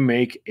do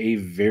make a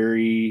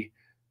very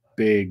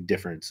big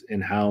difference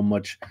in how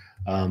much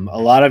a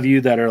lot of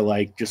you that are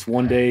like just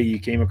one day you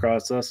came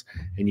across us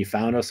and you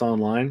found us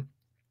online.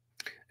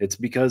 It's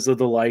because of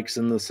the likes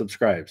and the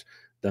subscribes.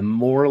 The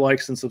more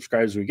likes and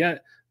subscribes we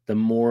get, the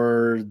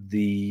more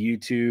the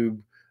YouTube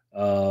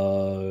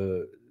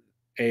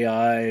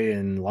AI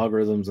and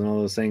logarithms and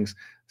all those things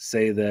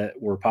say that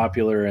we're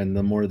popular, and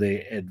the more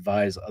they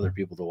advise other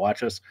people to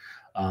watch us,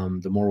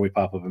 the more we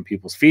pop up in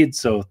people's feeds.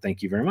 So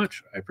thank you very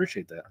much. I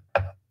appreciate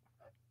that.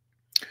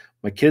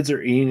 My kids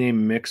are eating a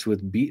mix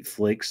with beet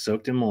flakes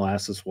soaked in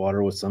molasses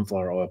water with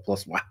sunflower oil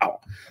plus.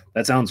 Wow,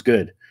 that sounds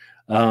good.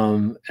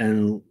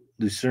 And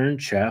lucerne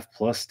chaff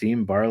plus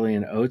steamed barley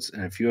and oats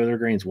and a few other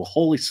grains. Well,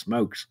 holy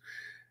smokes,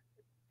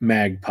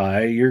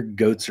 Magpie, your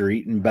goats are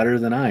eating better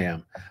than I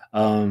am.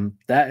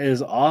 That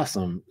is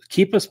awesome.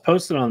 Keep us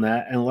posted on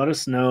that and let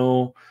us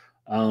know.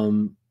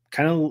 Kind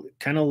of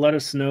let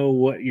us know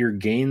what your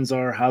gains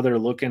are, how they're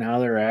looking, how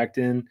they're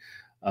acting.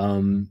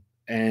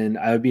 And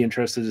I would be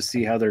interested to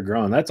see how they're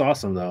growing. That's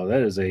awesome, though.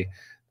 That is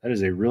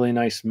a really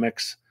nice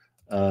mix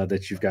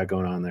that you've got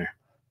going on there.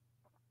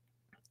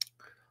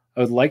 I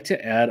would like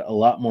to add a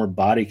lot more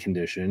body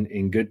condition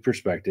in good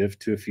perspective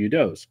to a few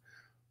does.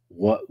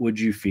 What would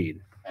you feed?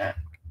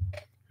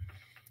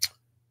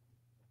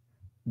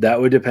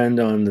 That would depend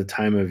on the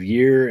time of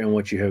year and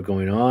what you have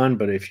going on.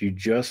 But if you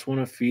just want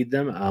to feed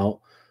them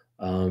out,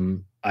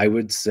 I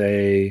would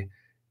say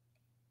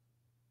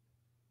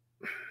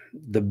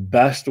the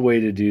best way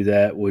to do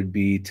that would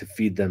be to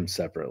feed them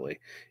separately.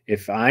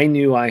 If I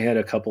knew I had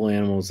a couple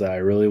animals that I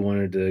really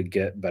wanted to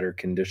get better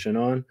condition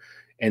on,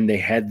 and they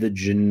had the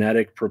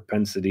genetic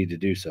propensity to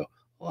do so,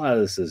 a lot of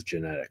this is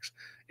genetics.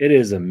 It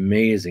is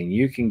amazing.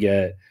 You can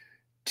get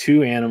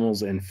two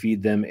animals and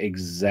feed them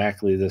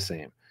exactly the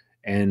same.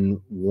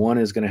 And one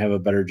is going to have a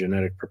better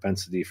genetic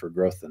propensity for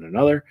growth than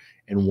another,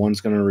 and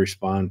one's going to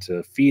respond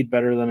to feed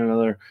better than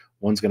another.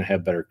 One's going to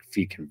have better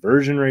feed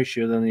conversion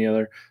ratio than the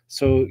other.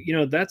 So,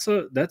 that's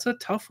a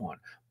tough one.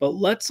 But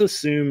let's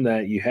assume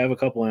that you have a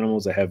couple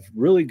animals that have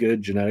really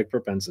good genetic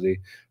propensity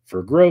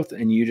for growth,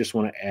 and you just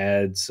want to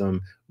add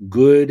some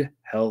good,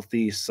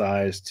 healthy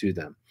size to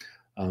them.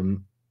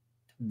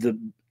 The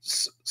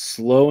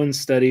slow and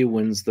steady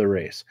wins the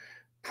race.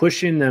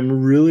 Pushing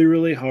them really,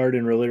 really hard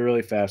and really,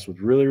 really fast with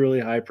really, really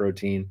high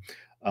protein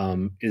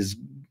is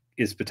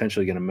is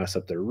potentially going to mess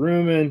up their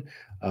rumen.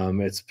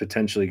 It's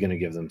potentially going to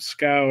give them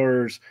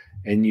scours,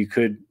 and you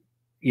could,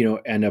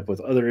 end up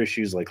with other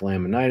issues like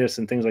laminitis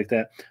and things like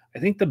that. I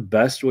think the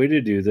best way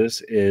to do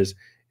this is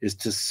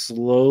to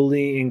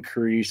slowly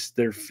increase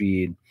their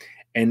feed.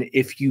 And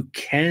if you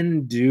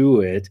can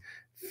do it,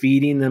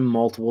 feeding them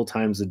multiple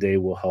times a day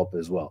will help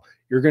as well.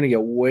 You're going to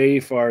get way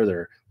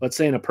farther. Let's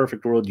say in a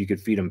perfect world, you could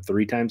feed them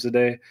 3 times a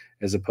day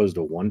as opposed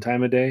to 1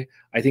 time a day.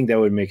 I think that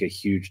would make a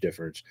huge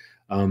difference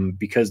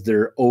because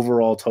their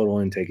overall total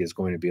intake is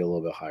going to be a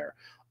little bit higher.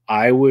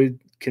 I would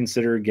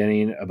consider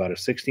getting about a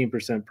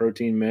 16%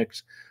 protein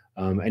mix,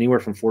 anywhere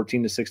from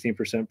 14 to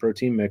 16%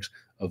 protein mix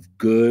of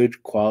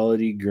good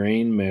quality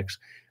grain mix.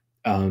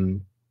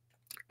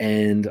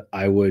 And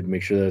I would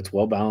make sure that it's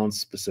well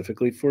balanced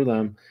specifically for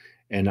them.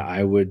 And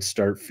I would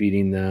start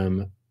feeding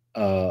them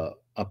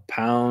a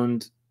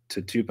pound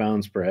to 2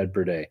 pounds per head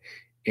per day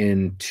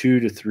in 2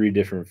 to 3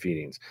 different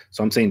feedings.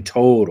 So I'm saying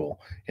total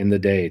in the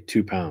day,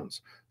 2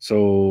 pounds.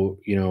 So,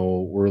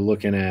 we're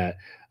looking at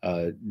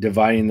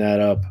dividing that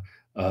up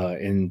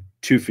in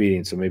 2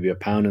 feedings. So maybe a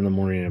pound in the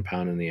morning and a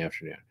pound in the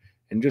afternoon.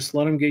 And just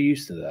let them get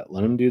used to that.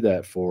 Let them do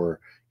that for,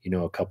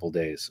 a couple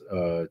days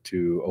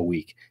to a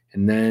week.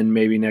 And then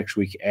maybe next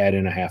week, add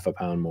in a half a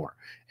pound more.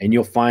 And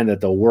you'll find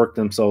that they'll work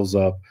themselves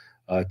up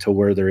to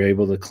where they're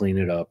able to clean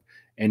it up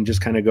and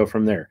just kind of go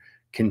from there.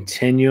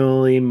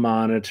 Continually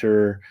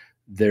monitor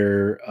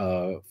their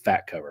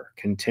fat cover.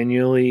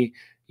 Continually,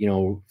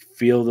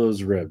 feel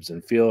those ribs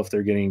and feel if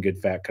they're getting good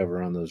fat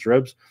cover on those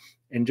ribs,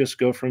 and just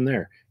go from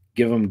there.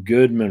 Give them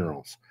good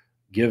minerals.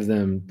 Give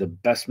them the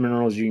best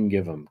minerals you can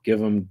give them. Give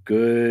them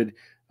good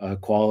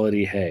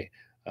quality hay,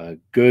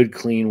 good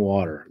clean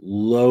water,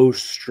 low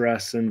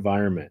stress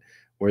environment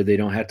where they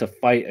don't have to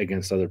fight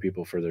against other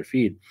people for their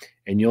feed.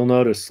 And you'll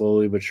notice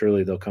slowly but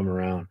surely they'll come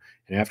around.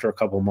 And after a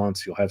couple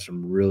months, you'll have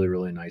some really,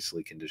 really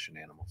nicely conditioned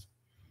animals.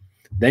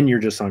 Then you're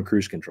just on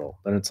cruise control.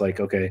 Then it's like,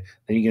 okay,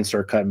 then you can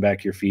start cutting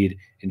back your feed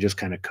and just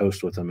kind of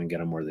coast with them and get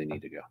them where they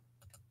need to go.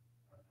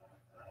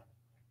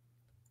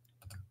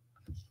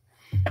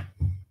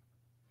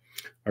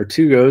 Our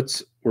 2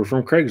 goats were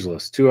from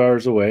Craigslist, 2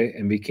 hours away,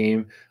 and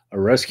became a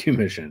rescue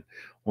mission.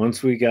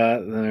 Once we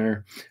got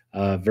there,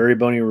 very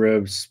bony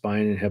ribs,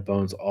 spine, and hip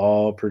bones,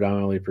 all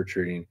predominantly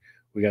protruding.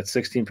 We got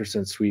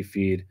 16% sweet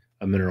feed,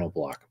 a mineral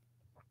block.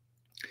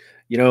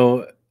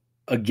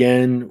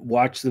 Again,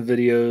 watch the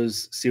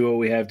videos, see what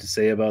we have to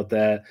say about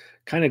that,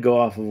 kind of go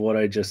off of what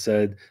I just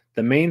said.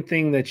 The main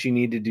thing that you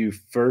need to do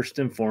first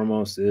and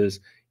foremost is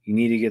you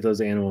need to get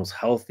those animals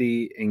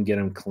healthy and get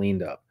them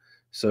cleaned up.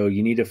 So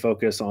you need to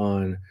focus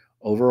on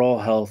overall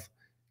health,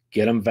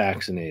 get them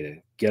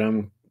vaccinated, get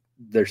them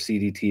their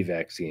CDT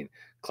vaccine,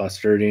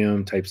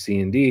 Clostridium type C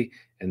and D,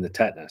 and the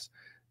tetanus.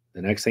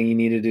 The next thing you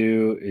need to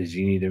do is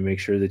you need to make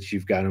sure that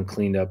you've got them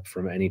cleaned up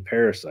from any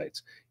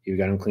parasites. You've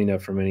got them cleaned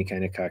up from any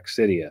kind of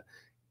coccidia.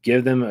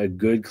 Give them a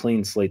good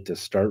clean slate to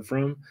start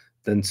from,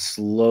 then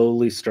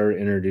slowly start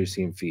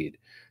introducing feed.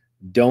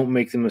 Don't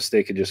make the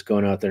mistake of just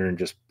going out there and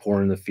just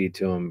pouring the feed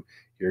to them.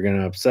 You're going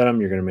to upset them,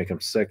 you're going to make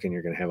them sick, and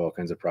you're going to have all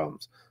kinds of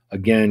problems.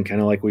 Again,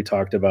 kind of like we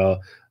talked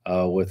about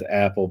with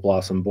apple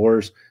blossom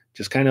boars,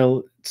 just kind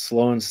of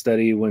slow and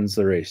steady wins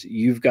the race.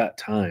 You've got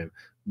time,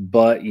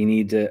 but you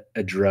need to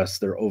address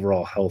their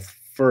overall health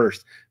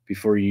first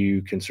before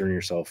you concern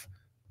yourself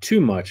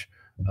too much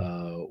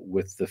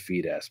with the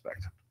feed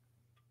aspect.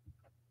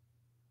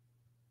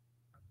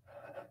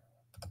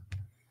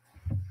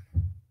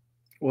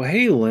 Well,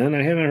 hey, Lynn,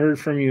 I haven't heard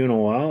from you in a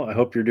while. I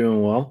hope you're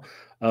doing well.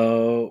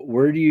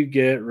 Where do you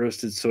get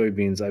roasted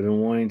soybeans? I've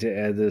been wanting to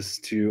add this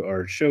to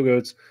our show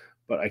goats,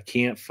 but I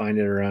can't find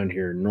it around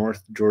here.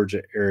 North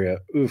Georgia area.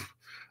 Oof,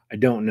 I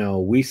don't know.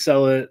 We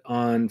sell it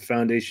on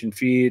Foundation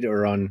Feed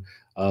or on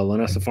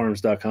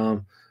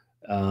LinessaFarms.com.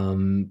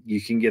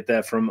 You can get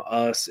that from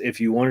us.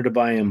 If you wanted to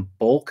buy in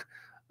bulk,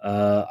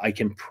 I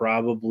can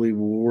probably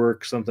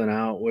work something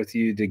out with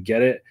you to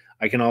get it.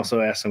 I can also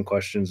ask some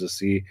questions to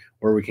see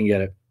where we can get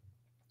it.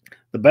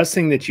 The best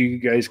thing that you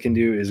guys can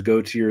do is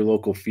go to your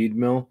local feed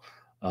mill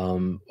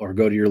or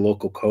go to your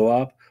local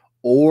co-op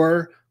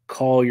or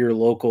call your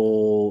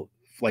local,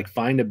 like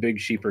find a big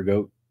sheep or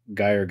goat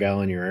guy or gal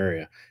in your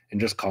area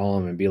and just call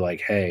them and be like,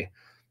 hey,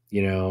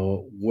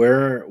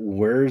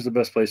 where's the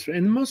best place?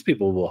 And most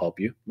people will help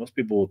you. Most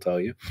people will tell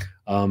you.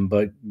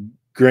 But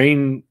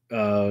grain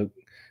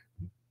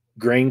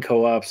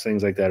co-ops,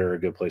 things like that are a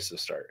good place to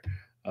start.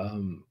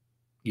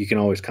 You can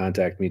always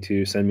contact me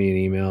too. Send me an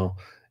email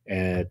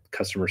at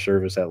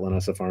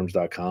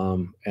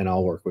customerservice@linessafarms.com, and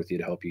I'll work with you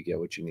to help you get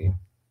what you need.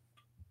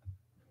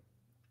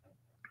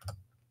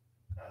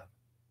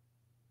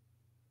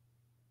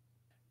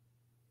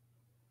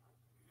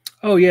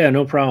 Oh yeah,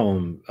 no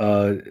problem.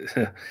 I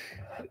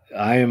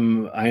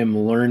am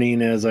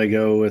learning as I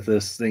go with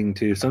this thing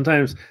too.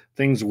 Sometimes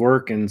things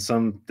work and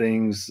some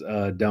things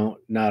don't.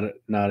 Not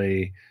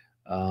a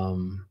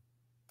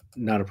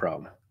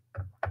problem.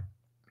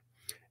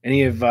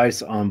 Any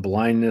advice on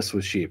blindness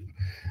with sheep?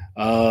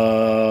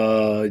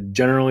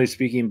 Generally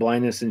speaking,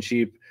 blindness in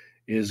sheep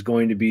is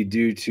going to be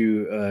due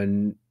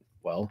to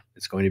Well,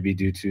 it's going to be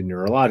due to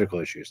neurological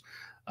issues.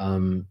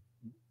 Um,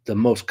 the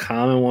most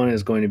common one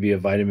is going to be a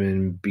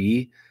vitamin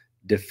B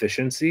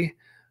deficiency.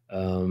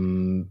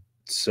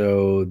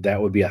 So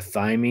that would be a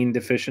thiamine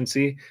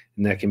deficiency,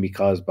 and that can be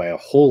caused by a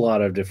whole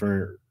lot of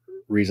different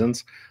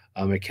reasons.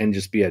 It can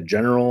just be a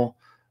general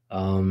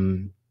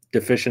um,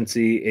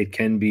 deficiency. It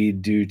can be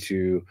due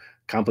to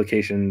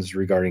complications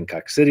regarding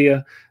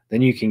coccidia.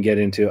 Then you can get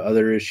into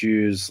other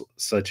issues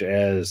such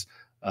as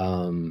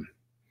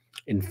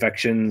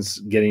infections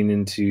getting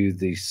into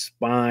the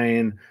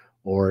spine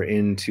or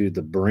into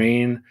the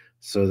brain.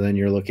 So then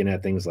you're looking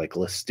at things like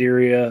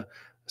listeria.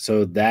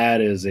 So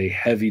that is a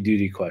heavy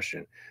duty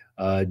question.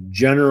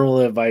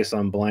 General advice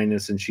on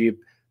blindness in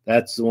sheep,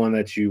 that's the one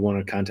that you want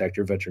to contact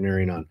your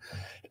veterinarian on.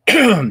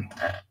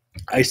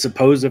 I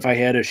suppose if I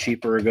had a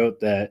sheep or a goat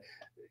that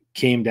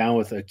came down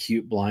with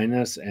acute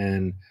blindness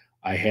and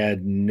I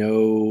had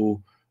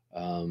no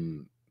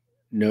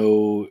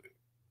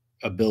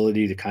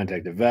ability to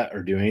contact a vet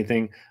or do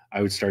anything,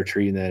 I would start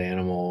treating that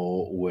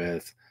animal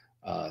with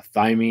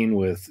thiamine,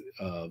 with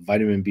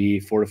vitamin B,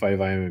 fortified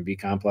vitamin B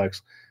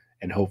complex,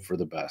 and hope for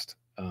the best.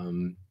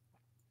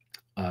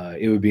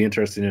 It would be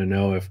interesting to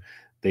know if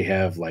they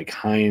have like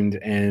hind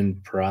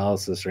end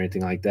paralysis or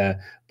anything like that.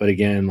 But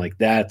again, like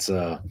that's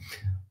a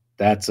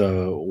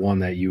one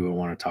that you would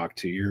want to talk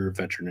to your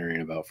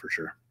veterinarian about for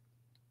sure.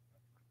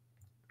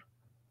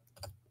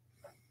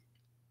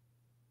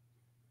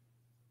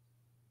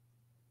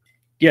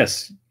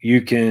 Yes,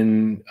 you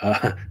can.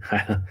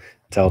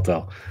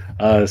 Telltale.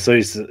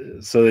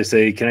 So they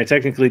say, can I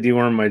technically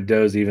deworm my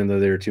does even though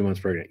they were 2 months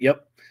pregnant?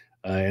 Yep.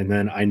 And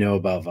then I know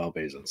about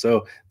valbazin.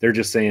 So they're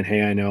just saying,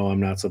 hey, I know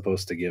I'm not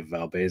supposed to give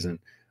valbazin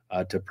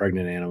to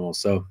pregnant animals.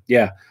 So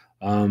yeah,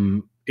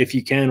 if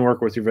you can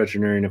work with your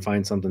veterinarian to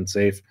find something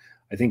safe,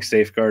 I think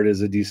Safeguard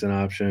is a decent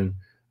option.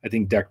 I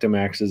think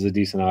Dectomax is a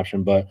decent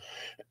option. But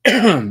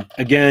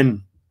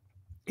again,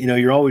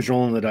 you're always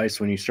rolling the dice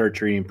when you start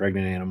treating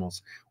pregnant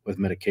animals with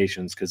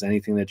medications, because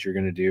anything that you're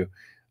going to do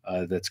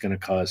that's going to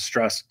cause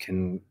stress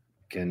can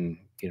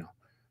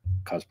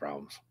cause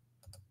problems.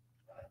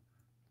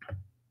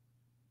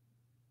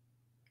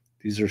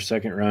 These are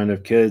second round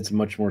of kids,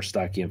 much more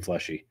stocky and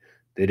fleshy.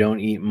 They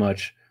don't eat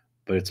much,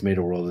 but it's made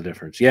a world of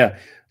difference. Yeah.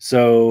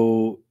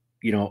 So,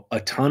 a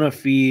ton of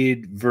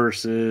feed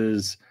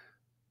versus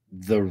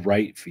the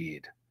right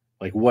feed.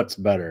 Like, what's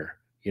better?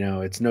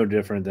 It's no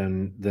different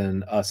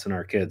than us and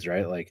our kids,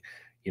 right? Like,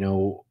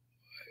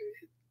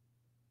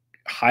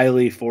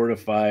 highly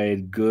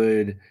fortified,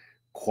 good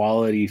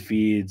quality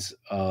feeds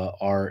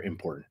are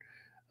important,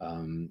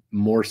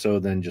 more so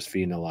than just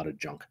feeding a lot of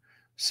junk.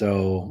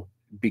 So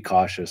be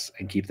cautious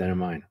and keep that in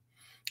mind.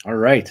 All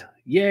right.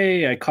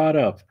 Yay, I caught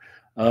up.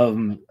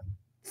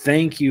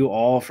 Thank you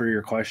all for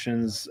your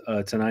questions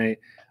tonight.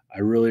 I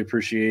really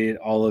appreciate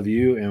all of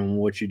you and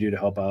what you do to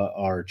help out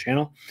our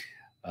channel.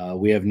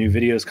 We have new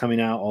videos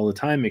coming out all the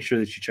time. Make sure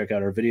that you check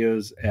out our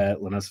videos at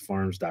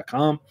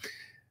linessafarms.com.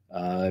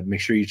 Make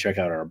sure you check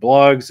out our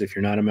blogs. If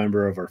you're not a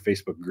member of our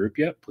Facebook group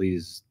yet,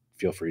 please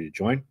feel free to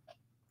join.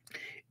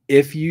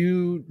 If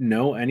you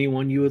know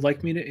anyone you would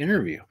like me to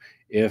interview,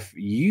 if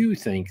you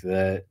think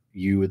that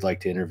you would like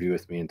to interview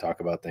with me and talk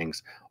about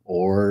things,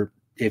 or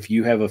if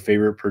you have a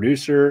favorite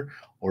producer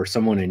or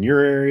someone in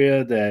your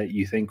area that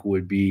you think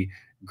would be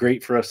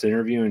great for us to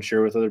interview and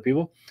share with other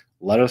people,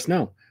 let us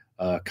know.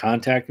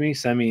 Contact me,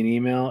 send me an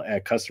email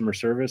at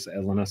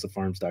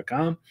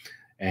customerservice@linessafarms.com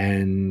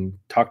and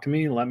talk to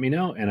me, let me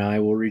know, and I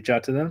will reach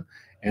out to them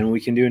and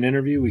we can do an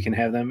interview. We can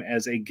have them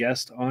as a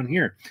guest on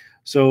here.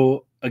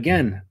 So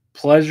again,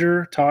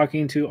 pleasure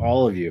talking to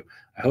all of you.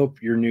 I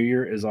hope your new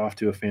year is off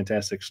to a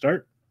fantastic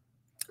start,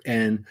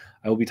 and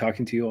I will be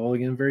talking to you all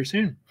again very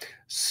soon.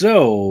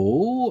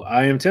 So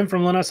I am Tim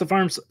from Linessa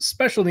Farms,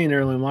 specialty in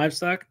heirloom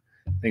livestock.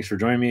 Thanks for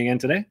joining me again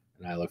today,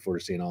 and I look forward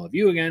to seeing all of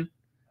you again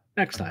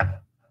next time.